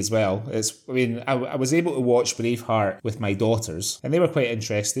time for me as well. I was able to watch Braveheart with my daughters, and they were quite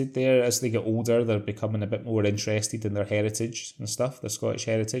interested. As they get older, they're becoming a bit more interested in their heritage and stuff, their Scottish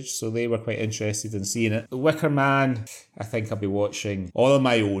heritage, so they were quite interested in seeing it. The Wicker Man, I think I'll be watching all on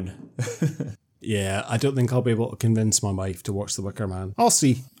my own. Yeah, I don't think I'll be able to convince my wife to watch The Wicker Man. I'll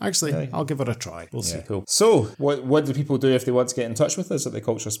see. Actually, I'll give it a try. We'll see. Cool. So, what do people do if they want to get in touch with us at the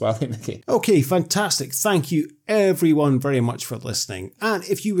Culture Swally, Mickey? Okay, fantastic. Thank you everyone very much for listening. And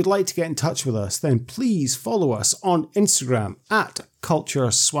if you would like to get in touch with us, then please follow us on Instagram at Culture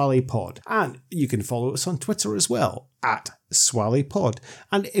Swally Pod. And you can follow us on Twitter as well at Swally Pod.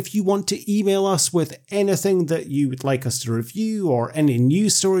 And if you want to email us with anything that you would like us to review or any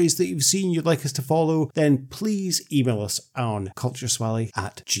news stories that you've seen you'd like us to follow, then please email us on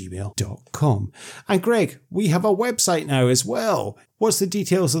cultureswally@gmail.com. And Greg, we have a website now as well. What's the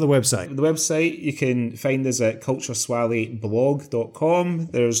details of the website? The website, you can find us at cultureswallyblog.com.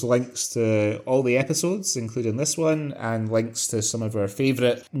 There's links to all the episodes, including this one, and links to some of our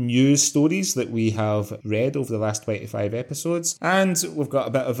favourite news stories that we have read over the last 25 episodes. And we've got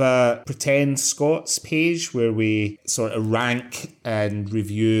a bit of a Pretend Scots page where we sort of rank and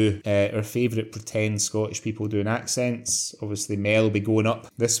review our favourite pretend Scottish people doing accents. Obviously, Mel will be going up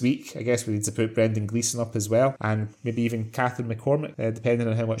this week. I guess we need to put Brendan Gleeson up as well, and maybe even Catherine McCormick. Depending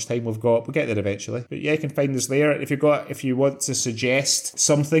on how much time we've got. We'll get there eventually. But yeah, you can find us there. If you want to suggest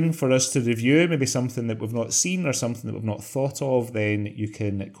something for us to review, maybe something that we've not seen or something that we've not thought of, then you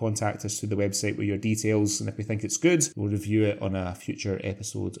can contact us through the website with your details. And if we think it's good, we'll review it on a future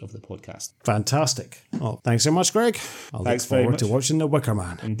episode of the podcast. Fantastic. Well, thanks so much, Greg. I'll look forward to watching The Wicker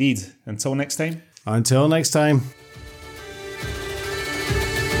Man. Indeed. Until next time. Until next time.